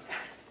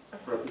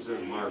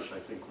 Representative Marsh, I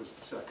think, was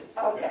the second.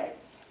 Okay.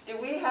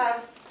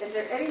 Is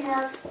there any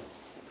more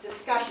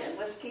discussion?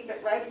 Let's keep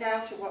it right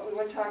now to what we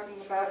were talking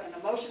about in a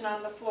motion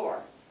on the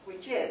floor,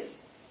 which is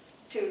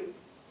to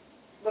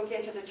look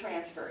into the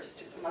transfers,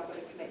 to come up with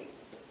a committee.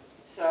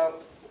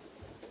 So,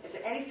 is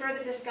there any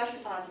further discussion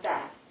on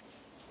that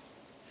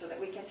so that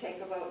we can take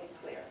a vote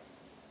and clear?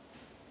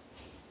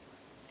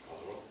 Call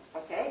the roll.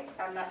 Okay,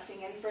 I'm not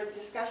seeing any further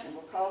discussion.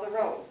 We'll call the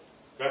roll.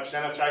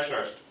 Representative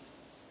Ticehurst.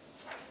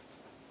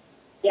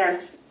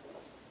 Yes.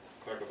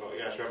 Clerk will vote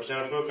yes.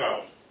 Representative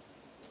Bucco.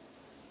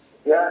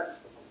 Yes.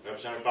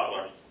 Representative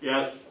Butler.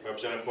 Yes.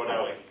 Representative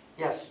Cordelli.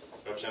 Yes.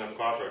 Representative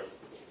Crawford.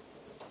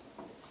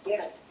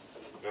 Yes.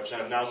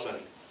 Representative Nelson.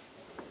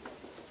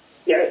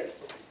 Yes.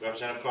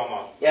 Representative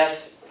Comeau.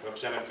 Yes.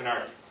 Representative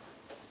Kennard.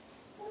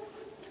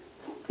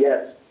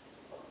 Yes.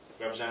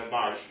 Representative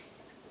Marsh.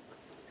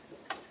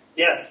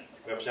 Yes.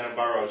 Representative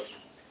Burrows.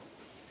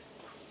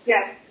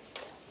 Yes.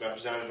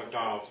 Representative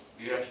McDonald.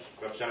 Yes.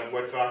 Representative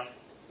Woodcock.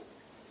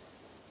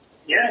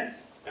 Yes.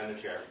 And the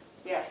chair.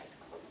 Yes.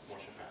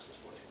 Motion passes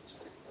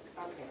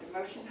 14-0. Okay, the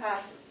motion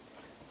passes.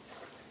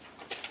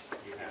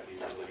 You have the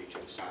ability to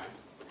assign.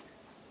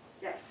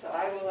 Yes, so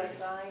I will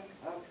assign,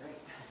 oh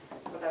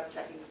great, without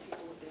checking the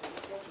people with their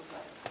schedules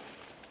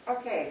like.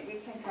 Okay, we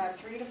can have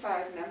 3 to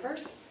 5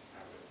 members.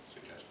 I would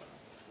suggest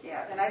that.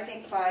 Yeah, and I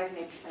think 5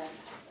 makes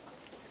sense.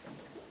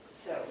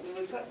 So we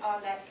would put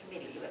on that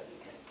committee, let me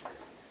think.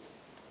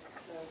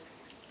 So.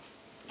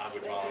 I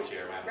would let's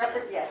volunteer, see.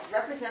 Madam Chair. Yes,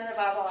 Representative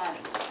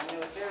Avalani, I know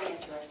is very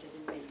interested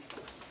in me.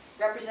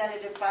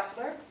 Representative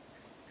Butler.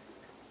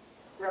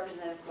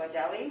 Representative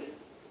Cordelli.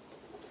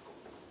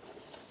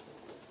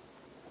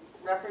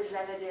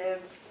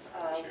 Representative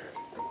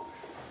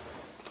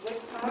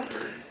Woodcock.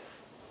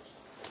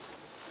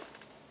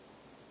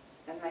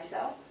 And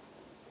myself.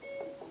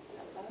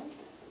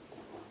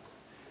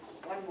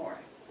 One more.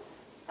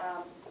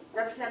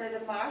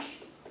 Representative Marsh.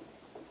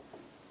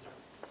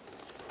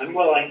 I'm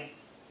willing.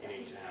 You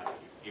need to have,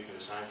 you can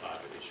assign 5,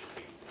 but it should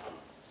be the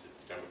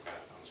Democrat,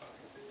 I'm sorry.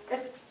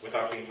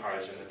 Without being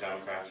partisan, the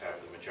Democrats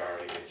have the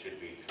majority. It should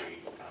be 3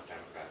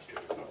 Democrats, 2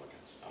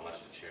 Republicans, unless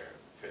the chair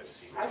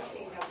fits. I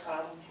see no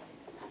problem.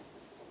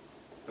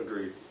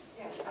 Agreed.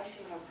 Yes, I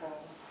see no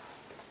problem.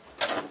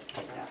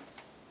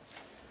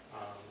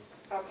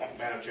 No. Okay.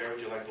 Madam Chair, would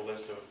you like the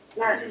list of?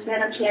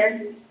 Madam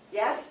Chair.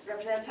 Yes,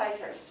 Representative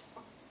Ticehurst.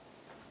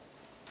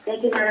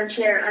 Thank you, Madam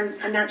Chair.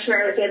 I'm not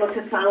sure I was able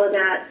to follow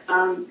that.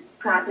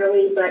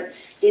 properly, but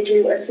did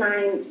you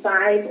assign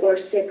 5 or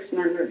 6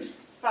 members?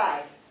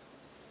 5.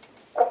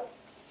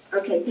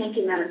 Okay, thank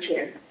you, Madam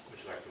Chair. Would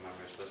you like the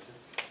members listed?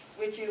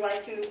 Would you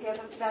like to hear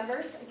the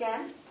members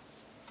again?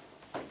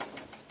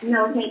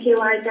 No, thank you.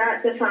 I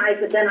got the 5,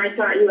 but then I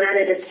thought you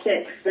added a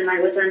 6, and I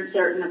was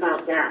uncertain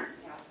about that.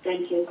 No.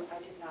 Thank you. I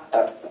did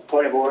not.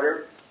 Point of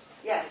order?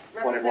 Yes,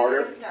 Point of order?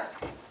 Representative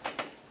Carroll.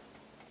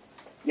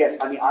 Yes,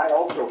 I mean, I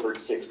also heard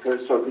 6,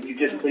 so could you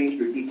just please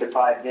repeat the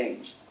 5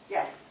 names?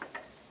 Yes.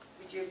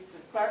 Would you, the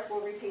clerk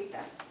will repeat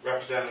them.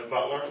 Representative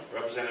Butler,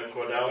 Representative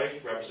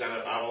Cordelli,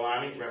 Representative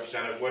Avalani,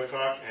 Representative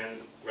Woodcock,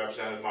 and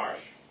Representative Marsh.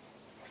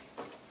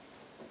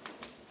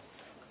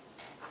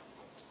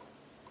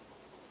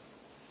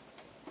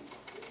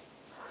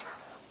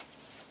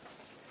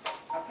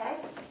 Okay?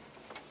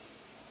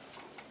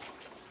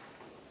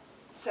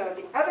 So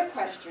the other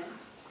question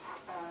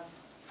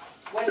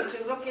was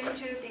to look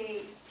into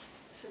the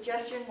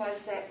suggestion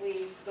was that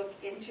we look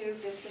into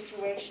this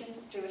situation,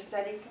 do a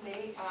study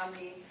committee on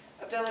the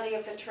ability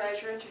of the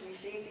treasurer to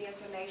receive the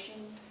information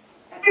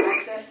and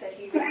access that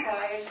he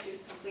requires to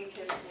complete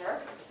his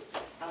work.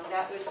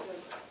 That was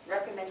a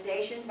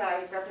recommendation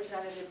by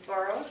Representative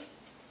Burrows.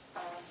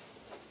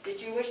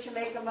 Did you wish to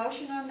make a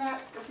motion on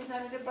that,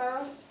 Representative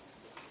Burrows?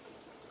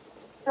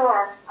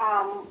 Sure.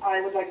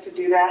 I would like to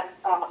do that.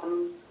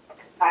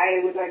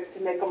 I would like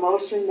to make a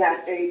motion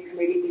that a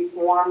committee be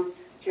formed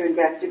to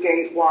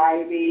investigate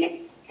why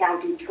the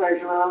county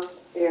treasurer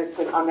has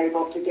been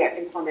unable to get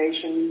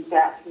information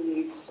that he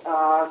needs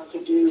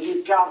to do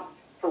his job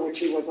for which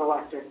he was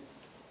elected.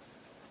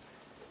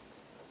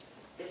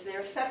 Is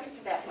there a second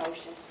to that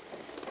motion?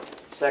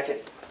 Second.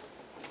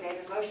 Okay,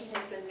 the motion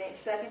has been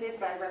seconded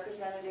by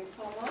Representative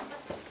Comeau.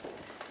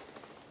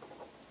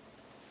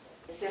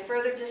 Is there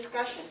further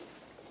discussion?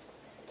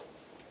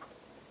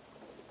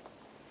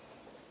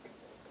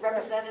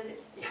 Representative,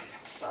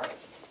 sorry.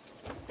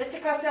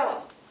 Mr.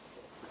 Costello.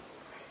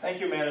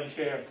 Thank you, Madam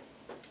Chair.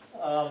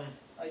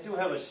 I do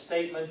have a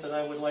statement that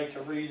I would like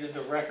to read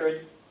into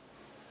record.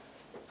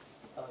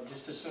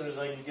 Just as soon as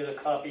I can get a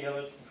copy of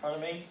it in front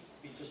of me.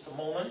 Be just a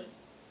moment.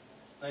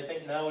 I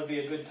think now would be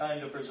a good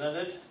time to present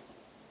it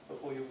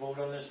before you vote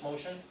on this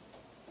motion.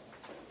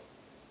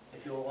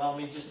 If you'll allow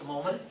me just a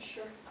moment.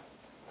 Sure.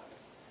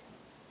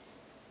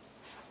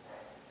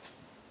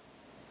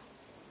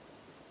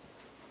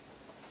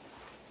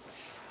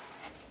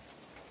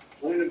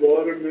 Point of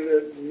order,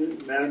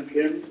 Madam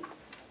Kim.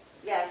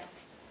 Yes.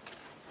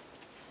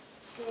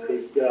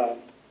 Could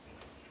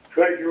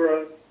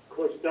Treasurer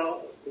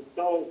Costello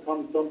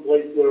come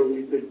someplace where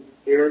we could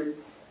hear him?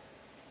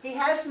 He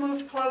has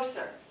moved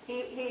closer.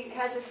 He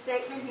has a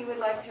statement he would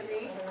like to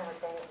read.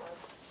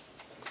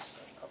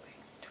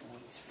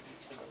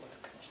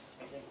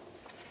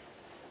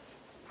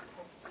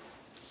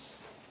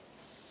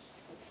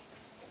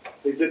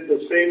 Is it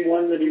the same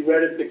one that he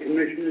read at the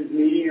commissioners'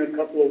 meeting a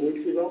couple of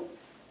weeks ago?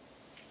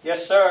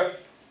 Yes, sir.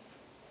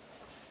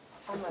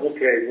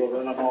 Okay, well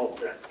then I'm all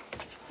set.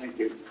 Thank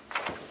you.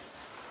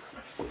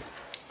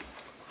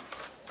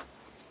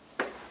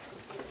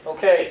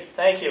 Okay,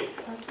 thank you.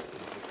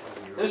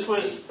 This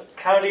was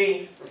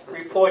county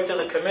report to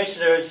the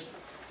commissioners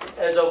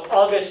as of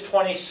August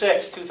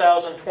 26,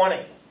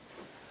 2020.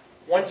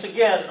 Once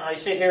again, I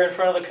sit here in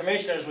front of the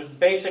commissioners with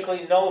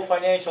basically no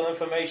financial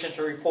information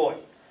to report.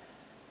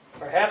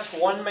 Perhaps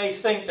one may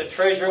think the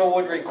treasurer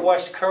would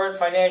request current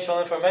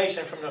financial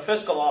information from the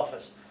fiscal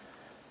office.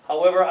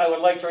 However, I would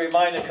like to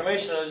remind the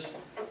commissioners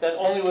that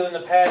only within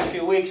the past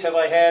few weeks have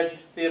I had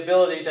the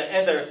ability to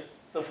enter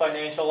the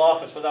financial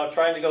office without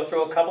trying to go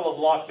through a couple of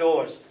locked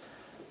doors.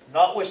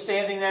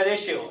 Notwithstanding that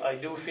issue, I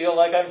do feel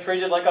like I'm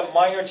treated like a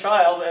minor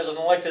child as an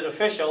elected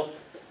official.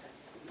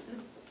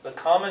 The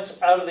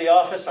comments out of the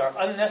office are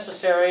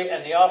unnecessary,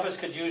 and the office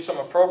could use some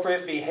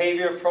appropriate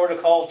behavior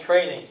protocol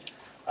training.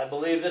 I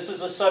believe this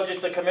is a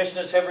subject the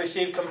commissioners have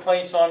received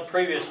complaints on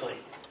previously.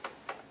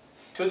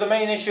 To the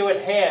main issue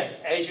at hand,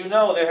 as you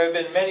know, there have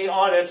been many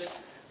audits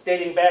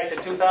dating back to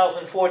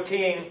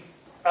 2014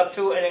 up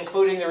to and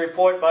including the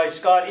report by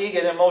Scott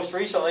Egan and most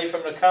recently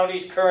from the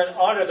county's current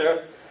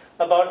auditor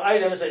about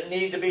items that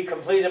need to be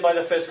completed by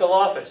the fiscal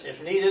office.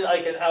 If needed,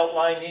 I can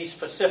outline these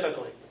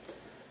specifically.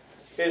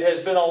 It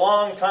has been a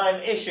long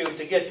time issue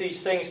to get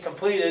these things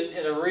completed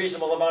in a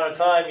reasonable amount of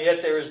time,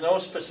 yet there is no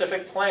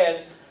specific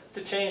plan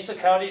to change the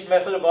county's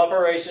method of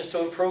operations to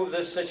improve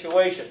this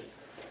situation.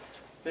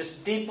 This is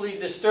deeply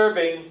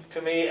disturbing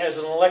to me as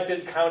an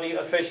elected county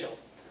official.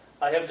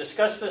 I have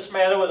discussed this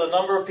matter with a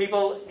number of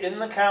people in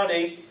the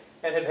county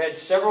and have had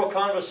several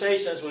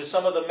conversations with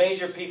some of the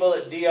major people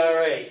at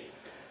DRA.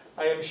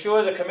 I am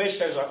sure the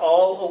commissioners are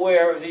all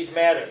aware of these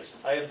matters.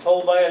 I am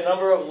told by a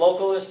number of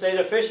local and state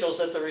officials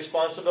that the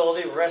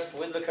responsibility rests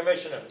with the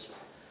commissioners.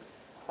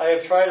 I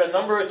have tried a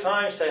number of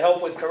times to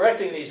help with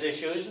correcting these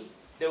issues.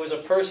 There was a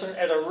person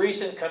at a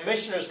recent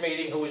commissioners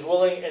meeting who was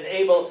willing and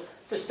able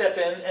to step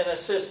in and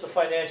assist the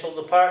financial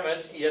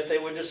department, yet they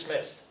were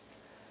dismissed.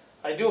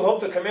 I do hope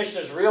the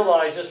commissioners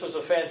realize this was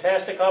a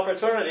fantastic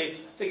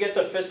opportunity to get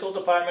the fiscal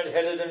department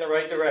headed in the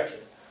right direction.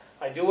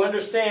 I do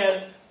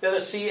understand that a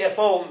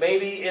CFO may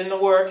be in the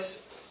works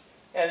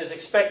and is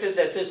expected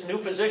that this new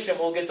position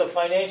will get the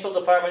financial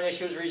department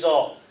issues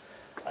resolved.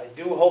 I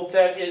do hope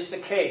that is the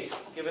case,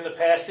 given the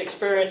past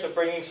experience of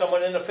bringing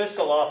someone in the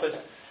fiscal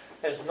office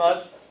has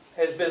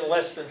been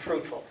less than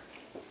fruitful.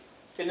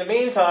 In the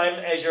meantime,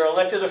 as your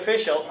elected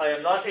official, I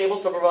am not able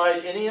to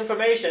provide any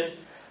information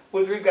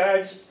with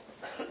regards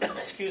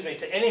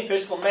to any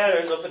fiscal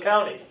matters of the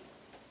county.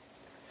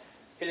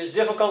 It is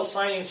difficult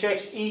signing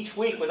checks each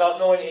week without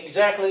knowing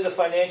exactly the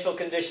financial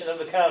condition of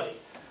the county.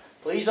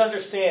 Please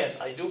understand,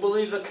 I do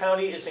believe the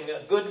county is in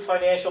a good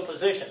financial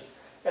position,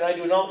 and I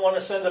do not want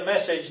to send a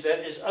message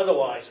that is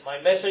otherwise.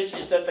 My message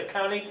is that the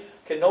county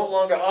can no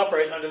longer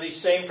operate under these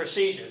same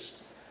procedures.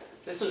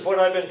 This is what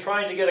I've been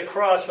trying to get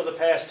across for the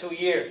past 2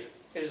 years.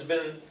 It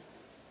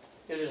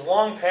is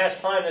long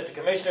past time that the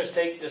commissioners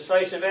take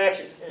decisive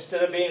action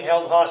instead of being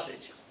held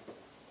hostage.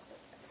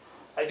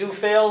 I do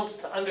fail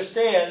to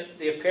understand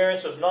the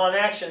appearance of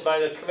non-action by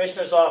the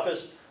commissioner's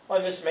office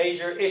on this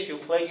major issue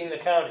plaguing the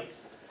county.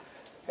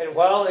 And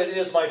while it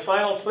is my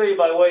final plea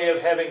by way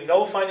of having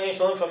no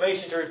financial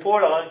information to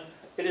report on,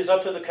 it is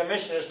up to the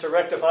commissioners to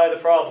rectify the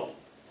problem.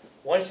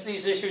 Once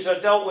these issues are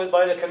dealt with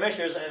by the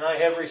commissioners and I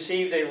have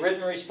received a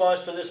written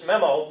response to this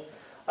memo,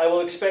 I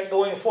will expect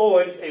going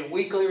forward a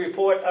weekly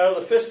report out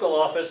of the fiscal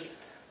office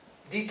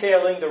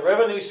detailing the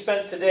revenue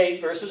spent to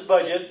date versus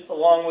budget,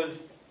 along with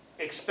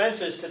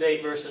expenses to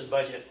date versus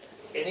budget,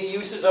 any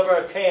uses of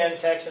our TAN,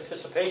 tax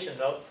anticipation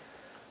note,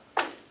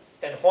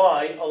 and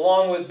why,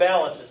 along with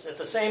balances. At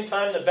the same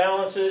time, the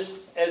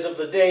balances as of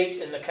the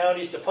date in the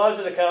county's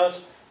deposit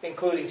accounts,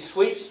 including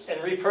sweeps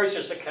and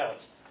repurchase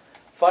accounts.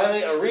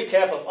 Finally, a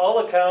recap of all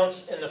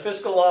accounts in the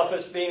fiscal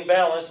office being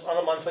balanced on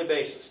a monthly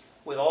basis.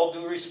 With all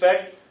due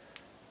respect,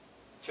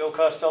 Joe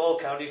Costello,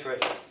 County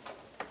Treasurer.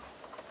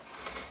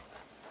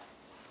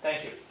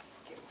 Thank you.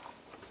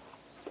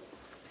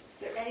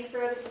 Is there any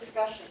further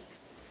discussion?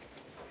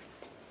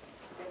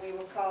 Then we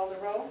will call the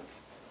roll.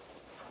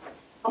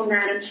 Oh,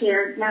 Madam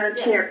Chair,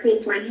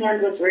 please, my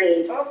hand was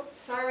raised. Oh,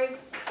 sorry.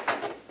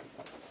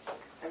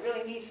 I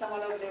really need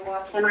someone over there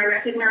watching. Am I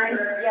recognized?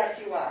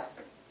 Yes, you are.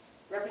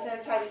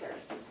 Representative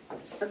Tysers.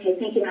 Okay,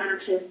 thank you, Madam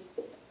Chair.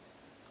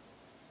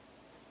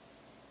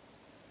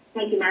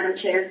 Thank you, Madam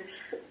Chair.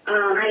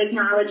 I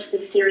acknowledge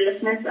the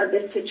seriousness of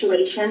this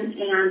situation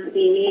and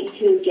the need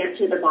to get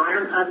to the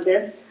bottom of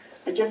this.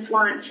 I just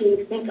want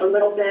to think a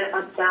little bit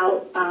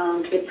about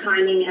the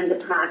timing and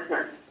the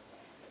process.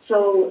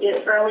 So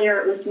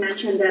earlier it was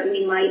mentioned that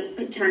we might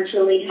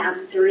potentially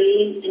have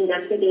 3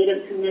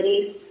 investigative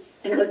committees,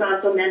 and it was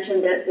also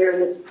mentioned that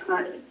there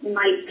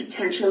might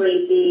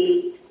potentially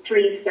be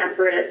 3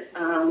 separate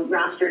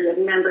rosters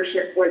of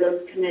membership for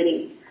those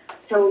committees.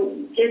 So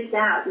if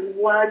that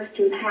was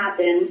to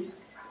happen,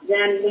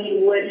 then we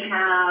would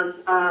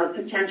have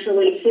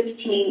potentially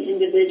 15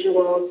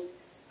 individuals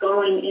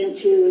going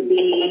into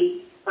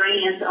the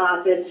finance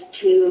office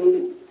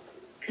to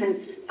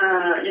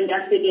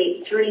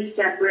investigate 3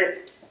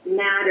 separate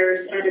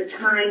matters at a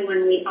time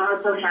when we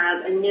also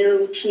have a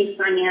new chief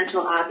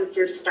financial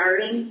officer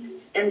starting,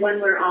 and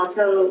when we're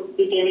also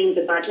beginning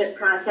the budget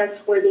process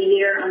for the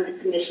year on the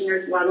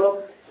commissioner's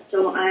level.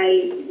 So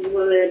I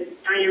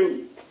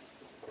am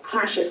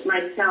cautious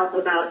myself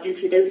about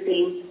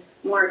introducing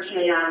more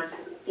chaos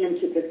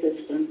into the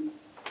system.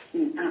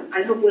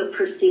 I hope we'll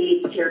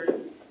proceed here.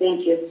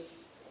 Thank you.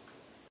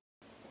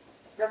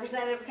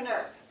 Representative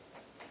Knurp.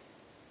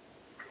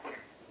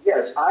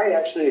 Yes, I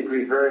actually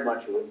agree very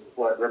much with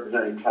what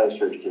Representative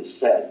Tysers just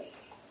said.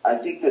 I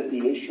think that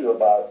the issue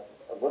about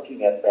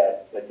looking at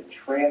that, at the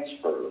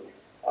transfer,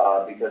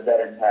 because that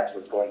impacts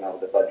what's going on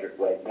with the budget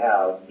right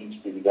now,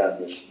 needs to be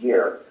done this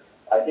year.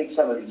 I think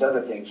some of these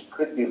other things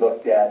could be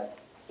looked at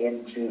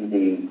into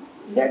the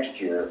next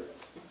year.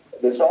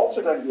 There's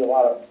also going to be a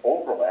lot of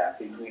overlap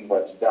between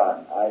what's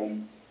done. I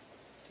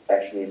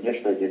actually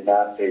initially did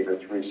not favor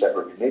 3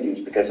 separate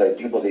committees because I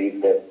do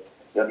believe that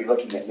they'll be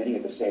looking at many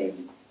of the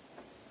same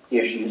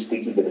issues,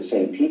 speaking to the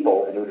same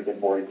people, and it would have been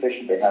more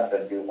efficient to have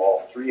them do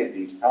all 3 of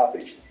these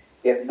topics.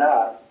 If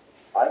not,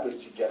 I would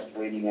suggest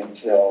waiting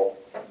until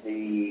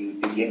the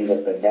beginning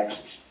of the next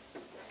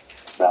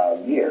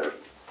year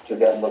to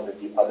then look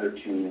at the other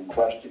 2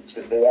 questions,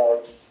 because they are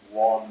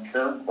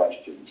long-term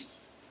questions.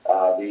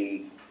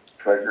 The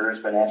treasurer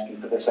has been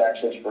asking for this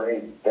access for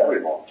a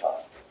very long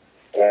time,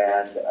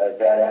 and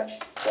that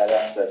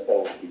access,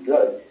 though would be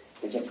good,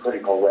 isn't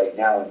critical right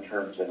now in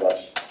terms of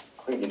us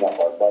cleaning up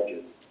our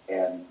budget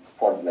and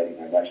formulating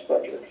our next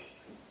budget.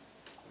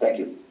 Thank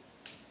you.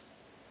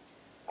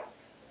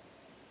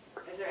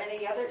 Is there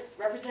any other?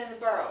 Representative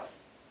Burrows.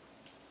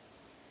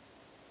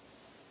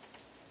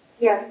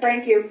 Yes,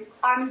 thank you.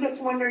 I'm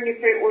just wondering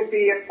if it would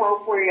be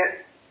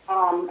appropriate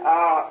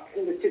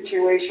in the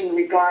situation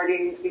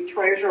regarding the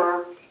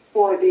treasurer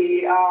for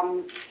the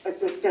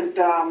assistant,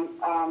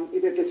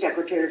 either the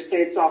Secretary of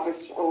State's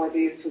office or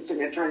the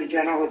Assistant Attorney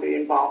General would be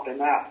involved in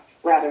that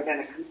rather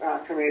than a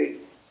committee.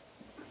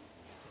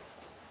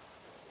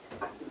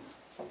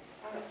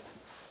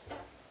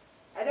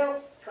 I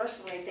don't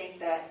personally think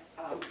that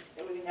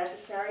it would be necessary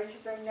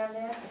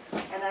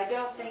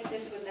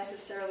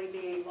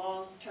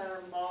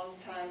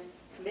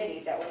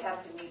that we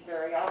have to meet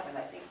very often.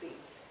 I think the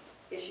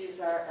issues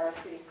are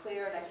pretty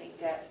clear, and I think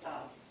that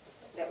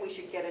that we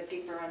should get a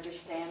deeper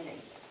understanding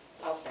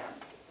of them.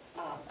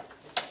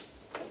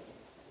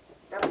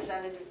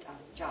 Representative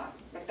John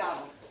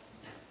McDonald.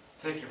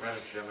 Thank you,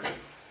 Madam Chairman.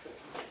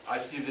 I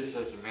see this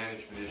as a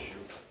management issue.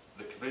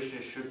 The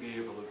commissioner should be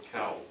able to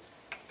tell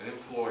an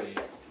employee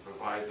to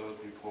provide those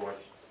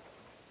reports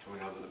to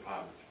another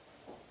department.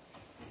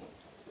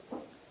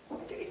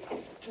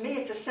 To me,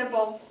 it's a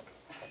simple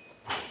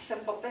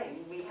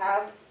thing. We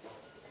have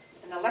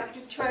an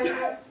elected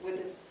treasurer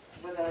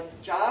with a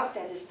job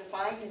that is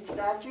defined in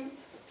statute,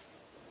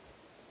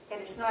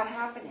 and it's not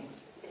happening.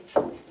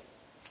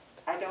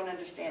 I don't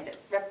understand it.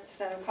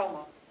 Representative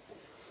Comeau.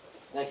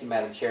 Thank you,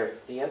 Madam Chair.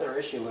 The other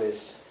issue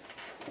is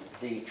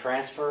the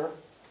transfer,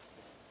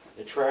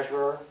 the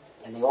treasurer,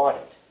 and the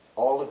audit.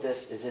 All of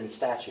this is in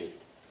statute.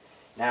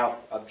 Now,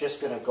 I'm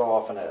just going to go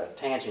off on a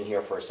tangent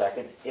here for a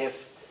second.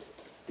 If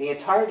the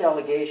entire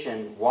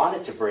delegation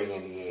wanted to bring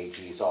in the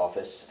AG's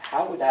office,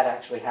 how would that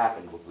actually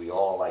happen? Would we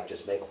all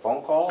just make a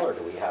phone call, or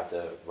do we have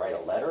to write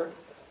a letter?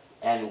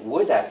 And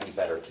would that be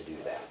better to do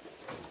that?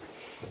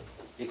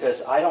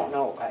 Because I don't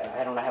know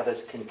how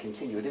this can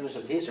continue.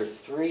 These are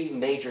three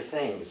major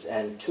things,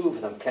 and two of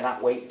them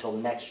cannot wait until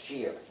next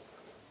year.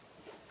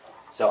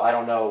 So I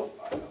don't know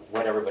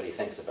what everybody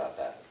thinks about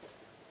that.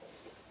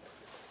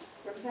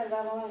 Representative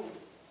Avalon.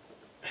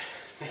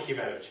 Thank you,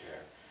 Madam Chair.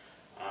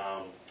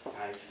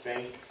 I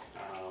think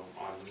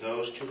on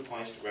those 2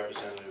 points that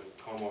Representative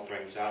Comeau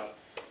brings up,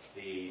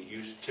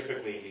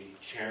 typically the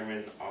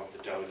chairman of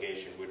the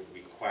delegation would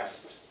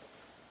request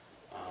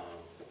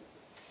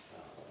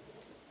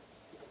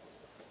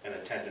an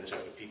attendance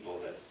of the people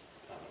that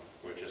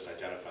were just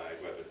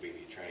identified, whether it be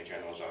the Attorney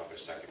General's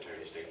office,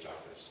 Secretary of State's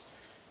office,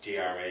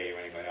 DRA, or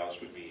anybody else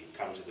would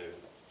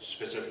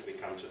specifically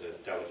come to the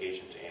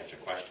delegation to answer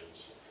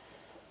questions.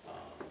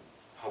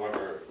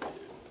 However,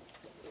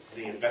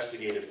 the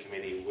investigative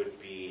committee would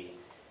be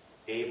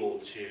able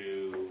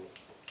to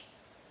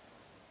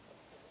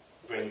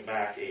bring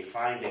back a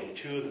finding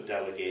to the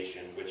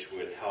delegation, which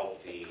would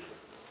help the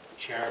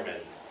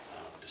chairman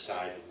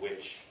decide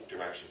which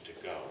direction to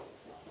go.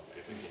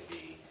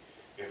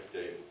 If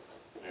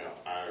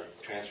our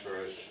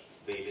transfers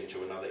lead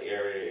into another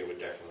area, it would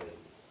definitely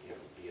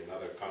be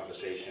another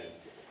conversation.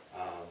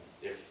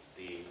 If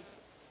the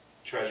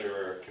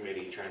treasurer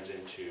committee turns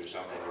into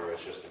something where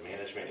it's just a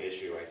management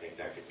issue, I think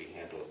that could be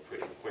handled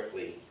pretty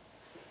quickly.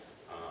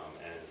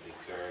 And the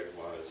third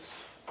was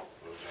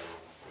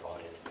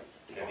audit.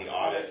 And the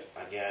audit,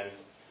 again,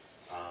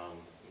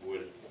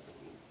 would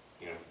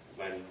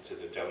lend to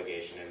the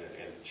delegation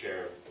and the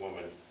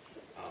chairwoman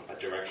a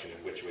direction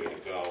in which way to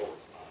go,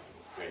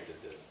 granted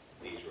that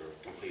these were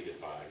completed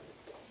by,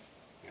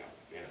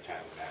 in a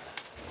timely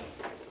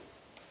manner.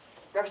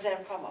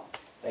 Representative Comeau.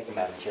 Thank you,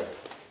 Madam Chair.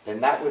 Then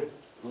that would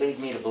lead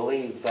me to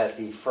believe that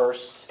the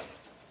first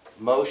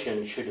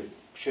motion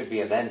should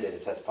be amended,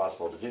 if that's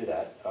possible to do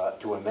that,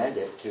 to amend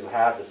it to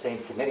have the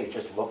same committee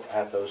just look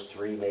at those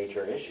three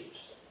major issues.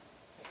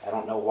 I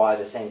don't know why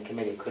the same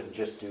committee couldn't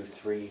just do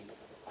three.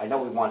 I know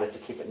we wanted to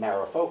keep it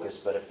narrow focus,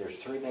 but if there's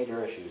three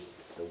major issues,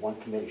 the one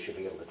committee should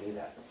be able to do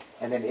that.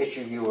 And then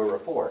issue you a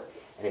report.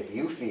 And if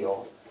you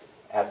feel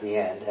at the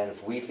end, and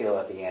if we feel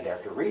at the end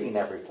after reading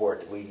that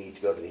report that we need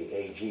to go to the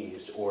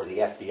AGs or the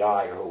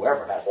FBI or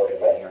whoever has to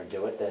get in here and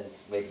do it, then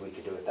maybe we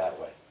could do it that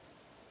way.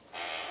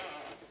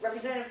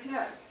 Representative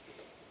Canary.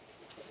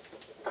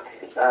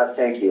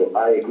 Thank you.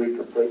 I agree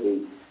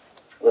completely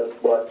with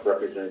what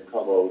Representative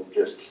Comeau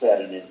just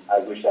said, and I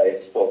wish I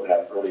had spoken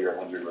up earlier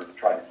when we were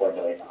trying to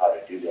formulate how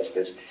to do this,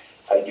 because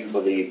I do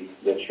believe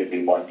that should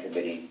be one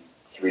committee,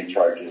 three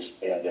charges,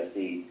 and if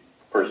the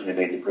person who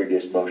made the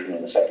previous motion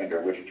and the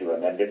seconder wish to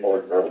amend it, or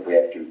if we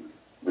have to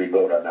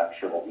revote, I'm not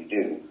sure what we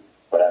do,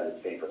 but I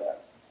would favor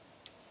that.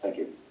 Thank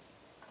you.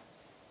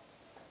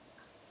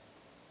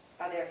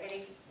 Are there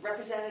any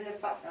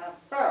Representative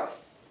Burrows?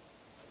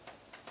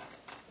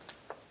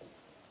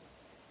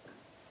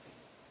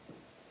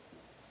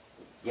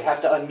 You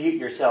have to unmute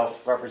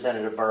yourself,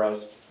 Representative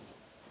Burrows.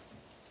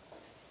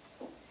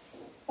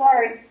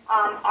 Sorry,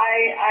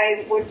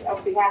 I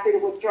would be happy to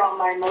withdraw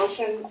my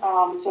motion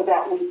so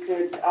that we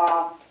could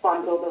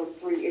bundle those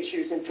three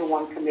issues into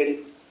one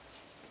committee.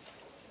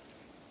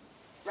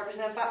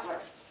 Representative Butler.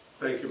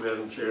 Thank you,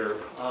 Madam Chair.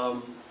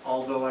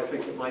 Although I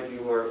think it might be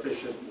more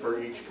efficient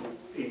for each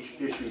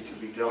issue to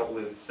be dealt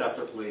with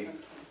separately,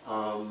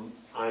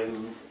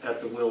 I'm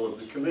at the will of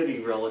the committee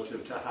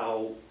relative to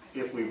how,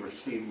 if we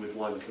proceed with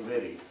one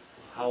committee.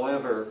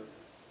 However,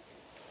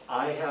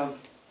 I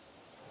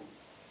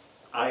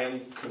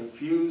am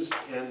confused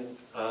and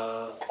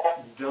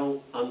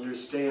don't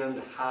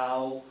understand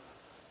how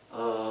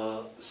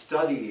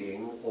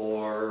studying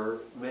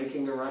or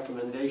making a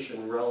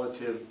recommendation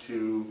relative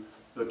to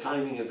the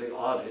timing of the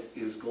audit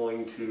is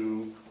going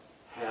to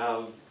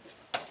have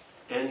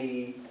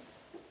any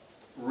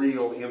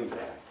real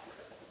impact.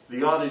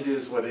 The audit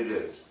is what it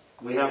is.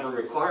 We have a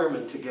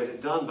requirement to get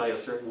it done by a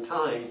certain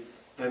time,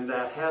 and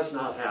that has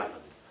not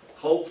happened.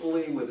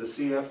 Hopefully, with the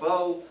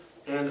CFO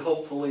and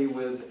hopefully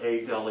with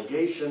a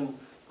delegation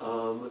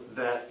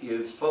that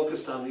is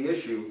focused on the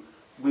issue,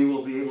 we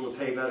will be able to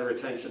pay better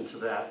attention to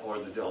that, or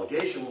the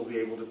delegation will be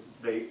able to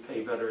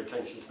pay better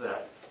attention to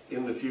that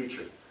in the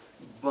future.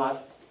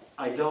 But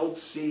I don't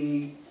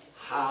see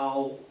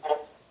how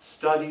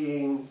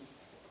studying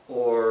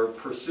or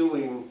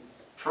pursuing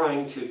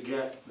trying to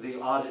get the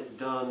audit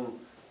done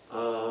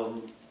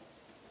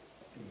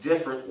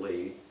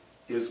differently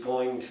is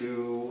going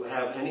to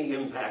have any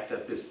impact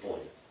at this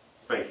point.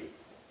 Thank you.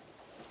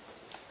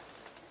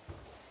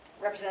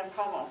 Representative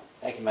Comeau.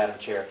 Thank you, Madam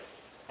Chair.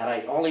 And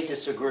I only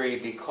disagree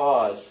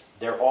because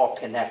they're all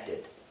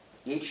connected.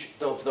 Each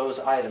of those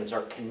items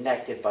are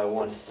connected by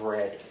one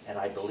thread, and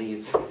I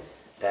believe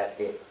that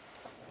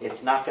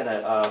it's not going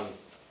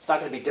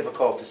to be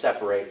difficult to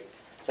separate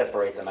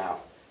them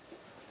out.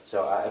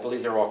 So I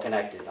believe they're all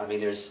connected. I mean,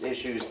 there's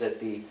issues that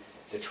the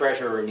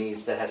treasurer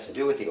needs that has to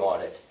do with the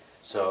audit.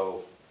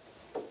 So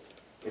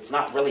it's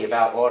not really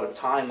about audit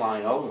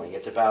timeline only.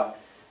 It's about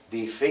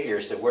the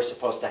figures that we're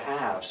supposed to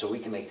have so we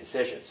can make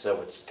decisions.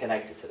 So it's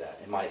connected to that,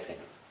 in my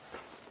opinion.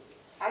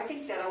 I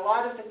think that a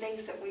lot of the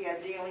things that we are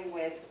dealing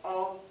with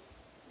all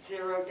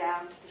zero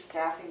down to the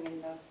staffing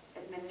in the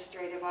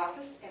administrative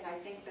office, and I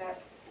think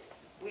that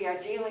we are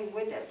dealing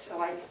with it. So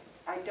I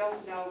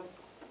don't know,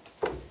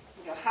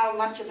 how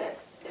much of it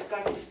is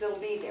going to still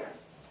be there.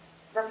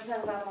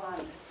 Representative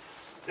Avalani.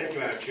 Thank you,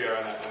 Madam Chair,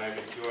 and I've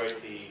enjoyed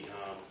the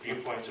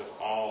viewpoints of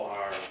all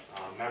our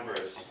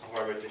members.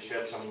 However, to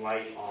shed some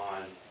light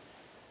on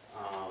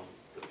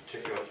the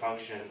particular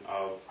function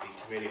of the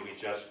committee we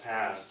just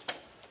passed,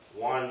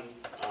 one,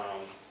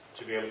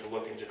 to be able to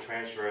look into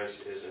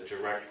transfers is a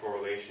direct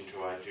correlation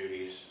to our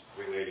duties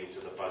relating to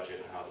the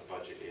budget and how the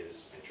budget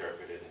is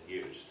interpreted and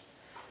used.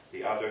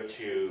 The other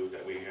two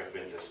that we have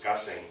been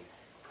discussing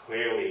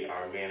clearly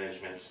are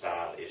management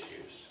style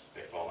issues.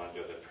 They fall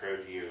under the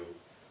purview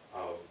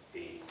of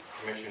the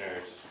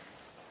commissioners,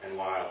 and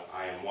while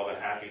I am more than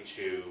happy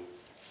to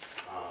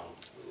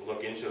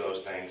look into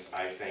those things,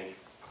 I think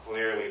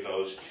clearly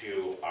those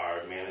two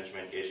are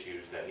management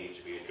issues that need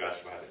to be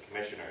addressed by the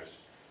commissioners.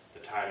 The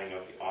timing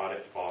of the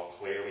audit falls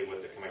clearly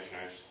with the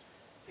commissioners.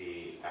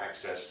 The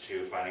access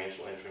to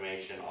financial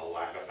information, a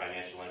lack of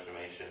financial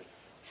information,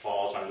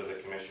 falls under the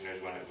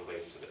commissioners when it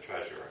relates to the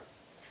treasurer.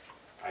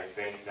 I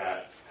think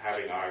that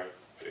having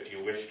if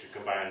you wish to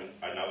combine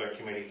another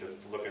committee to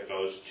look at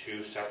those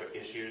two separate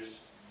issues,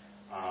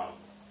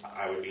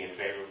 I would be in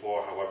favor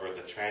for. However,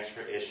 the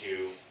transfer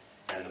issue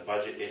and the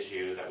budget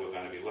issue that we're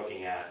going to be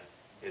looking at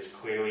is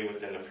clearly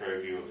within the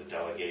purview of the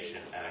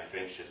delegation, and I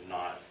think should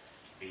not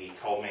be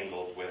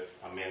commingled with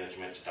a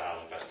management style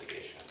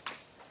investigation.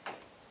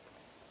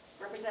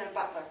 Representative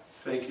Butler.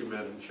 Thank you,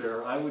 Madam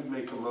Chair. I would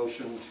make a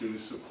motion to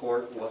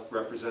support what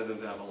Representative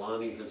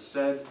Avalani has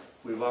said.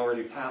 We've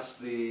already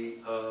passed the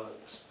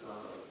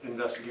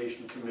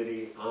investigation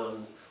committee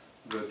on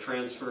the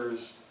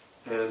transfers,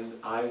 and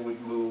I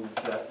would move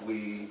that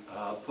we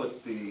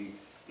put the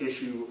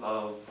issue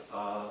of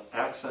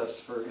access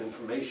for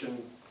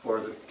information for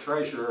the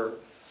treasurer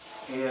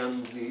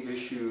and the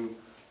issue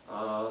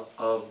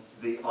of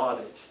the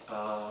audit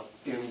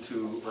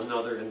into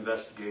another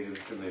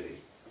investigative committee.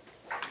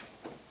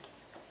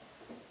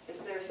 Is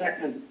there a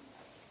Second.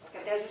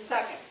 Okay, there's a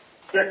second.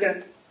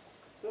 Second.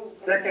 Ooh,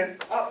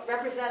 Second. Oh,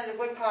 Representative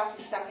Woodcock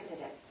has seconded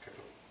it.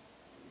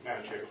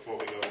 Madam Chair, before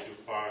we go too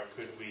far,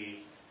 could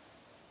we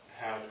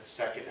have the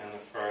second and the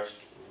first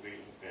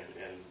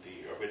and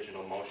the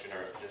original motion,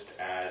 or just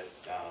add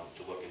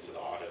to look into the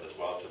audit as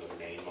well to the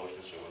main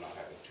motion, so we're not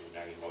having two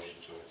main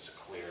motions, so it's a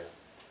clear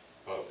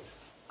vote?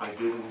 I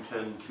did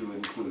intend to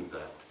include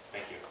that.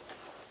 Thank you.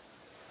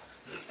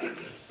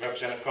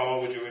 Representative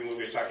Comeau, would you remove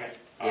your second?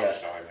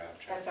 Yes. Sorry, Madam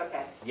Chair. That's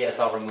okay. Yes,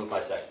 I'll remove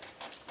my second.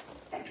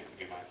 Would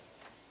you mind?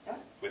 No?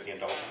 With the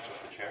indulgence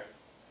of the chair?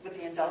 With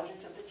the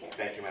indulgence of the chair.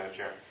 Thank you, Madam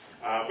Chair.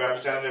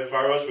 Representative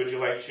Burrows, would you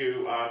like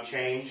to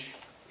change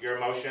your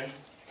motion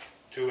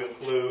to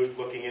include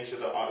looking into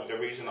the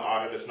reason the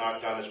audit is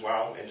not done as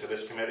well into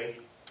this committee?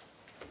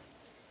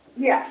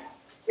 Yes,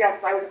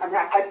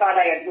 I thought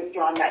I had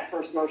withdrawn that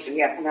first motion.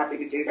 Yes, I'm happy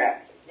to do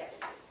that. Yes.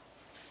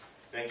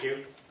 Thank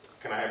you.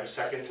 Can I have a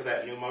second to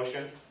that new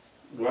motion?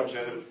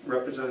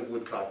 Representative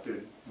Woodcock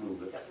did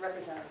move it.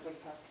 Representative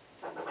Woodcock.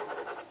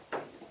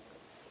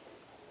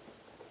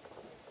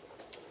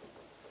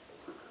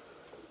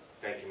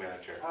 Thank you,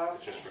 Madam Chair. Okay.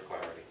 It's just for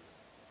clarity.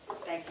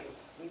 Thank you.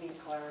 We need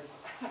clarity.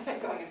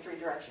 Going in three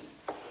directions.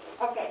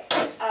 Okay.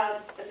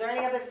 Is there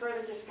any other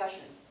further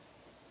discussion?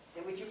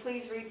 Then would you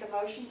please read the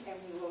motion and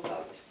we will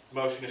vote.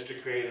 Motion is to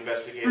create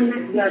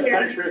investigation.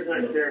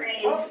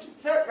 Oh,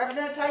 sir,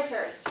 Representative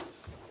Ticehurst.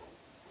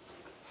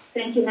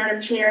 Thank you,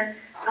 Madam Chair.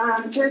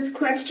 Just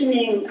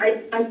questioning,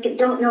 I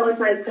don't know if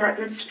I've got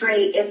this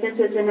straight, if this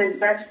is an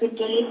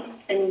investigation,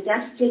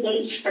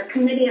 a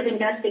committee of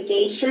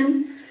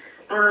investigation.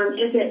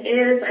 If it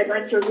is, I'd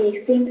like to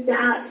rethink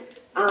that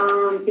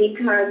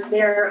because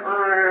there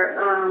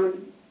are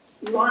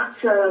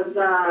lots of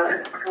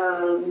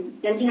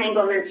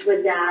entanglements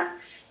with that.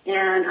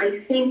 And I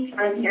think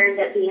I'm hearing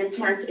that the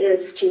intent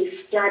is to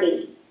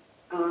study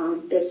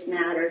this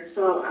matter.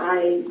 So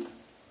I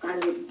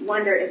would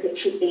wonder if it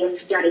should be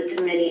a study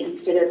committee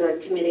instead of a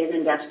committee of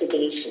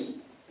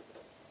investigation.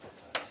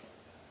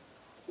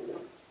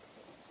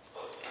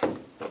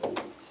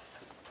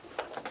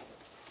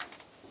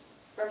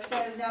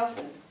 Representative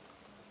Nelson.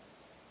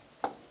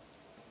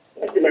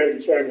 Thank you,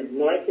 Madam Chairman.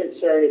 My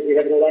concern is we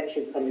have an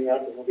election coming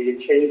up and there will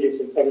be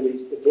changes in some of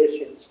these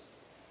positions.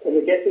 Can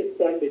we get this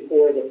done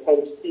before the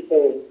post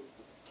people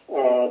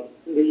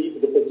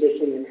leave the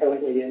position they're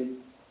currently in?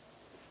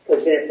 For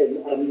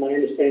example, my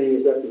understanding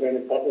is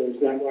Representative Butler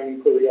is not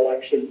running for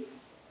re-election.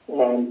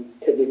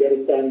 Could we get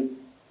it done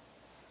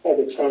by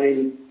the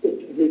time the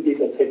new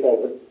people take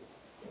over?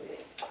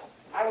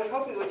 I would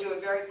hope we would do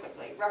it very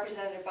quickly.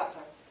 Representative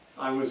Butler.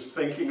 I was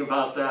thinking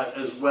about that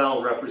as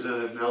well,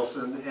 Representative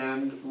Nelson,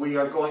 and we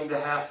are going to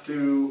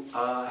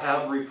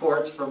have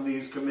reports from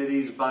these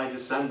committees by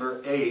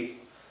December 8th,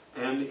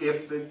 and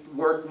if the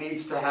work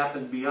needs to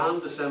happen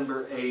beyond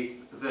December 8th,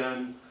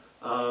 then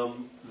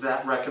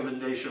that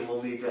recommendation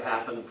will need to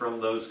happen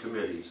from those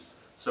committees.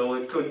 So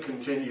it could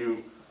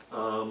continue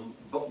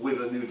but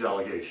with a new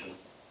delegation.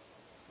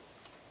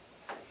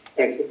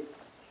 Thank you.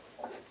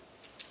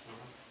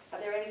 Are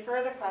there any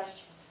further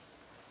questions?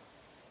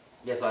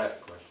 Yes, I have a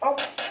question. Oh,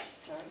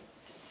 sorry.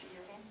 Didn't see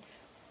your hand.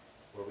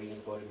 Were we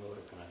in voting mode,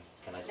 or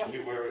can I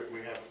speak?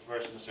 We have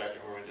first and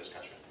second, we're in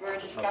discussion. We're in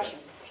discussion.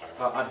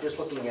 Okay. I'm just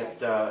looking at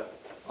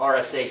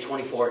RSA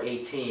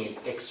 2418,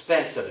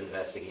 expense of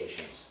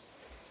investigations.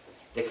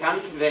 The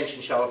county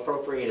convention shall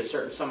appropriate a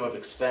certain sum of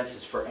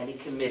expenses for any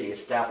committee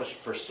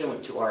established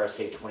pursuant to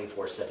RSA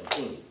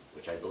 2417,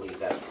 which I believe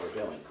that's what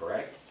we're doing,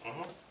 correct? Mm-hmm.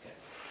 Okay.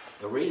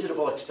 The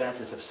reasonable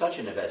expenses of such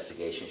an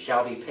investigation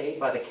shall be paid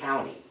by the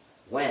county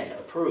when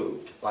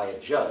approved by a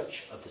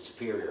judge of the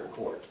Superior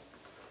Court.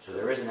 So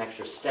there is an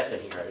extra step in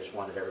here I just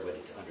wanted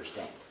everybody to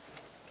understand.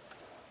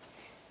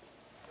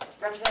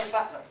 Representative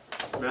Butler.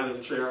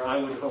 Madam Chair, I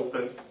would hope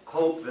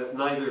that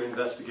neither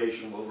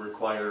investigation will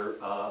require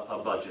a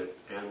budget,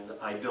 and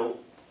I don't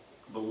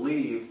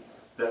believe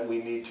that we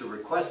need to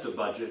request a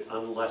budget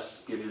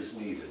unless it is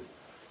needed.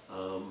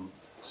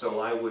 So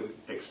I would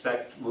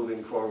expect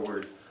moving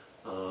forward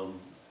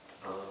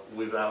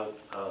without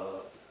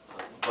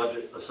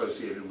budget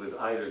associated with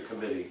either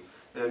committee.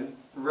 And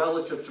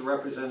relative to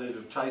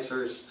Representative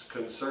Ticehurst's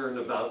concern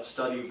about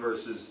study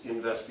versus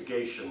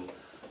investigation,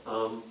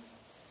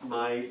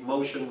 my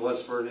motion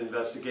was for an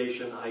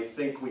investigation. I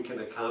think we can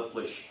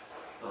accomplish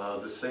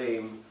the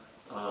same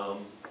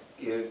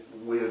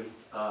with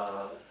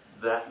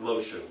that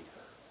motion.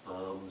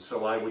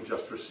 So I would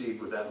just proceed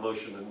with that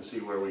motion and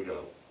see where we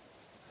go.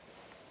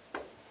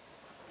 Any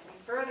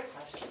further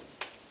questions?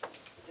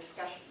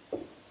 Discussion?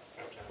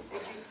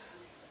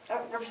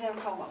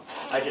 Representative Comeau.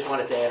 I just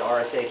wanted to add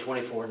RSA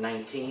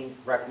 2419,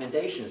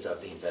 recommendations of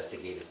the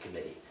investigative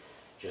committee.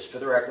 Just for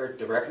the record,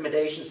 the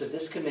recommendations of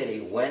this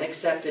committee, when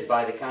accepted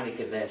by the county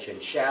convention,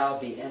 shall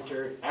be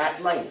entered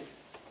at length,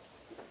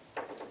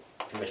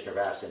 Commissioner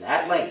Vafson,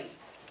 at length,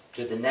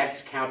 to the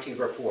next county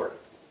report.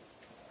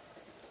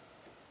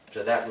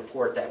 So that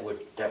report that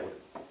would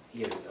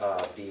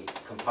be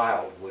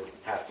compiled would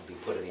have to be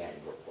put in the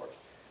annual report.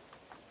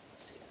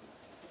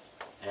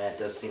 And it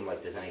doesn't seem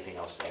like there's anything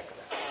else after that.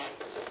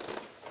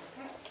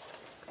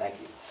 Thank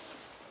you.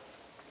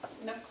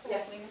 No.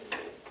 Yes.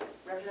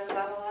 Representative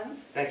Avalon.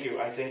 Thank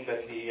you. I think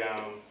that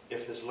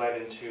if this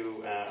led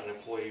into an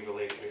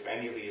employee-related, if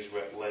any of these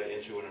led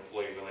into an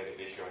employee-related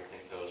issue, I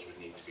think those would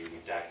need to be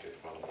redacted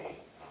from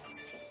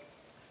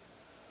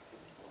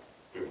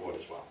the report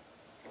as well.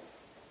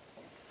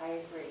 I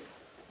agree.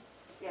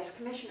 Yes,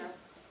 Commissioner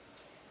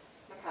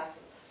McCarthy.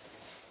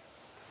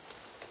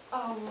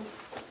 I'm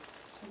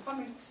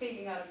probably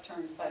speaking out of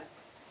turn, but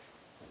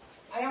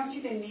I don't see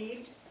the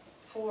need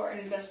for an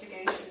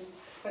investigation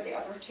for the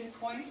other 2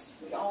 points.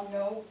 We all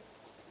know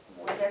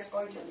where that's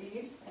going to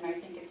lead, and I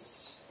think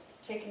it's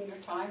taking your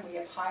time. We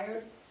have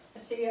hired a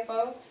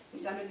CFO.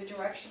 He's under the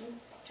direction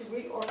to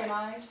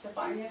reorganize the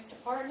finance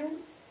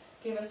department,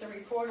 give us a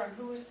report on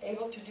who's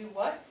able to do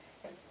what,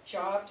 if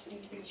jobs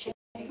need to be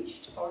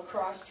changed or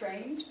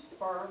cross-trained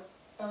or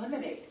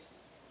eliminated.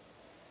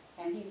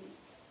 And he,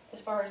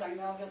 as far as I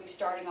know, he'll be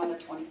starting on the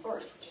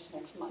 21st, which is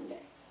next Monday.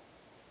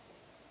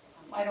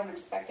 I don't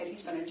expect that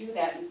he's going to do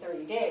that in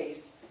 30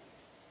 days,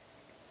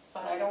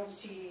 but I don't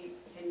see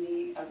the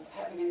need of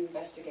having an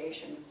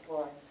investigation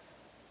for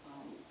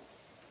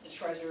the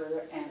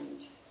treasurer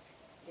and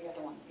the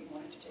other one he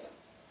wanted to do.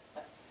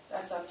 But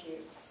that's up to you.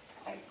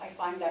 I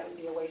find that would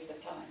be a waste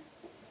of time.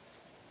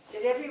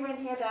 Did everyone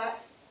hear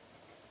that?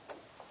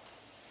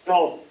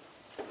 No.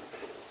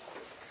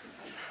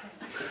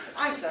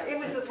 I'm sorry. It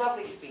was a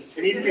lovely speech.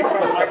 You need to be in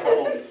front of the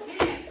microphone.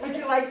 Would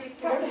you like to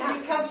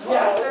come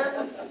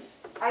closer?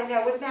 I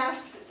know with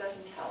masks it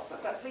doesn't help,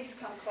 but please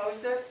come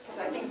closer, because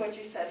I think what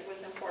you said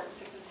was important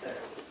to consider.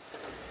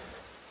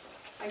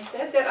 I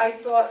said that I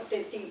thought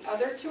that the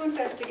other 2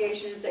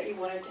 investigations that you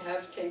wanted to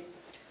have take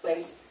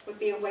place would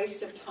be a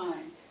waste of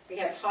time. We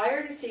have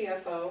hired a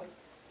CFO.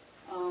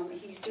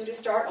 He's due to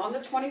start on the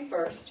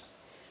 21st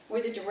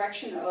with the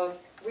direction of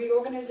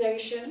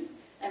reorganization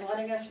and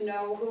letting us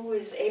know who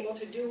is able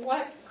to do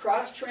what,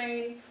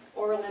 cross-train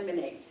or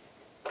eliminate.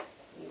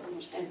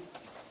 And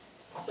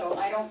so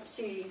I don't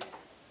see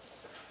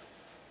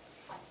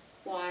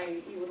why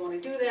you would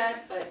want to do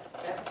that, but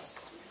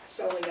that's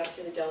solely up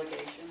to the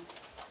delegation.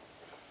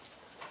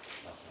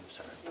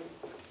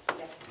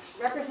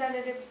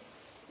 Representative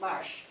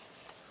Marsh.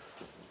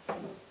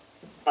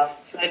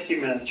 Thank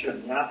you, Madam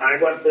Chairman. I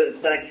want to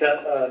thank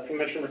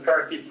Commissioner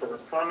McCarthy for her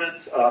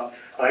comments.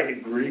 I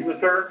agree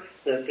with her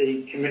that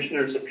the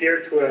commissioners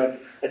appear to have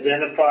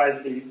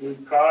identified the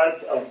root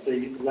cause of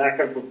the lack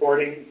of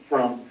reporting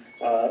from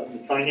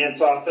the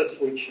finance office,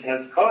 which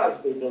has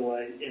caused the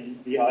delay in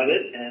the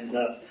audit and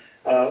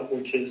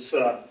which has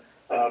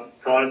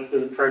caused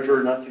the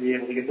treasurer not to be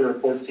able to get the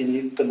reports he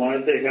needs to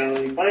monitor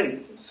accounting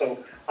finances.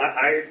 So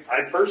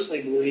I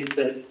personally believe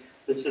that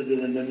this is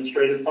an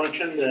administrative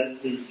function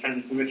that the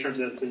county commissioners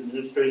as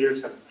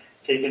administrators have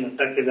taken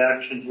effective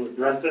action to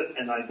address it,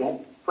 and I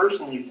don't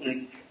personally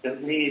think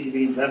that we need to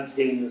be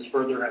investigating this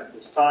further at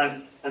this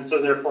time, and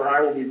so therefore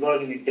I will be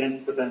voting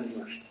against the vending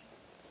motion.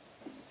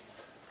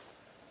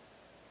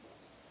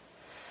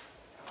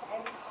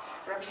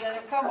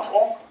 Representative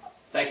Comeau.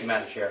 Thank you,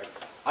 Madam Chair.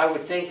 I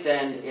would think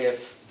then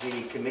if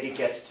the committee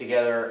gets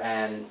together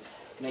and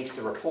makes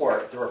the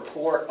report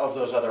of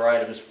those other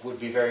items would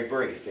be very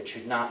brief. It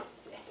should not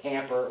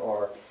hamper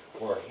or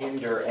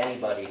hinder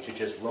anybody to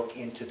just look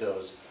into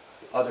those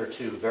other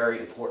two very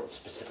important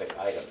specific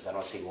items. I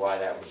don't see why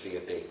that would be a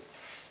big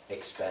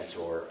expense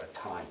or a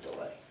time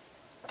delay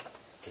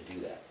to do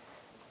that,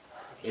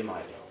 in my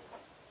opinion.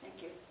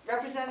 Thank you.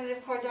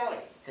 Representative Cordelli.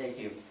 Thank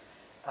you.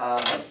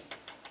 I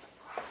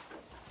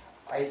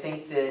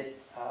think that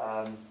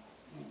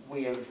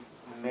we have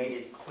made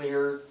it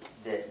clear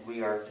that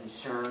we are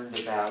concerned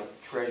about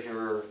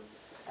treasurer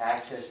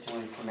access to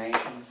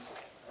information.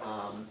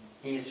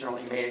 He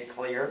certainly made it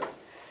clear.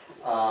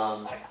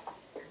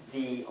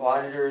 The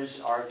auditors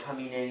are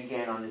coming in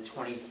again on the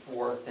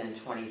 24th and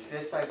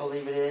 25th, I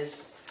believe it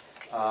is.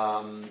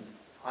 I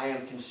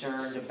am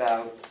concerned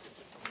about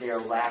their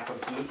lack of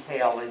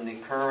detail in the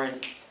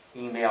current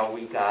email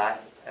we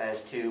got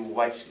as to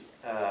what's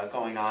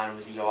going on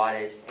with the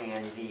audit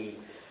and the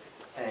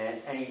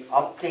any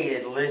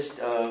updated list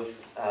of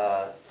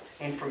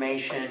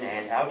information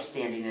and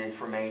outstanding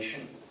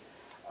information.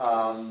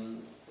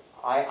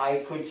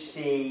 I could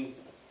see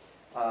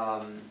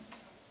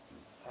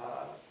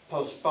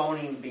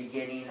postponing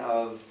beginning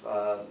of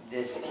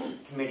this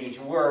committee's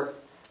work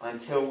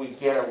until we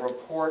get a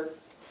report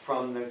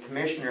from the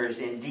commissioners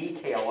in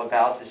detail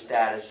about the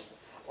status,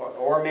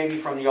 or maybe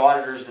from the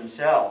auditors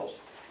themselves,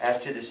 as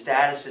to the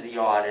status of the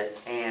audit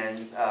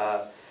and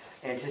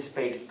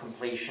anticipated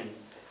completion.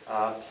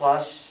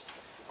 Plus,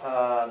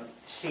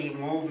 see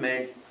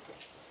movement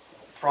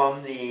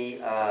from the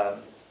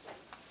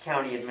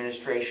county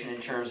administration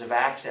in terms of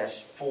access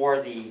for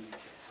the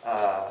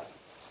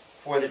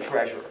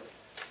treasurer.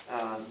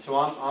 So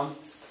I'm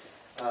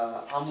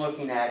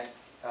looking at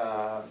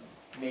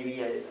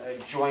maybe a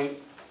joint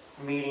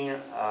meeting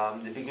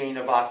the beginning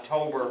of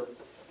October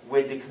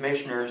with the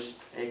commissioners.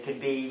 It could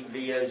be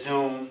via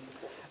Zoom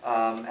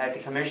at the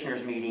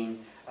commissioners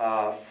meeting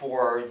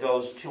for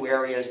those two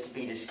areas to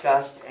be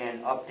discussed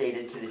and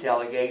updated to the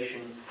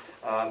delegation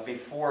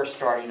before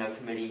starting a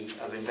committee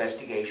of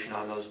investigation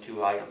on those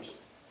two items.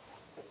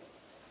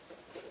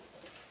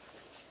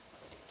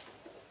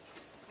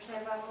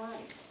 Representative Online, do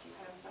you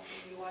have something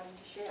you wanted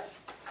to share?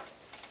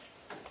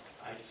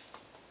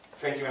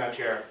 Thank you, Madam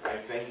Chair. I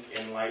think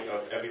in light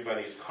of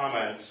everybody's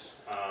comments,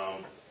 I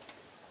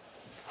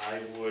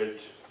would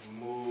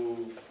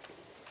move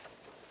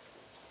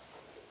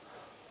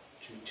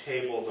to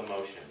table the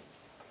motion.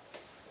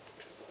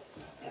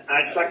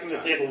 I second the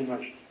tabling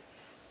motion.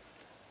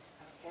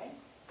 Okay.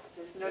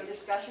 There's no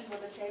discussion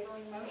with the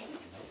tabling motion?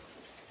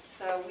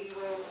 So we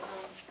will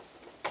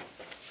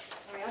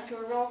carry on to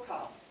a roll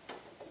call.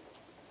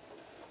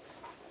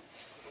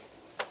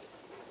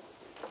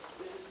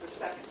 This is the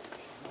second.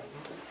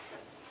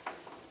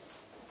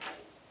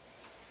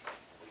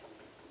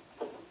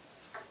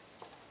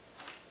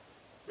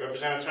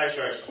 Representative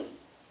Ticehurst.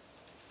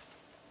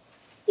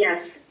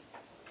 Yes.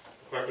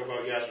 Clerk will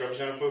vote yes.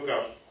 Representative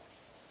Bucco.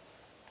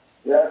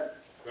 Yes.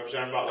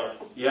 Representative Butler.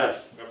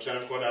 Yes.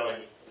 Representative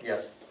Cordelli.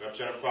 Yes.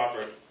 Representative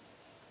Crawford.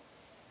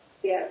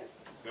 Yes.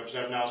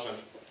 Representative Nelson.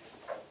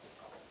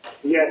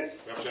 Yes.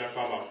 Representative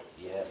Comeau.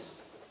 Yes.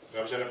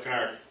 Representative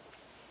Kennard.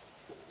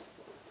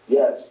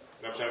 Yes.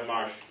 Representative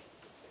Marsh.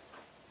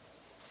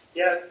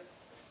 Yes.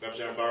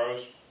 Representative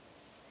Burrows.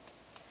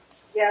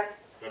 Yes.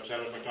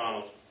 Representative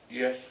McDonald.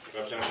 Yes.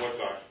 Representative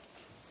Woodcock.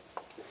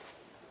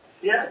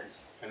 Yes.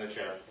 And the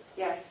chair.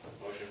 Yes.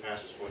 Motion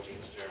passes 14-0.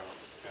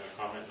 Can I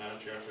comment, Madam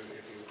Chair, if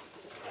you?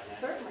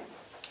 Certainly.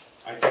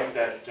 I think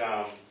that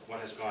what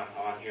has gone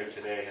on here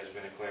today has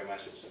been a clear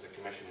message to the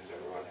commissioners that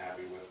we're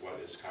unhappy with what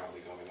is currently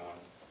going on.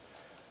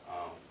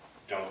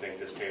 Don't think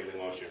this tabling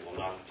motion will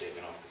not be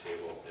taken off the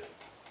table if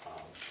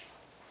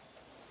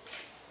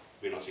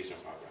we don't see some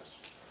progress.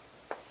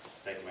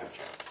 Thank you, Madam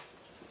Chair.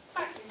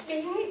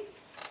 May I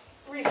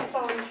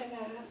respond to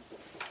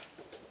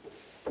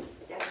that.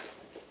 Yes.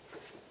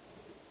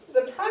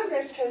 The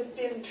progress has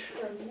been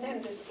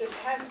tremendous. It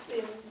has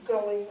been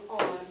going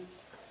on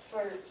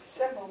for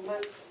several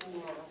months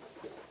now.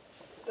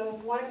 The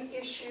one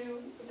issue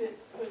that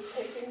was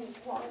taking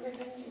longer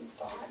than you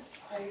thought,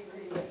 I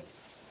agree with.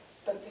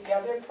 But the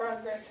other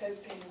progress has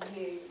been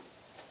made.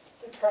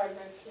 The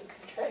progress with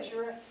the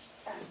treasurer,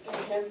 asking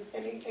him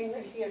anything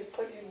that he has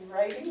put in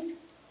writing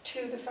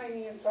to the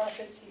finance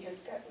office, he has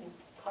gotten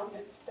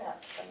comments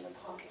back from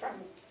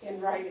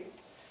in writing.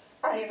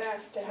 I have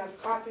asked to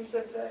have copies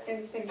of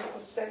anything that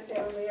was sent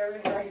down there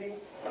in writing.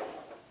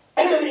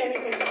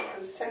 Anything that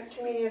was sent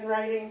to me in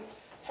writing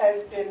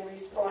has been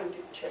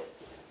responded to.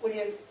 We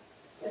have,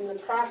 in the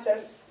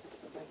process,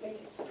 I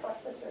think it's a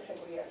process, or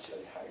have we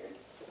actually hired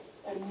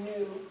a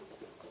new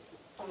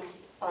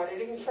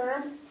auditing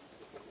firm?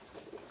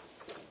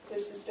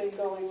 This has been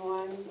going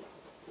on.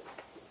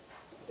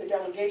 The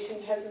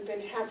delegation hasn't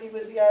been happy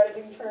with the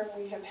auditing firm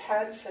we have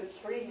had for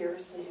 3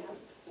 years now.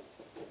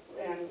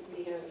 And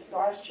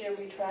last year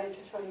we tried to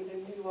find a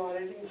new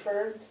auditing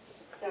firm,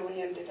 and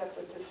we ended up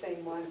with the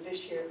same one.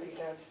 This year we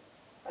have,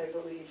 I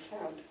believe,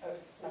 found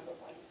another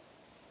one.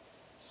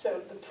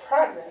 So the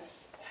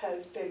progress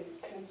has been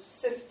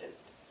consistent.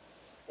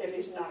 It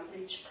has not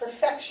reached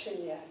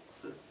perfection yet,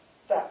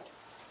 but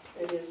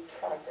it is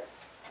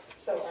progress.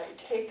 So I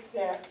take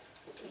that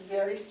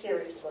very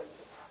seriously.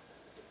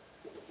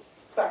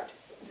 But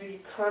the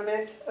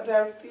comment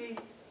about the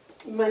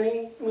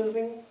money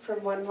moving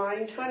from one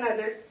line to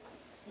another,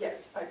 yes,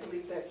 I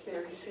believe that's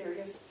very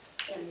serious,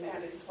 and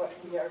that is what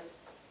we are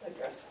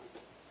addressing.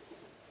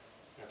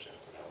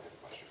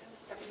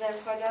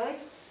 Representative Cordelli?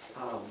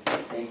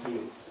 Thank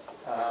you.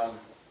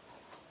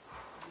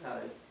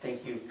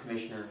 Thank you,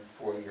 Commissioner,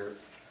 for your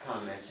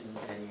comments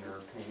and your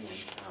opinion.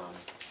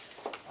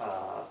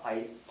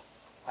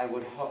 I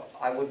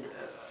would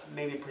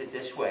maybe put it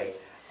this way.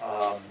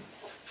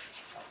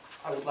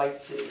 I would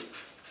like to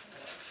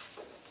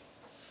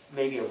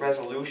maybe a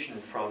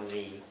resolution from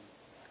the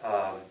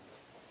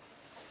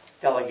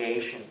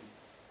delegation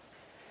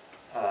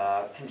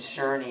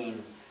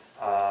concerning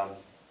a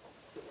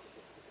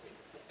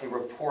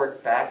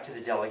report back to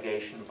the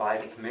delegation by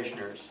the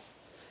commissioners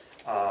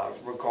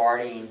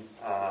regarding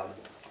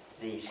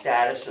the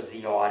status of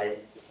the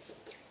audit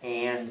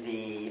and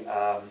the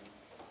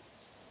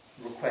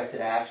requested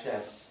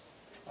access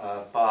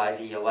by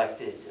the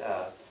elected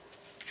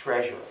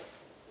treasurer.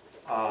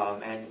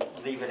 And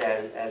leave it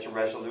as a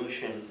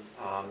resolution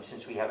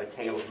since we have a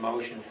tabled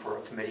motion for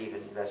a committee of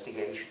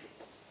investigation.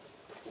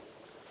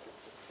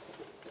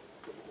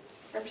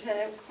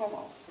 Representative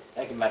Comeau.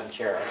 Thank you, Madam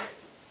Chair.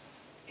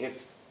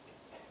 If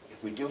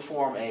we do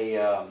form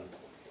a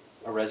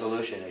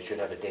resolution, it should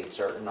have a date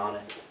certain on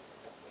it.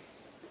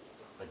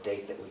 A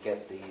date that we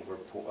get the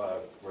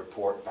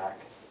report back,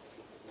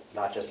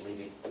 not just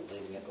leaving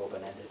it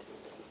open-ended.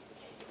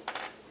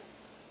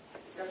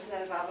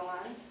 Representative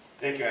Avalon.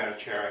 Thank you, Madam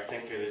Chair. I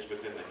think it is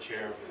within the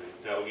chair of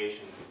the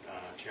delegation,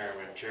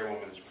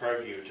 chairwoman's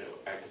purview to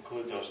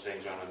include those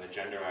things on an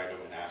agenda item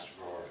and ask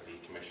for the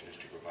commissioners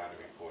to provide a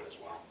report as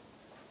well.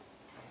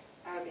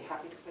 I would be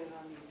happy to put it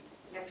on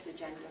the next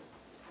agenda.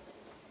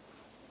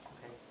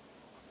 Okay.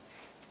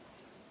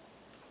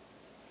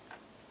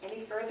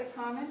 Any further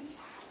comments?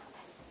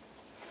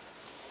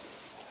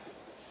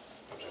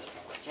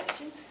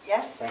 Suggestions?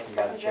 Yes? Thank you,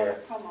 Madam Chair.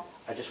 Comeau.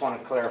 I just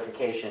want a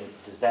clarification.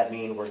 Does that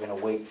mean we're going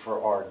to wait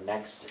for our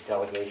next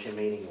delegation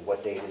meeting?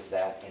 What date is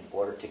that in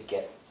order to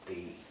get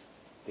the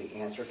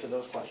answer to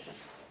those questions?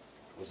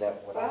 Was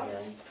that what I'm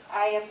hearing?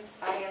 I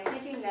am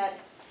thinking that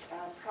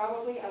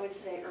probably I would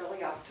say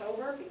early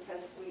October,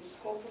 because we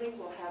hopefully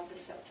will have the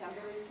September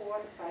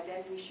report. By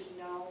then we should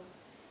know,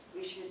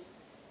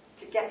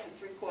 to get to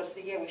 3/4 of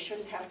the year, we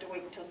shouldn't have to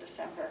wait until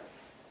December.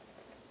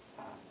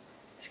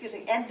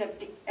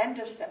 End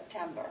of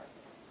September.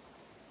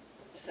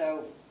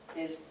 So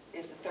is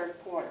the 3rd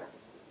quarter,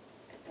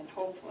 and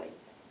hopefully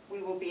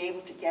we will be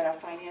able to get our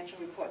financial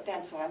report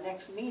then. So our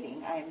next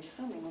meeting, I am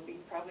assuming, will be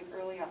probably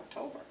early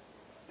October.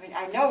 I mean,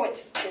 I know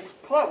it's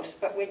close,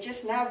 but we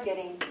just now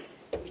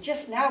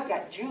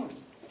got June,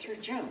 through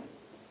June.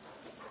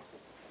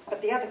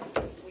 But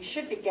we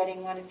should be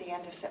getting one at the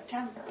end of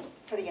September,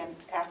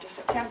 after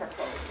September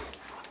closes.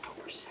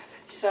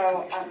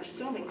 So I'm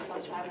assuming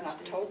sometime in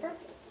October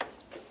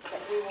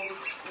that we will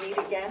meet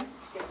again,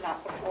 if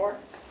not before.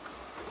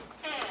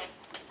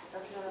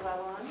 Representative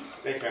Avalon?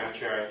 Thank you, Madam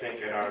Chair. I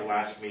think at our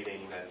last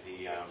meeting that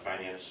the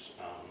finance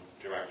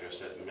director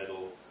said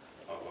middle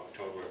of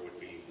October would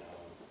be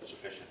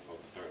sufficient for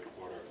the 3rd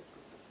quarter,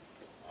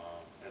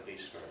 at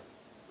least to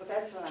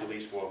at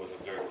least go over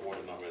the 3rd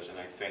quarter numbers. And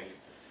I think,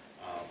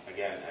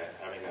 again,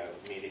 having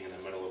a meeting in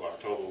the middle of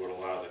October would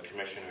allow the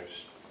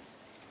commissioners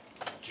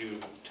due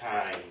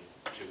time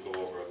to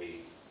go over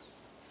the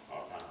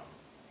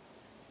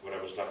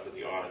whatever's left of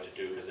the audit to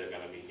do, because they're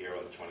going to be here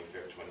on the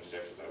 25th,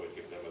 26th. That would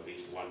give them at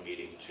least one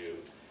meeting to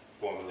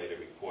formulate a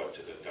report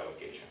to the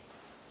delegation.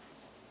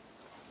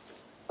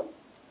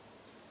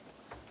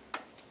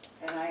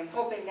 And I I'm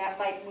hoping that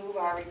might move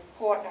our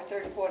report, our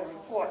third quarter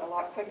report, a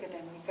lot quicker than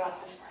we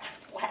got this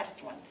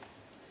last one.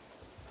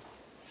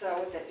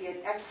 So that the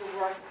extra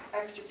work,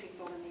 extra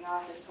people in the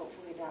office,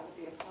 hopefully that will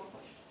be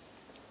accomplished.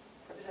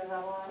 Representative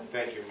Avalon?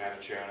 Thank you, Madam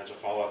Chair. And as a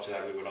follow-up to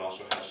that, we would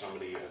also have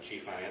somebody, a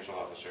chief financial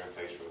officer in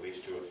place for at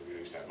least 2 or 3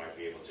 weeks that might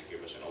be able to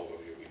give us an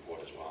overview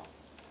report as well.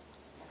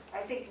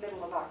 I think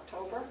middle of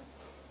October.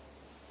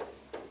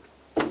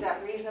 Is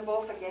that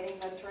reasonable for getting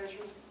the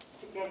treasury,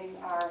 to getting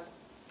our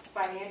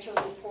financial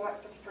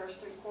report for the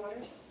first 3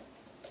 quarters?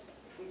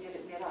 If we did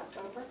it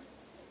mid-October?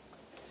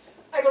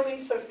 I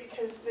believe so,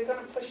 because they're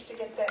going to push to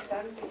get that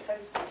done,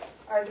 because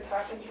our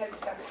department heads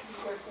have to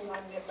be working on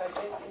their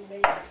budget, and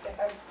they have to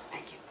have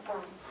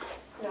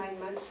 9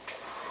 months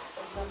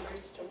of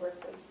numbers to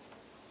work with.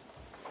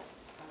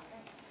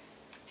 Okay.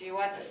 Do you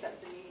want to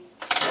set the meeting?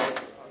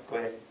 Go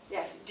ahead.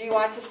 Yes. Do you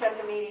want to set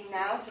the meeting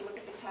now to look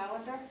at the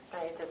calendar?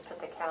 I just put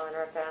the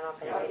calendar up there. I don't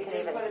know Oh, if you you can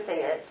just even put it see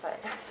there. it,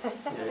 but. The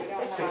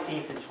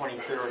 16th and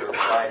 23rd are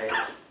Fridays.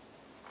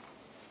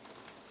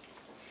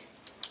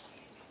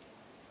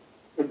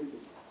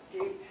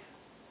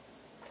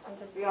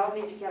 We all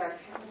need to get our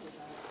calendars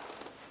out.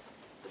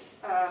 This,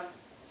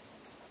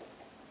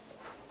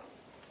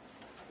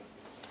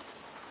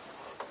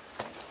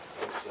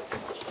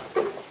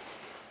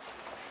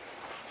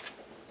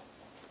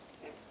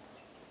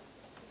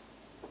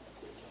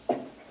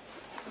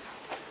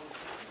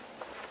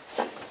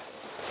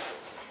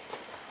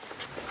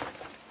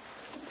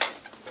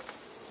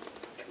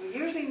 we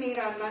usually meet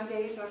on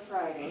Mondays or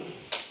Fridays.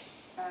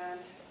 And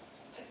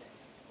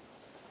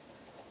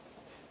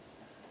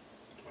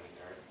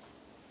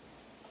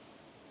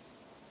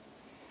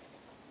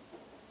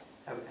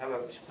How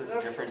about we split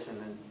the difference and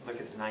then look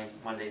at the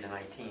Monday the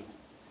 19th?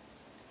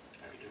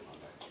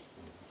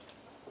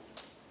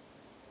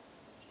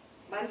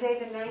 Monday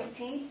the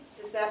 19th,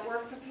 does that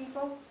work for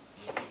people?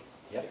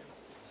 Yep.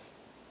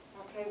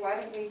 Okay,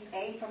 why don't we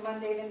aim for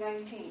Monday the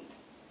 19th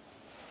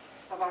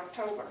of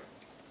October?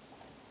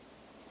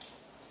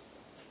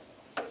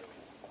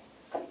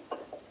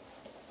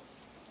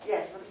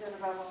 Yes,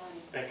 Representative Avalon.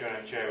 Thank you,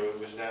 Madam Chair.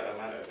 Was that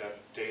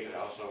date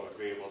also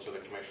agreeable to the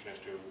commissioners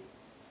to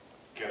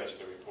get us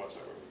the reports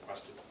that were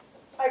requested?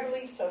 I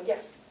believe so,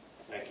 yes.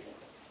 Thank you.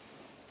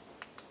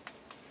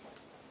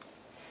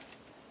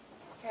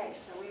 Okay,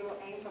 so we will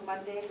aim for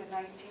Monday the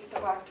 19th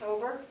of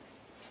October.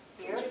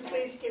 Here. Would you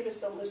please give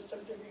us a list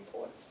of the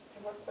reports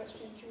and what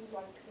questions you would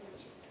like to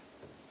answer?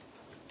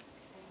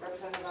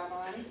 Representative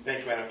Avalon. Thank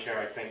you, Madam Chair.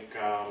 I think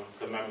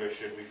the members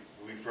should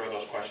refer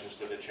those questions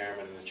to the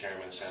chairman, and the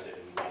chairman send it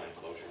in one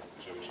enclosure,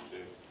 so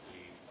the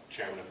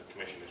chairman of the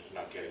commission is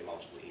not getting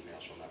multiple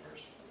emails from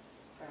members.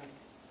 Right.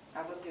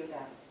 I will do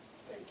that.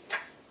 Thank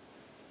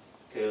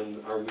you.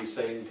 And are we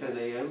saying 10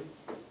 a.m.?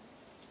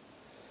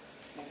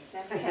 It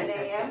says 10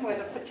 a.m. with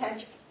a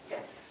potential,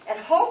 and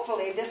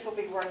hopefully this will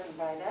be working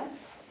by then.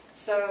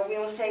 So we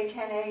will say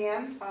 10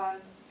 a.m.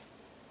 on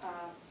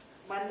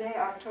Monday,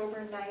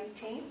 October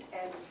 19th,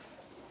 and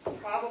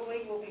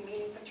probably we'll be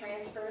meeting for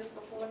transfers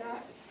before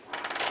that.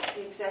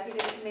 The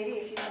executive committee,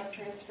 if you have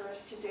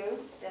transfers to do,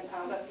 then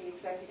I'll let the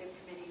executive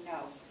committee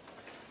know.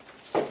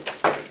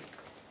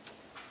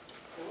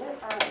 So what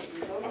are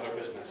we? Other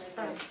business.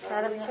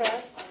 Madam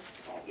Chair?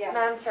 Yes.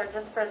 Madam Chair,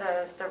 just for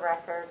the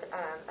record,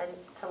 and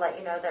to let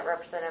you know that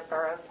Representative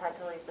Burrows had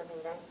to leave the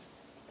meeting.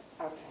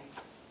 Okay.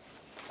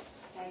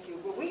 Thank you.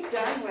 Were we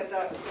done with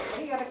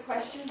any other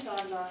questions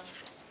on the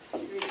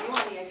review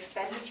on the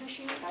expenditure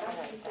sheet? I don't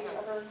think we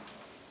ever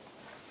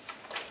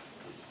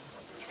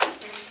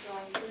finished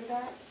going through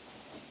that.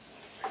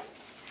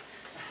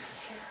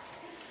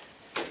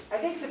 I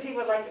think some people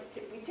would like,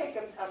 we take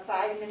a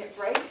 5-minute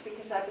break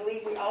because I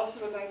believe we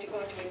also are going to go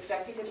into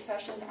executive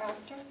session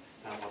after.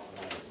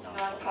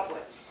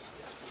 Non-public.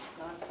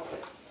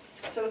 Non-public.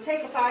 So we'll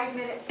take a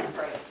 5-minute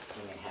break.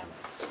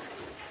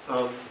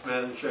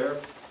 Madam Chair?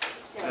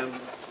 Yes. And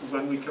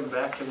when we come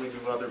back, can we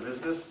do other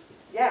business?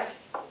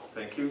 Yes.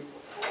 Thank you.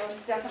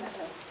 Most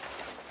definitely.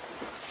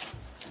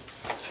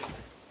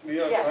 We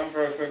have Yes. time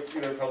for a quick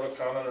either public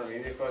comment or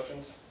media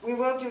questions? We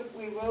will do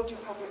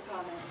public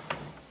comment.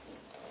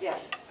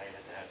 Yes.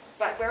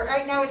 But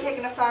right now we're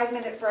taking a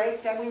 5-minute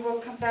break, then we will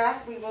come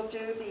back, we will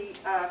do the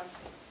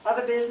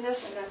other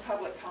business and then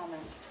public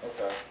comment.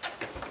 Okay.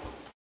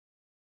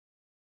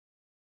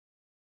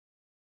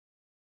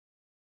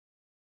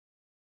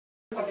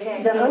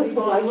 Okay. The host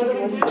would like to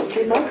unmute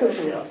your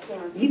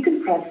microphone. You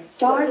can press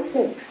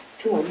 *6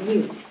 to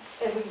unmute.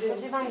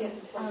 Would you mind,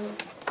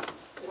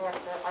 we have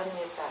to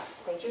unmute that.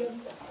 Thank you.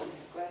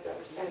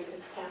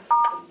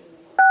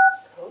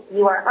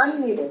 You are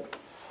unmuted.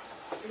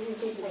 Okay,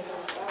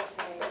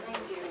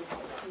 thank you.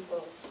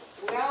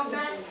 Well,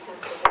 Matt?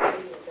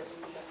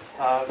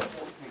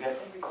 We got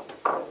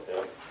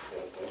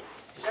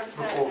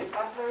Representative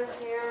Butler is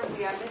here.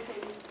 We are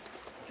missing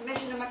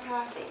Commissioner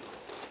McCarthy.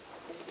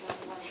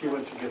 She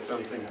went to get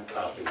something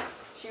copied.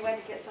 She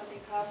went to get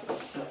something copied?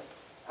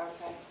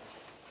 Okay.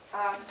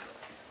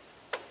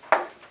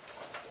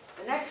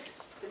 The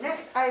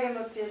next item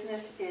of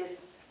business is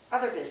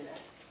other business.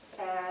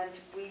 and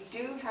we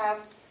do have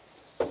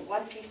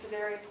one piece of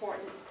very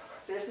important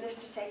business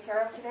to take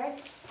care of today.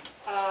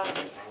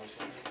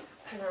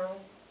 No.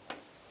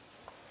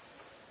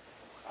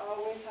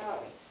 Always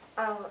Howie.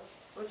 Oh,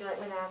 would you like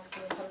me to ask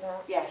him to come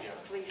back? Yes,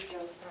 please do.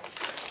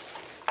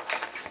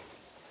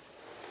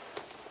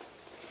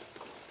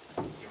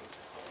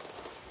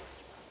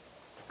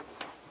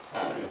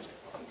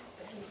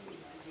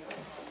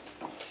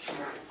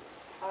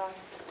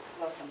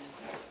 Welcome.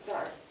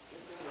 Start.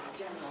 This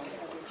general,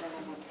 every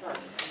gentleman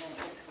first, and then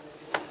it's going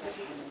to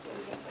do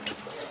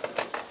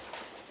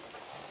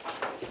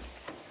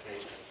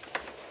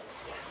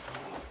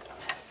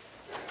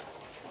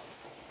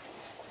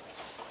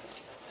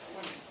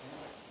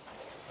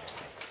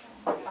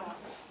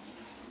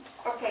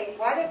Okay,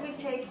 why don't we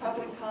take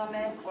public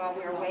comment while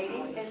we're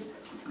waiting? Is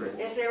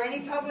there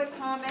any public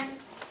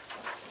comment?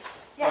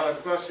 Yes.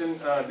 Question,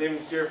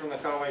 David Steer from the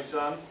Conway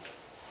Sun.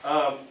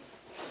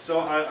 So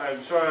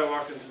I'm sorry I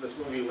walked into this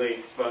movie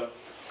late, but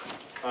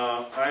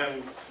I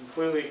am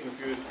completely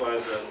confused by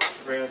the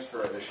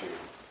transfer issue.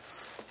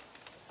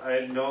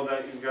 I know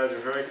that you guys are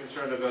very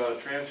concerned about a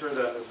transfer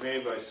that was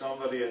made by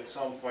somebody at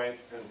some point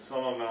and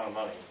some amount of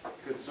money.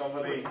 Could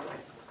somebody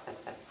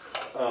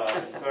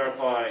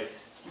clarify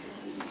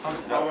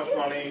how much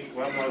money,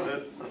 when was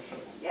it?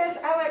 Yes,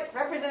 I'll let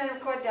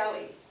Representative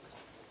Cordelli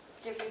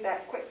give you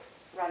that quick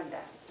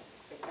rundown,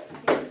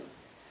 because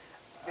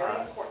it's very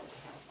important.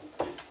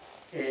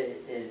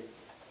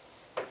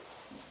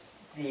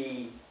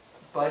 The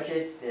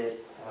budget that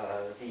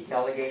the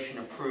delegation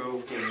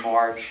approved in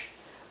March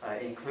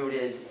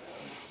included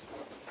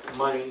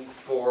money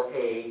for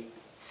a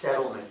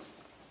settlement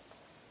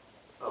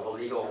of a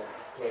legal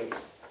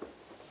case.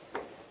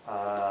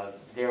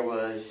 There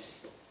was,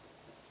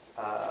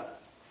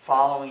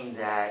 following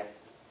that,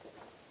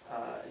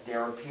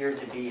 there appeared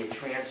to be a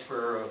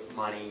transfer of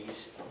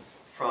monies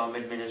from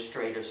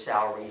administrative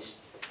salaries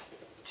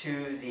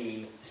to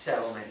the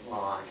settlement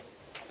line.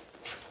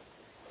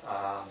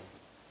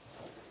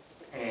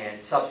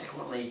 And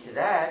subsequently to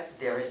that,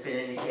 there has been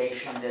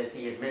indication that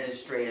the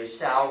administrative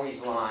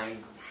salaries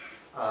line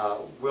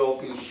will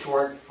be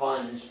short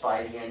funds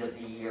by the end of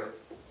the year.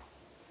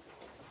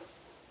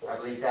 I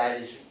believe that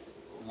is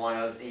one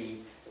of the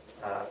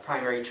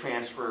primary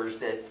transfers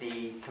that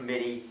the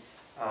committee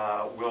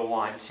will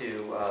want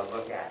to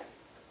look at.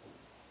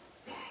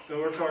 So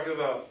we're talking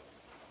about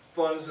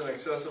funds in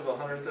excess of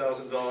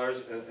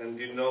 $100,000, and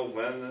do you know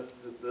when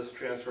this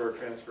transfer or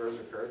transfers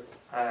occurred?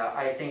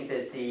 I think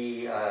that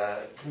the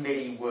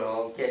committee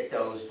will get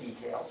those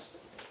details.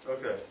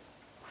 Okay.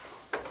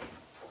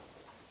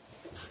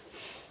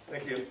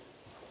 Thank you.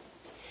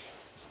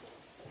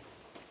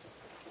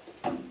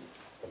 Okay.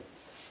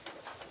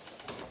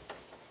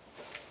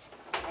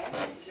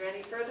 Is there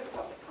any further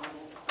public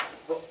comment?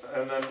 Well,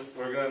 and then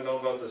we're going to know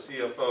about the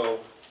CFO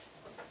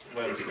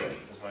Wednesday,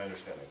 is my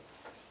understanding.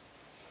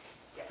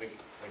 Yes. Thank you.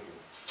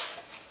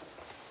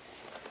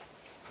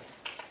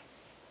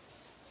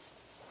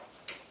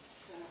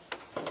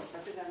 So,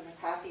 Representative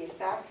McCarthy is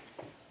back.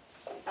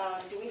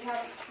 Do we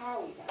have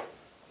Howie back?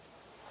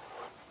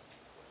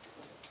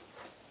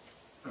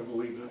 I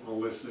believe that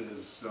Melissa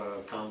is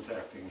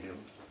contacting him.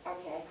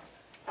 Okay.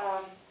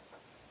 I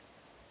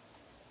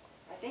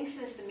think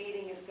since the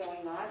meeting is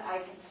going on, I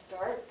can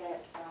start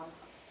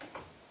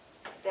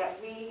that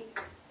we,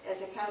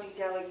 as a county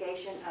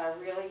delegation,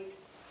 really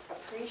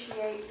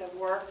appreciate the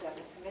work that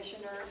the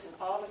commissioners and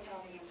all the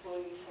county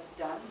employees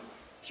have done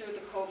through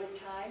the COVID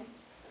time.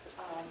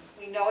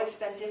 We know it's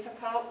been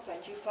difficult,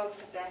 but you folks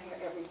have been here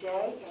every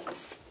day, and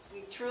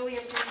we truly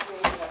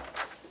appreciate what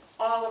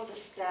all of the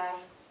staff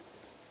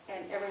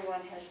and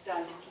everyone has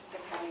done to keep the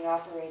county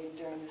operating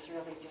during this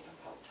really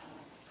difficult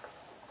time.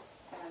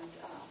 And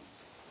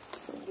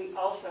we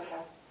also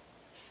have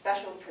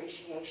special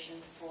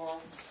appreciation for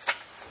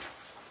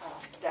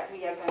that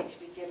we are going to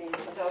be giving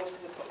for those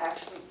who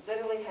actually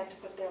literally had to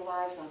put their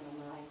lives on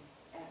the line.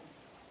 And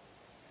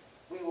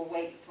we will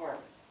wait for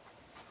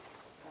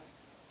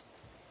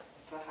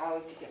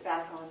Howie to get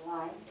back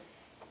online.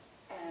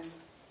 And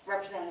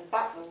Representative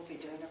Butler will be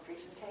doing a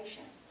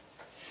presentation.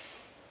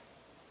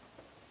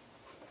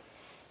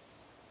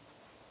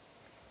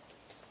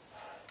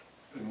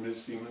 And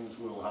Ms. Siemens,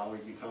 will Howie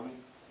be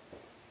coming?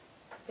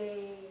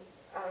 The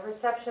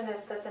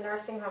receptionist at the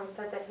nursing home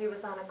said that he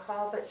was on a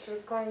call, but she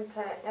was going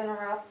to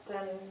interrupt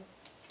and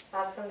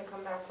ask him to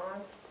come back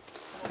on.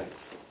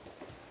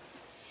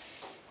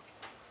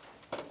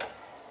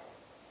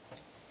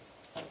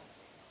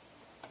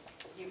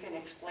 You can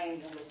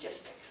explain the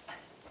logistics.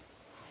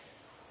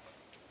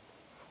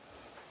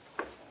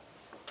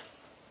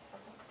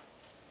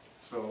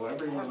 So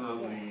everyone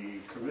on the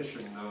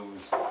commission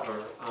knows, or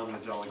on the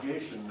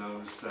delegation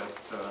knows that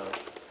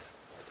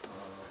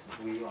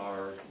we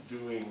are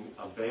doing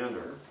a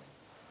banner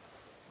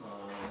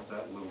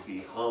that will be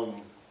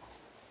hung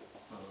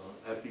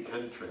at the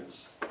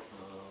entrance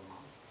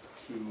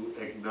to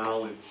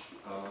acknowledge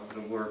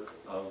the work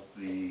of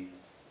the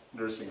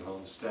nursing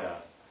home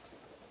staff.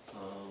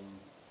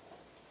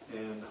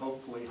 And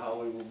hopefully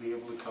Howie will be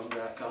able to come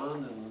back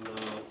on and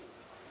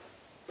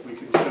we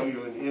can show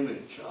you an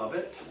image of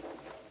it.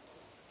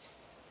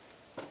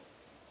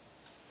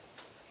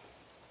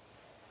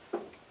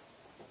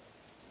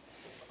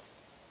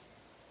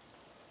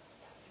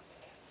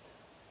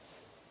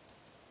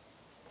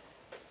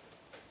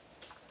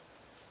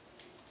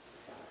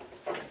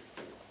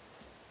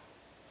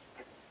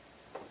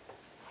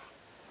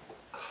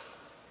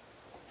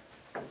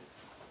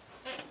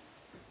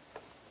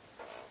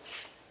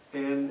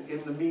 And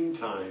in the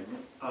meantime,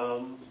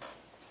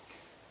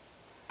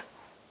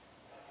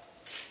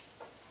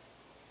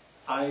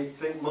 I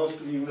think most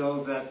of you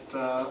know that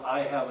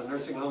I have a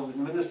nursing home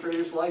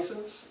administrator's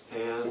license,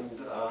 and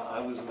I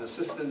was an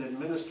assistant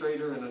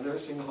administrator in a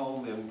nursing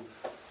home in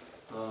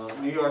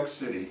New York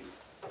City.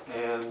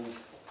 And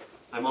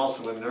I'm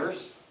also a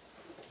nurse,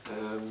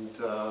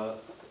 and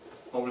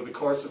over the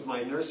course of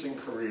my nursing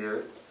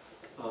career,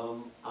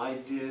 I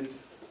did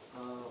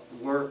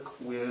work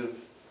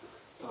with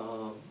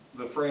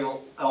the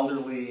frail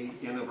elderly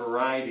in a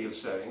variety of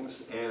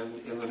settings, and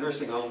in the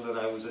nursing home that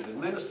I was an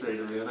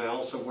administrator in, I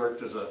also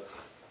worked as a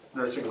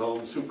nursing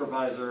home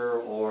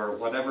supervisor or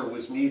whatever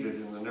was needed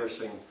in the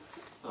nursing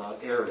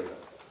area.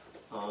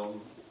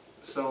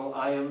 So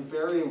I am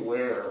very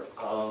aware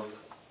of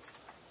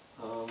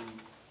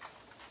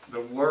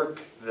the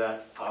work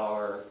that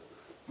our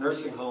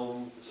nursing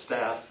home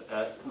staff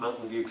at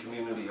Mountain View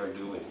Community are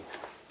doing,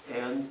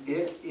 and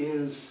it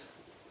is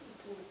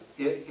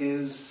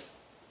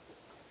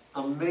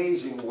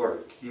amazing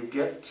work. You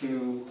get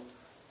to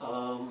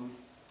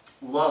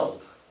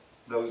love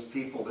those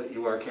people that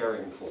you are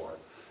caring for.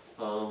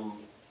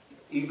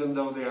 Even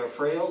though they are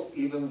frail,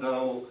 even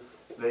though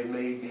they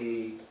may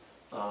be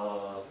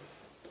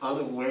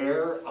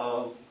unaware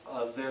of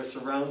their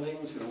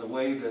surroundings in the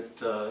way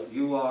that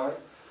you are,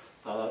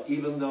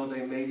 even though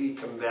they may be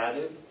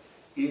combative,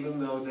 even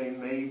though they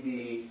may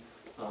be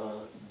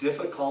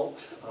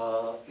difficult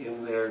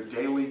in their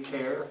daily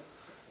care,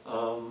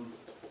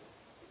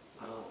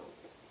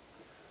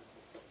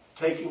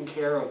 taking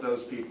care of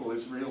those people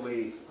is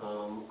really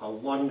a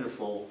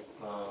wonderful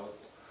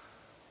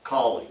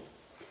calling.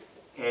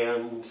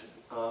 And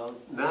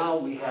now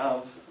we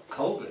have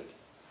COVID.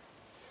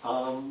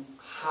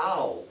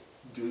 How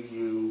do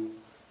you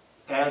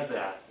add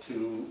that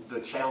to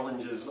the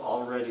challenges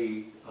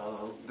already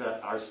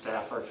that our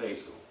staff are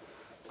facing?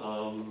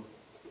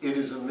 It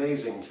is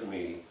amazing to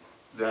me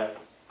that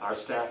our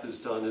staff has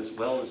done as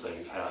well as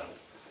they have.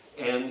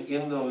 And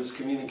in those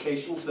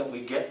communications that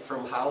we get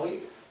from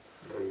Howie,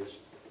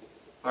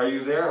 are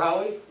you there,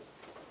 Howie?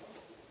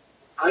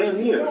 I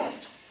am here.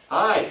 Yes.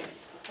 Hi.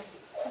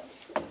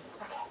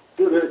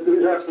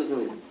 Good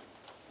afternoon.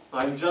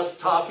 I'm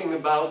just talking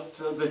about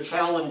the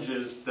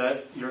challenges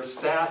that your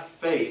staff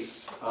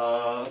face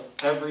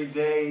every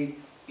day,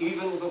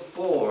 even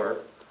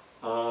before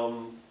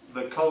the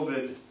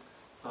COVID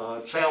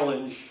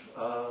challenge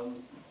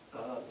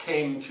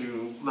came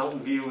to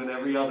Mountain View and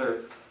every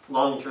other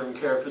long-term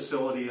care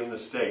facility in the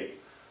state.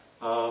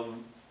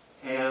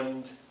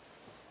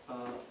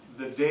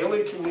 The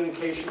daily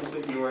communications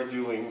that you are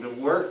doing, the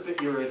work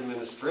that your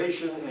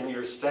administration and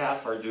your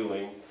staff are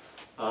doing,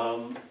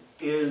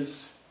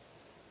 is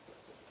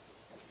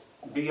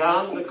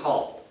beyond the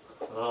call.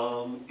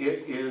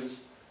 It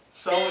is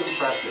so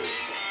impressive.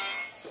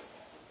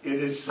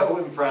 It is so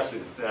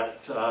impressive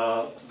that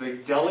the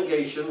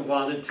delegation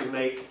wanted to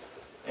make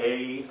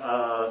a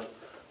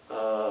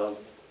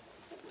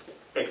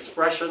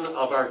expression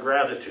of our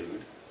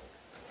gratitude.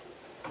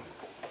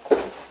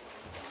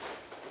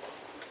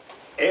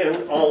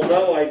 And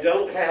although I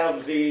don't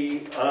have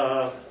the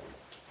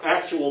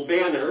actual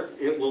banner,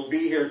 it will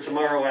be here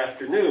tomorrow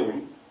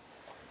afternoon.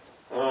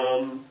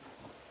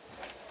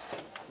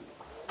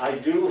 I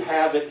do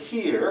have it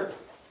here.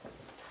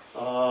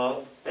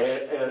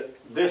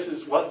 This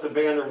is what the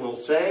banner will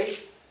say.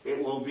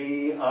 It will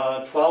be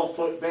a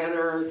 12-foot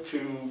banner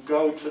to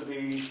go to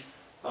the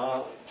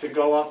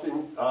go up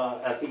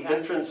at the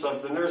entrance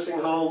of the nursing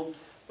home,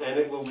 and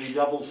it will be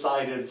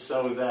double-sided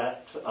so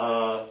that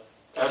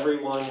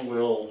everyone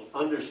will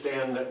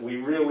understand that we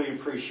really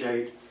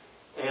appreciate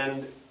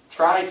and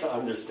try to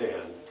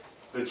understand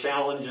the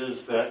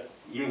challenges that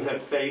you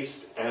have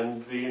faced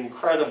and the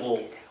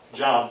incredible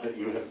job that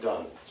you have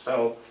done.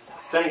 So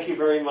thank you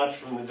very much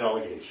from the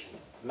delegation.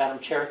 Madam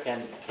Chair,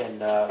 can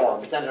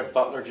Representative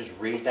Butler just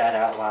read that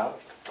out loud?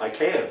 I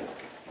can.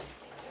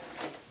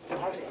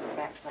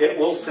 It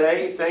will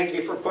say, thank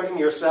you for putting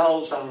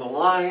yourselves on the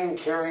line,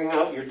 carrying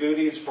out your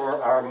duties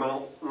for our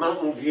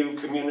Mountain View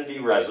community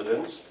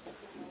residents.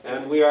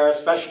 And we are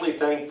especially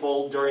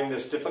thankful during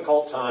this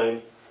difficult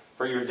time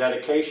for your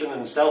dedication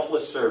and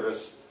selfless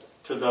service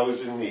to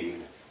those in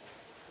need.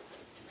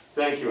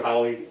 Thank you,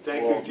 Howie.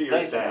 Thank you to your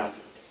staff.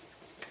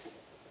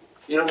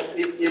 You know,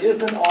 it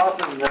isn't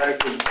often that I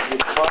can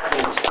speak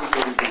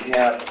on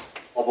behalf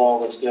of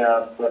all the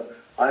staff, but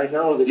I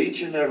know that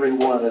each and every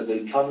one, as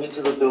they come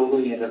into the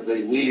building and as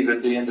they leave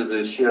at the end of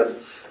this shift,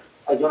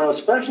 I'm going to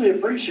especially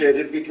appreciate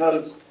it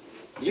because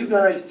you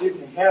guys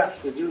didn't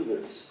have to do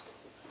this.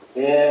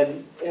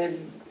 And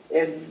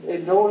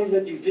and knowing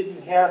that you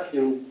didn't have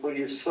to, but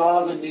you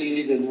saw the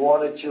need and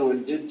wanted to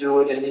and did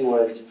do it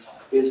anyways,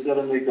 is going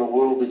to make a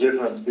world of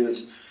difference. Because,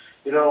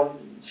 you know,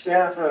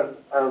 staff are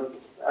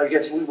I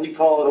guess we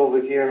call it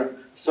over here,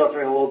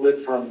 suffering a little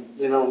bit from,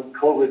 you know,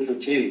 COVID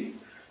fatigue.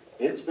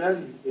 It's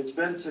been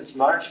since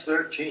March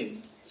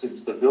 13th,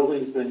 since the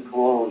building's been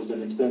closed,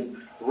 and it's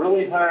been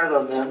really hard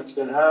on them. It's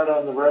been hard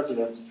on the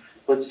residents.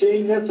 But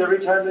seeing this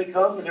every time they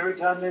come and every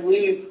time they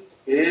leave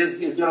is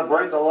going to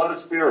brighten a lot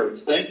of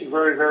spirits. Thank you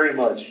very, very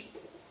much.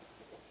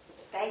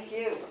 Thank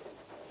you.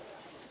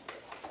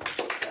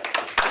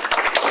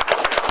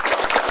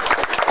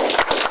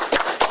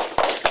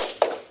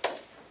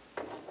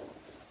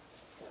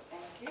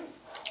 Thank you.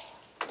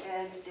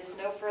 And if there's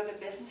no further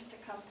business to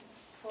come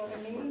for the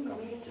meeting, the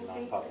meeting will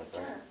be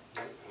adjourned.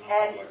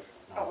 And,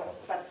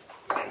 but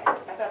I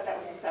thought that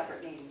was a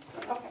separate meeting.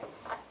 Okay.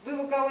 We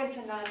will go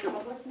into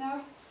non-public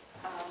now.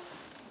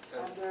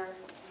 Under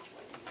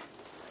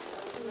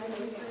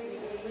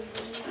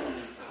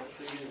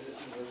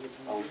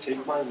I'll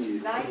take my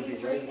leave.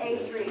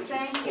 93A3.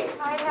 Thank you.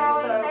 Hi,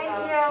 Howard. Thank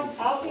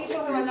you. All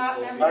people who are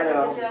not members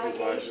of the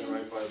delegation,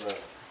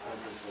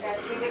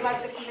 and we would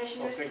like the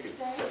commissioners to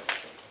stay.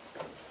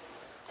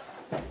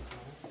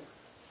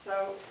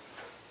 So,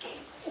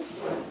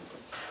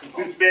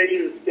 Who's ready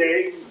to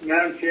stay,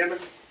 Madam Chairman?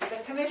 the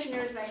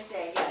commissioners may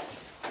stay, yes.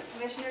 The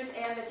commissioners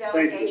and the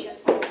delegation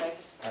only.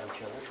 Madam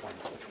Chair, which one?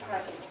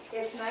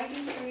 It's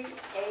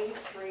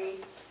 93A3,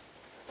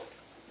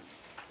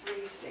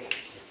 3C.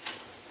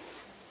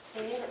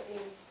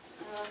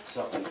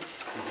 So, No, I'm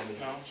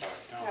sorry.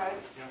 No,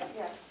 it's,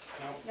 yeah.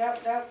 No.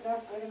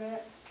 No, wait a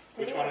minute.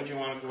 Which one did you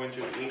want to go into?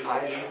 E?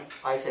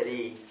 I said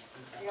E.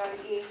 You got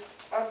an E?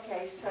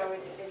 Okay, so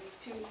it's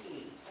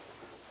 2E.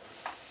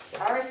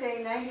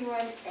 RSA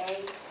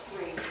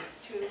 91A3,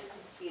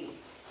 2E.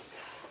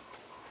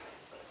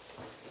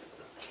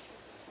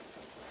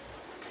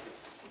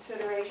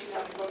 Consideration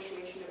of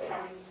negotiation of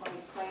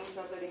pending claims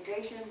of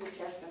litigation which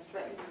has been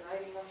threatened in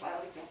writing or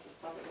filed against this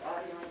public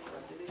audio and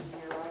subdivision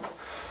hereof,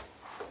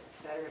 et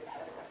cetera, et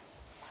cetera.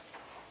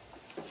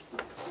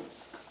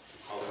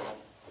 Call the roll.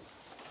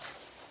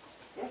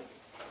 Yes?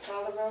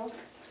 Call the roll?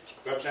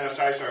 Representative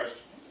Ticehurst.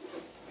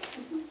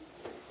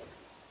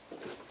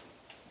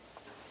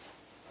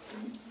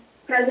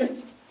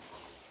 Present.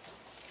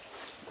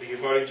 Are you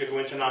voting to go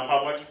into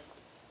non-public?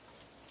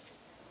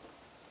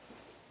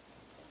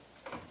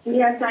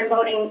 Yes, I'm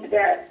voting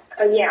that,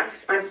 yes,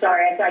 I'm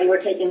sorry, I thought you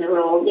were taking the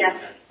roll, yes.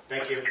 Okay.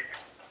 Thank you.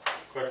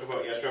 Clerk will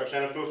vote yes.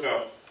 Representative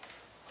Pucco.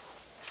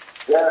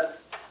 Yes.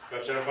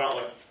 Representative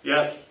Butler.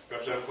 Yes.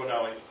 Representative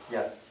Cordelli.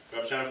 Yes.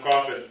 Representative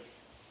Crawford.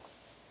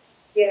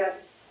 Yes.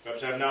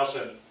 Representative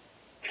Nelson.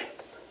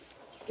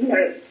 No.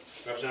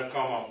 Representative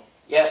Comeau.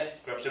 yes.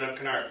 Representative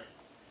Kennard.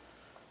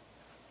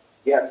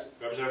 Yes.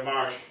 Representative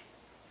Marsh.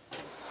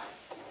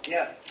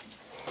 Yes.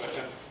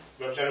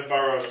 Representative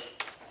Burrows.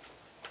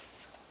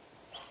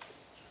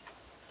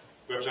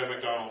 Representative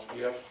McDonald.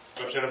 Yes.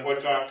 Representative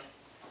Woodcock.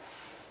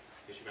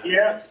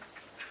 Yes.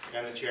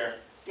 And the chair.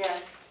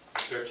 Yes.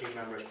 13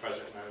 members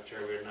present, Madam Chair.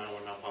 We are now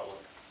in non-public.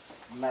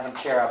 Madam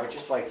Chair, I would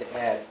just like to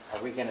add,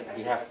 are we going to,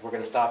 we're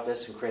going to stop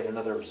this and create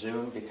another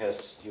Zoom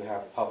because you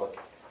have public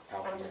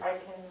out And here. I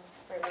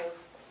can remove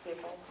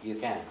people. You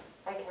can.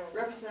 I can.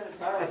 Representative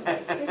Burrows, I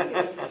think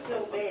is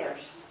still there.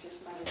 She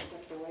just might have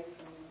stepped away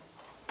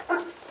from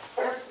you.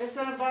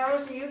 Representative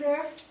Burrows, are you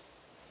there?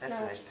 That's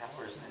No. a nice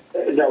power,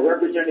 isn't it? No,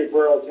 Representative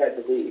Burrows had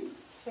to leave.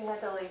 She had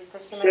to leave, so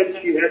she might Said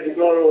have she had to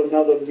go to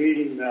another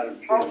meeting, Madam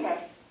Chairman.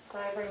 Okay. So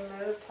I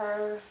removed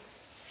her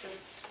just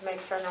to make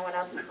sure no one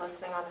else is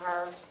listening on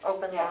her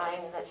open Yes.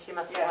 line, that she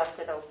must have Yes. left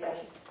it open.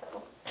 Yes.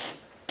 So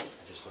I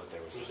just thought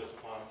there was. Who's at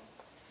the bottom?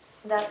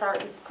 that's our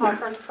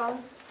conference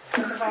phone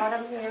at the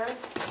bottom here.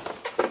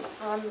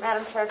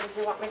 Madam Chair, did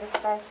you want me to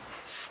stay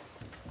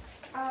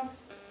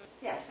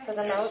Yes. for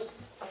the notes?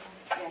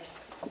 Okay. Yes.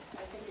 I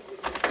think it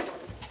would be important.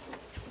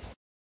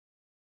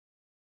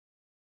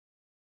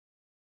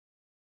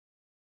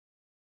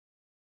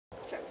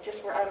 So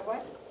just we're out of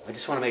what? I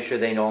just want to make sure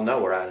they all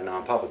know we're out of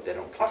non-public. They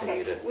don't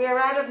continue Okay, to. we are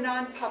out of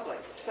non-public,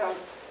 so,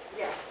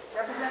 yes.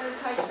 Representative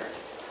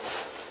Ticehurst.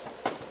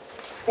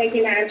 Thank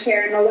you, Madam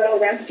Chair. I'm a little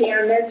rusty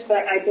on this,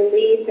 but I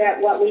believe that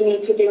what we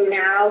need to do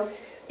now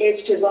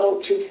is to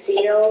vote to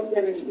seal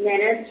the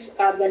minutes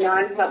of the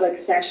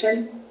non-public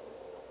session.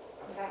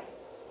 Okay.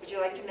 Would you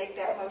like to make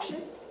that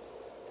motion?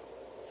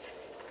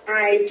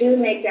 I do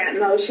make that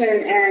motion,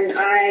 and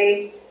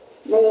I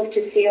move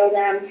to seal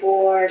them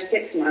for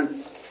 6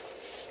 months.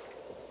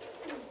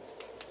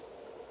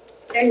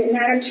 And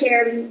Madam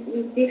Chair,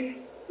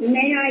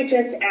 may I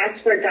just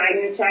ask for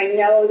guidance? I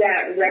know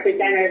that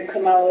Representative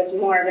Comeau is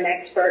more of an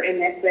expert in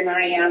this than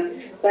I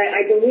am, but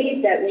I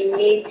believe that we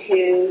need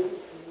to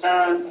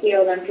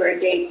seal them for a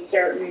date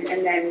certain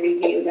and then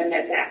review them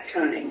at that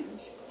time.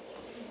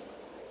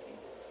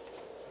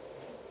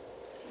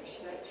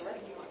 That's right.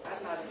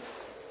 I'm not a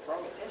pro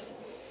at this.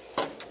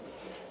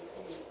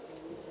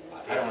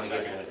 I don't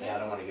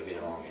want to give you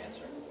the wrong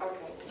answer.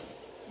 Okay.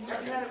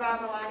 Representative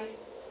Avalani,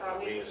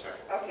 we need a second.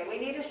 Okay, we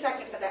need a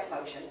second for that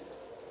motion.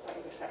 I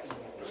need a second.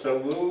 So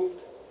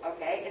moved.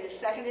 Okay, it is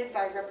seconded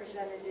by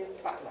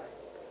Representative Butler.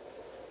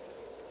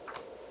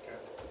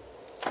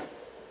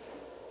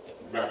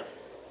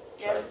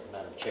 Yes. Sorry,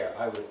 Madam Chair,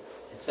 I would,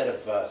 instead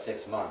of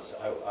 6 months,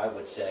 I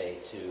would say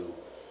to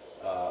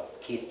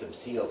keep them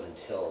sealed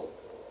until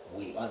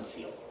we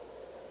unseal them.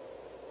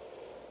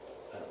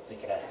 I don't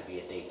think it has to be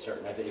a date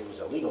certain. If it was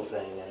a legal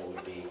thing, then it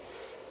would be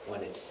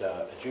when it's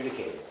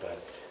adjudicated, but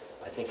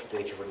I think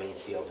they should remain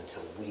sealed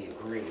until we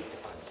agree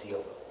to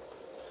unseal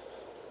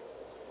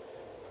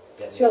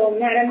them. So,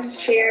 Madam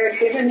Chair,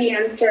 given the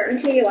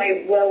uncertainty,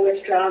 I will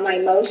withdraw my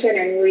motion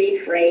and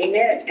reframe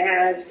it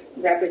as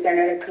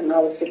Representative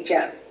Comeau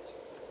suggests.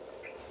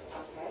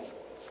 Okay,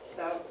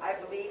 so I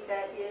believe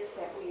that is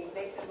that we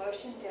make the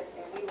motion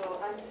and we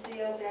will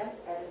unseal them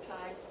at a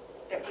time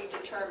that we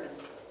determine.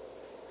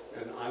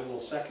 And I will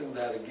second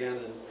that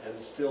again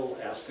and still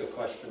ask a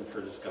question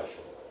for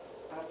discussion.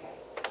 Okay.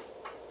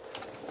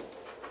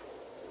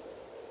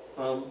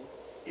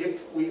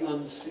 If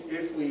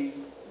we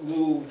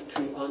move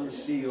to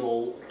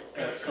unseal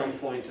at some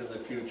point in the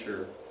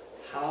future,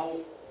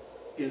 how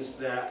is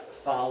that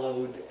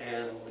followed,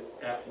 and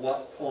at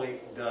what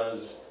point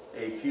does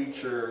a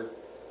future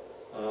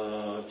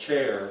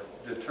chair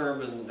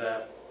determine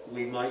that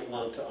we might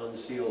want to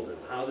unseal them?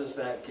 How does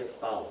that get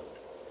followed?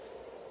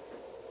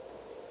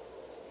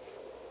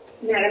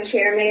 Madam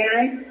Chair, may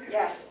I?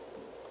 Yes.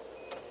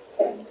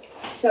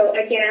 So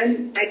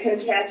again, I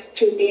contest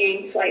to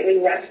being slightly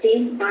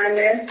rusty on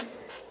this,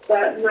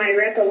 but my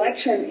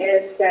recollection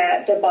is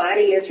that the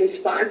body is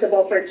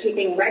responsible for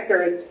keeping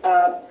records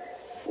of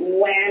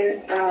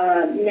when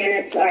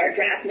minutes are,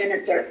 draft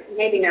minutes, or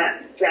maybe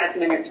not draft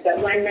minutes, but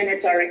when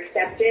minutes are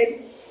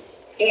accepted.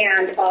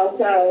 And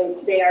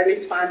also they are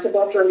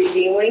responsible for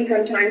reviewing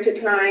from time to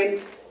time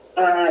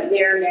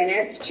their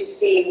minutes to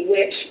see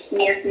which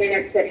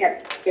minutes that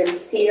have been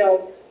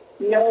sealed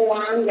no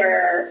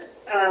longer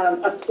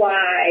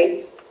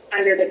apply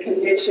under the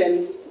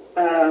conditions,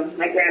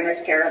 my grammar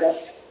is terrible,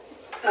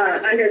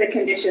 under the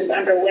conditions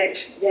under which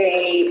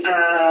they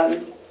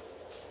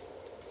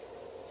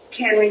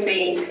can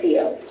remain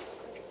sealed.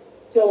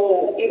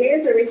 So it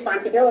is a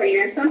responsibility,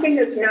 and it's something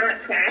that's not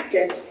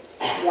practiced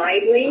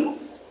widely.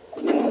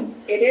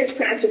 It is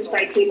practiced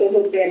by people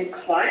who've been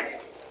caught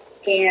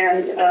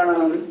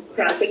and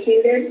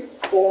prosecuted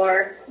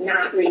for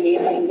not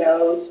reviewing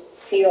those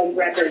sealed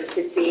records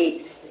to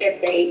see if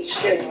they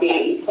should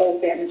be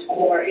opened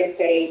or if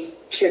they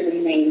should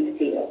remain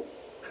sealed.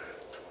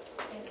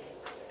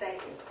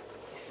 Thank you.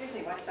 Excuse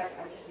me 1 second,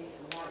 I just need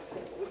some water.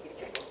 I would get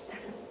tickled.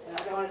 And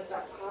I don't want to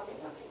start coughing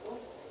on people.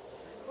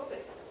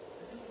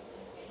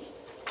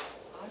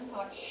 I'm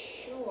not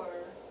sure.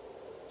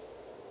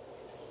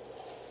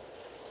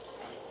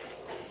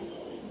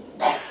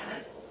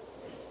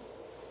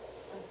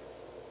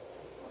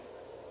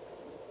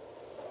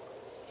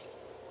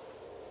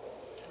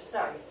 I'm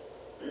sorry.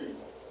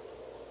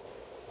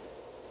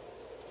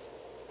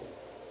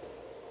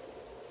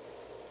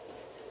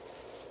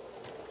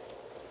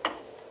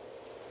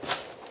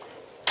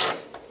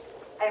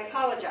 I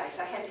apologize.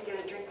 I had to get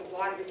a drink of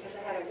water because I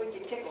had a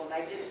wicked tickle and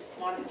I didn't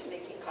want it to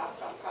make me cough,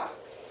 cough, cough.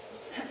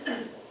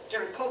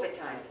 During COVID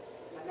time,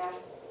 my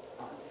mask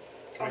on.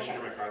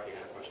 Commissioner McCarthy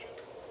had a question.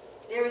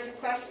 There is a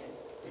question.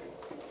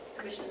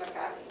 Commissioner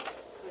McCarthy,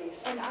 please.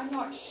 And I'm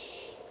not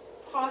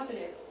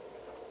positive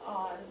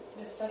on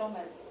the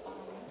settlement.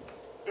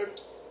 Yeah.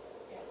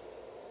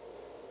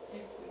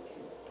 If we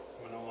can.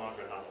 We're no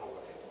longer non-public.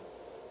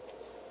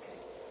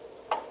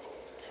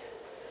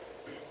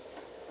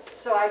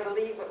 So I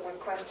believe what we're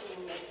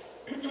questioning is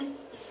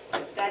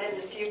that in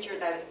the future,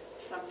 that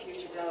some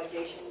future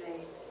delegation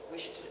may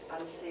wish to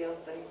unseal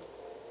the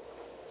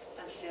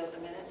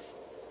minutes.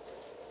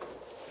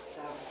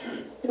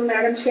 So.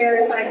 Madam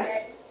Chair, if I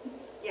yes.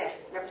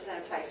 Yes,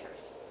 Representative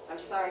Ticehurst. I'm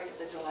sorry for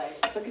the delay.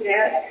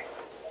 Okay.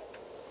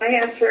 I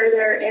have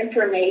further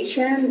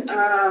information.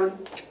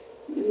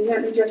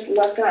 Let me just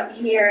look up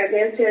here.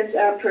 This is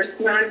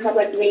a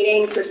non-public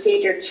meeting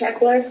procedure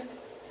checklist.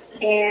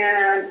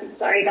 And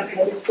sorry, I don't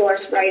have the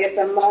source right at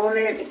the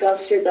moment. It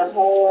goes through the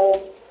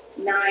whole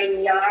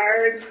 9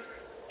 yards.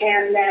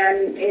 And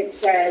then it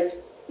says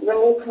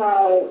roll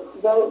call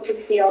vote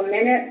to seal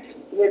minutes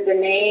with the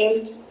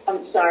names.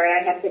 I'm sorry,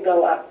 I have to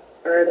go up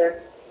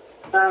further.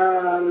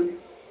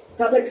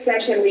 Public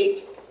session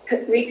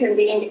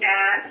reconvened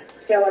at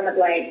fill in the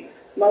blank.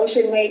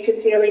 Motion made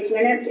to seal these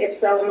minutes. If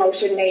so,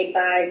 motion made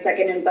by,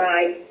 seconded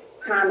by,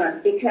 comma,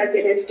 because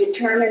it is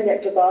determined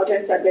that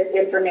divulgence of this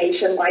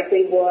information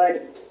likely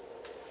would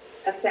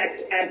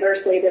affect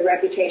adversely the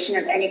reputation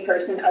of any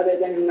person other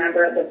than a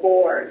member of the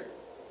board,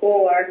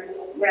 or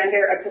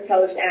render a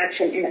proposed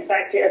action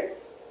ineffective,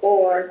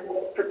 or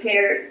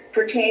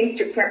pertains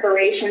to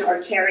preparation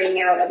or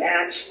carrying out of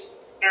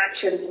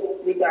actions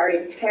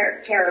regarding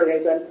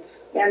terrorism,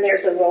 then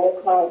there's a roll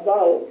call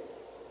vote.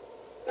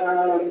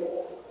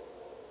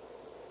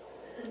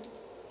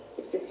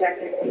 Just a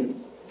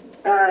second.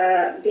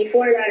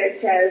 Before that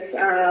it says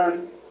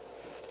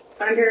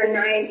under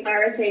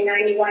RSA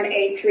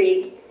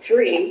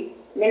 91A3(3),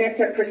 minutes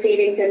of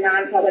proceedings in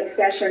non-public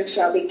session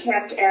shall be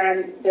kept,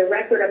 and the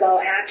record of all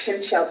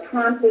actions shall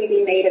promptly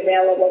be made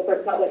available for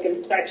public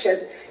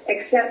inspection,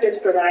 except as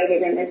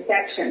provided in this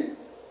section.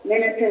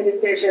 Minutes and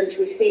decisions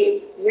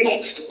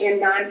reached in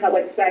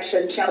non-public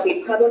session shall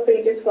be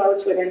publicly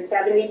disclosed within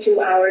 72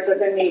 hours of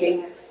the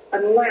meeting,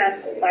 unless,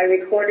 by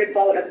recorded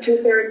vote of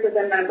 2/3 of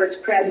the members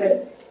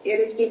present, it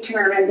is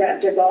determined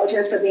that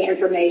divulgence of the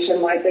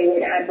information likely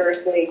would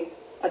adversely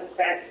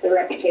affect the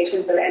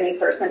reputations of any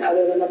person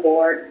other than the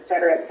board, et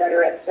cetera, et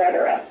cetera, et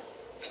cetera.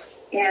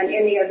 And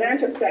in the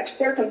event of such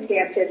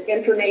circumstances,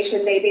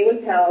 information may be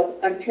withheld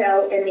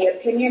until, in the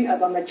opinion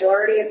of a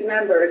majority of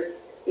members,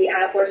 the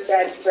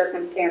aforesaid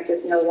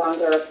circumstances no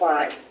longer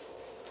apply.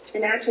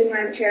 And actually,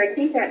 Madam Chair, I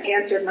think that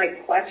answered my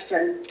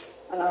question.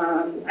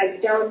 I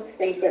don't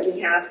think that we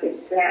have to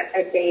set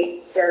a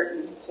date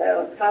certain.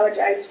 So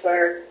apologize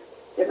for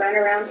the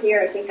runaround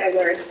here. I think I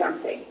learned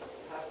something.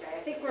 Okay,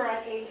 I think we're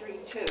on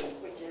A3 too,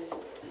 which is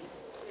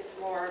it's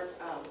more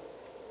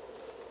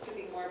could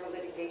be more of a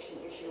litigation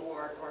issue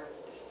or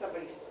just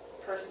somebody's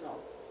personal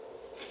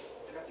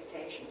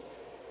reputation.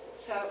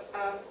 So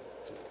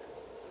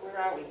where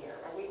are we here?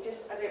 Are we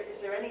just? Is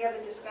there any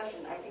other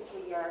discussion? I think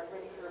we are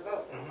ready for a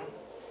vote.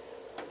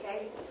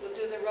 Okay, we'll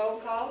do the roll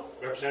call.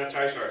 Representative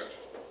Ticehurst.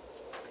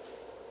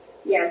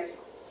 Yes.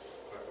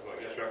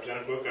 Yes.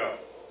 Representative Bucco.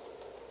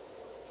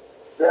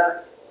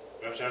 Yes.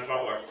 Representative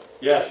Butler.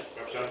 Yes.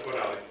 Representative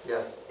Woodalley.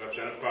 Yes.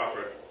 Representative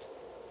Crawford.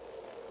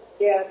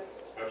 Yes.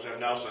 Representative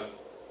Nelson.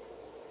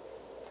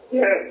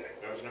 Yes.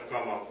 Representative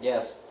Comeau.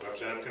 Yes.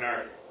 Representative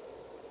Kennard.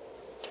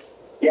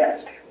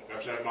 Yes.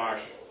 Representative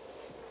Marsh.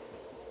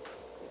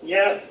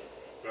 Yes.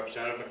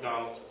 Representative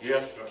McDonald.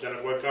 Yes.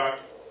 Representative Woodcock.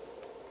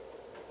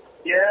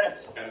 Yes.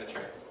 And the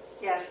chair.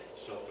 Yes.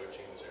 Still 13-0,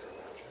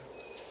 Madam Chair.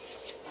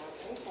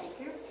 Okay, thank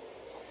you.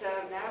 So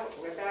now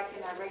we're back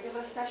in our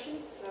regular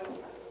session. So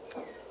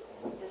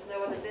there's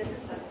no other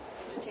business. I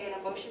entertain a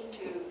motion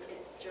to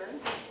adjourn.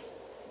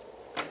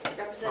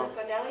 Representative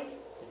Cordelli?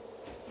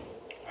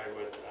 I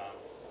would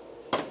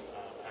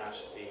ask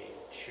the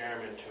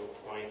chairman to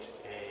appoint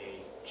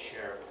a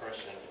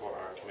chairperson for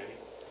our committee.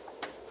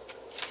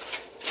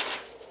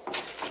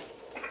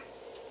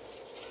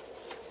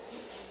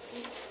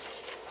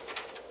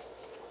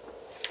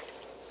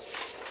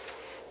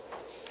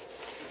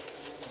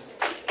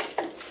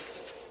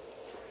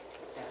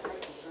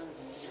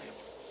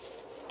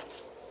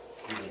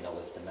 You need a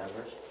list of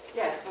members?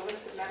 Yes, the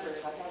list of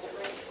members. I have it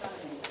right in front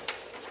of me.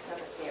 Have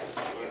it there.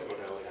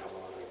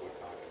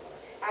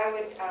 I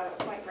would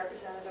appoint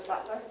Representative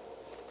Butler.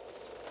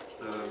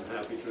 I'm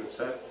happy to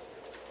accept.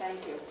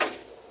 Thank you.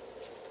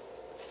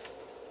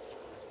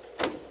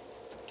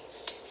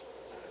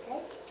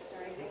 Okay, is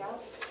there anything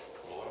else?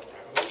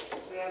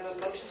 We have a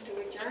motion to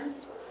adjourn.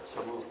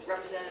 So moved.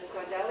 Representative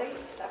Cordelli,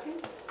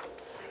 second.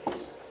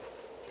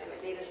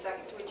 Need a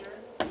second to adjourn?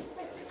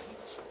 Thank you.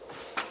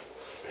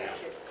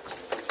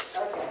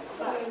 Okay.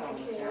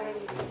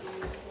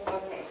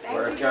 Okay, thank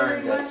We're you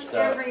very adjourned much, at,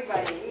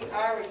 everybody. We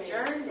are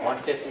adjourned at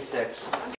 1:56.